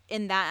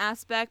in that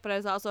aspect, but I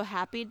was also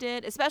happy it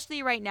did,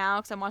 especially right now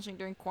because I'm watching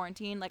during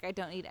quarantine. Like I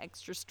don't need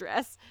extra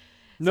stress.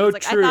 No, it's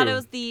like, true. I thought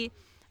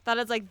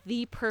it was like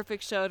the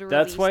perfect show to release.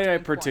 That's why I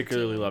during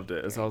particularly quarantine.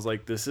 loved it. Is I was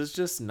like, this is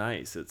just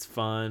nice. It's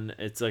fun.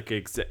 It's like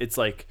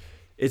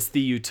it's the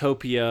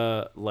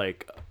utopia,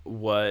 like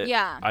what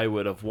Yeah. I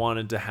would have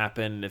wanted to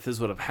happen if this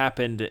would have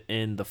happened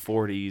in the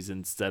 40s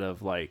instead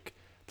of like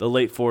the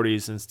late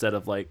 40s instead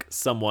of like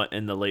somewhat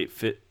in the late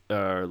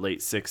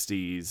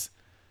 60s.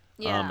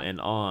 Yeah. And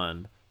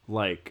on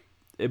like.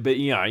 But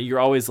yeah, you're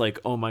always like,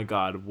 oh my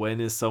god,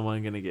 when is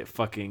someone gonna get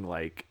fucking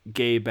like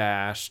gay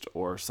bashed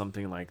or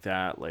something like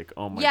that? Like,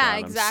 oh my god,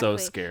 exactly. I'm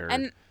so scared.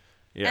 And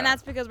yeah. And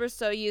that's because we're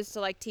so used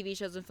to like TV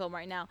shows and film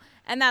right now.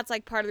 And that's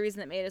like part of the reason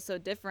that made it so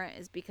different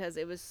is because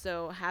it was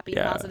so happy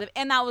and Yeah. positive.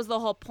 And that was the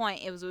whole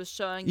point. It was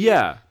showing you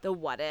Yeah. the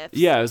what ifs.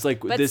 Yeah, it was like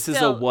But this is a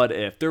still- what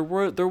if. There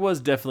was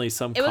definitely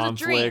some It was a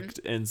dream. conflict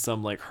and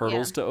some like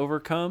hurdles Yeah. to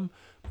overcome,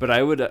 but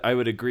I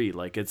would agree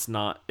like it's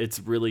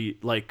really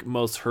like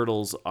most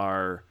hurdles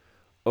are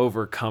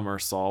overcome or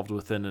solved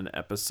within an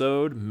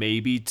episode,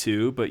 maybe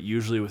 2, but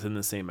usually within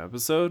the same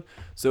episode.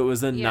 So it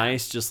was a Yeah.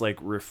 nice just like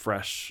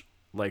refresh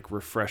like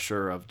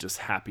refresher of just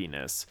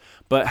happiness,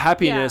 but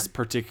happiness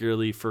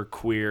particularly for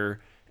queer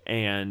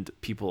and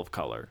people of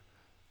color.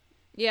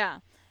 Yeah.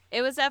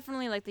 It was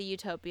definitely like the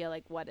utopia,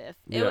 like what if.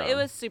 It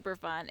was super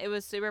fun. It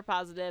was super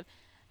positive.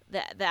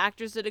 The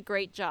actors did a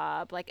great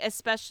job, like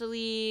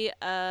especially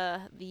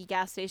the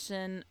gas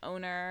station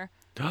owner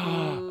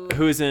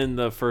Who's in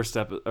the first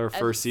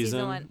first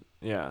season? One.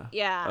 Yeah.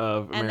 Yeah.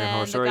 Of and American then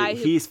Horror Story.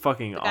 He's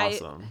fucking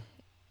awesome.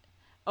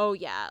 Oh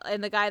yeah,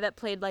 and the guy that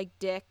played like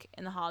Dick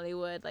in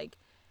Hollywood, like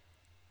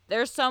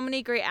there's so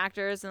many great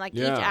actors, and like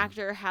each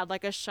actor had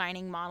like a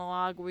shining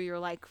monologue where you're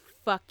like,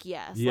 fuck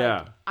yes. Yeah.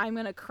 Like, I'm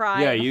gonna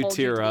cry. Yeah, and you hold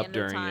tear to up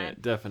during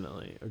it.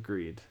 Definitely.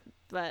 Agreed.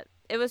 But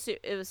it was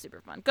super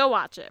fun. Go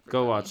watch it. Everybody.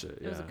 Go watch it.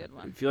 Yeah. It was a good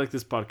one. If you like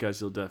this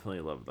podcast, you'll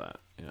definitely love that.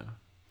 Yeah.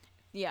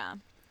 Yeah.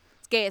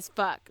 It's gay as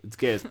fuck. It's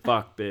gay as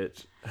fuck,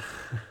 bitch.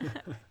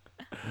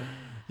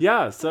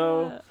 Yeah,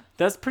 so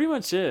that's pretty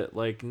much it.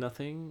 Like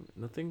nothing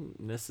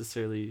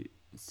necessarily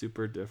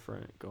super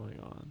different going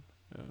on.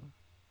 Yeah.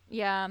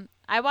 Yeah.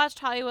 I watched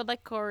Hollywood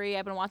Like Corey.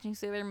 I've been watching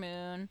Sailor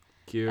Moon.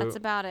 Cute. That's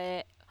about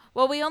it.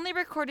 Well, we only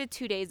recorded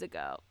 2 days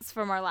ago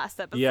from our last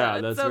episode.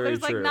 Yeah, that's so very there's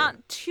true. like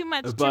not too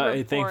much to But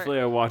report. thankfully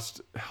I watched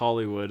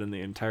Hollywood in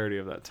the entirety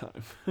of that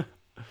time.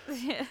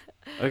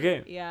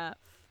 Okay. Yeah.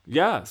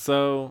 Yeah,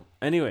 so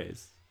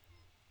anyways.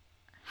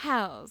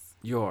 How's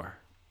your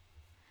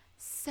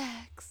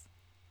sex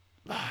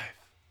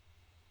life?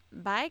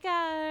 Bye,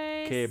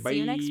 guys. Okay, bye. See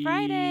you next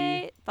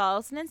Friday. Follow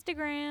us on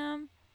Instagram.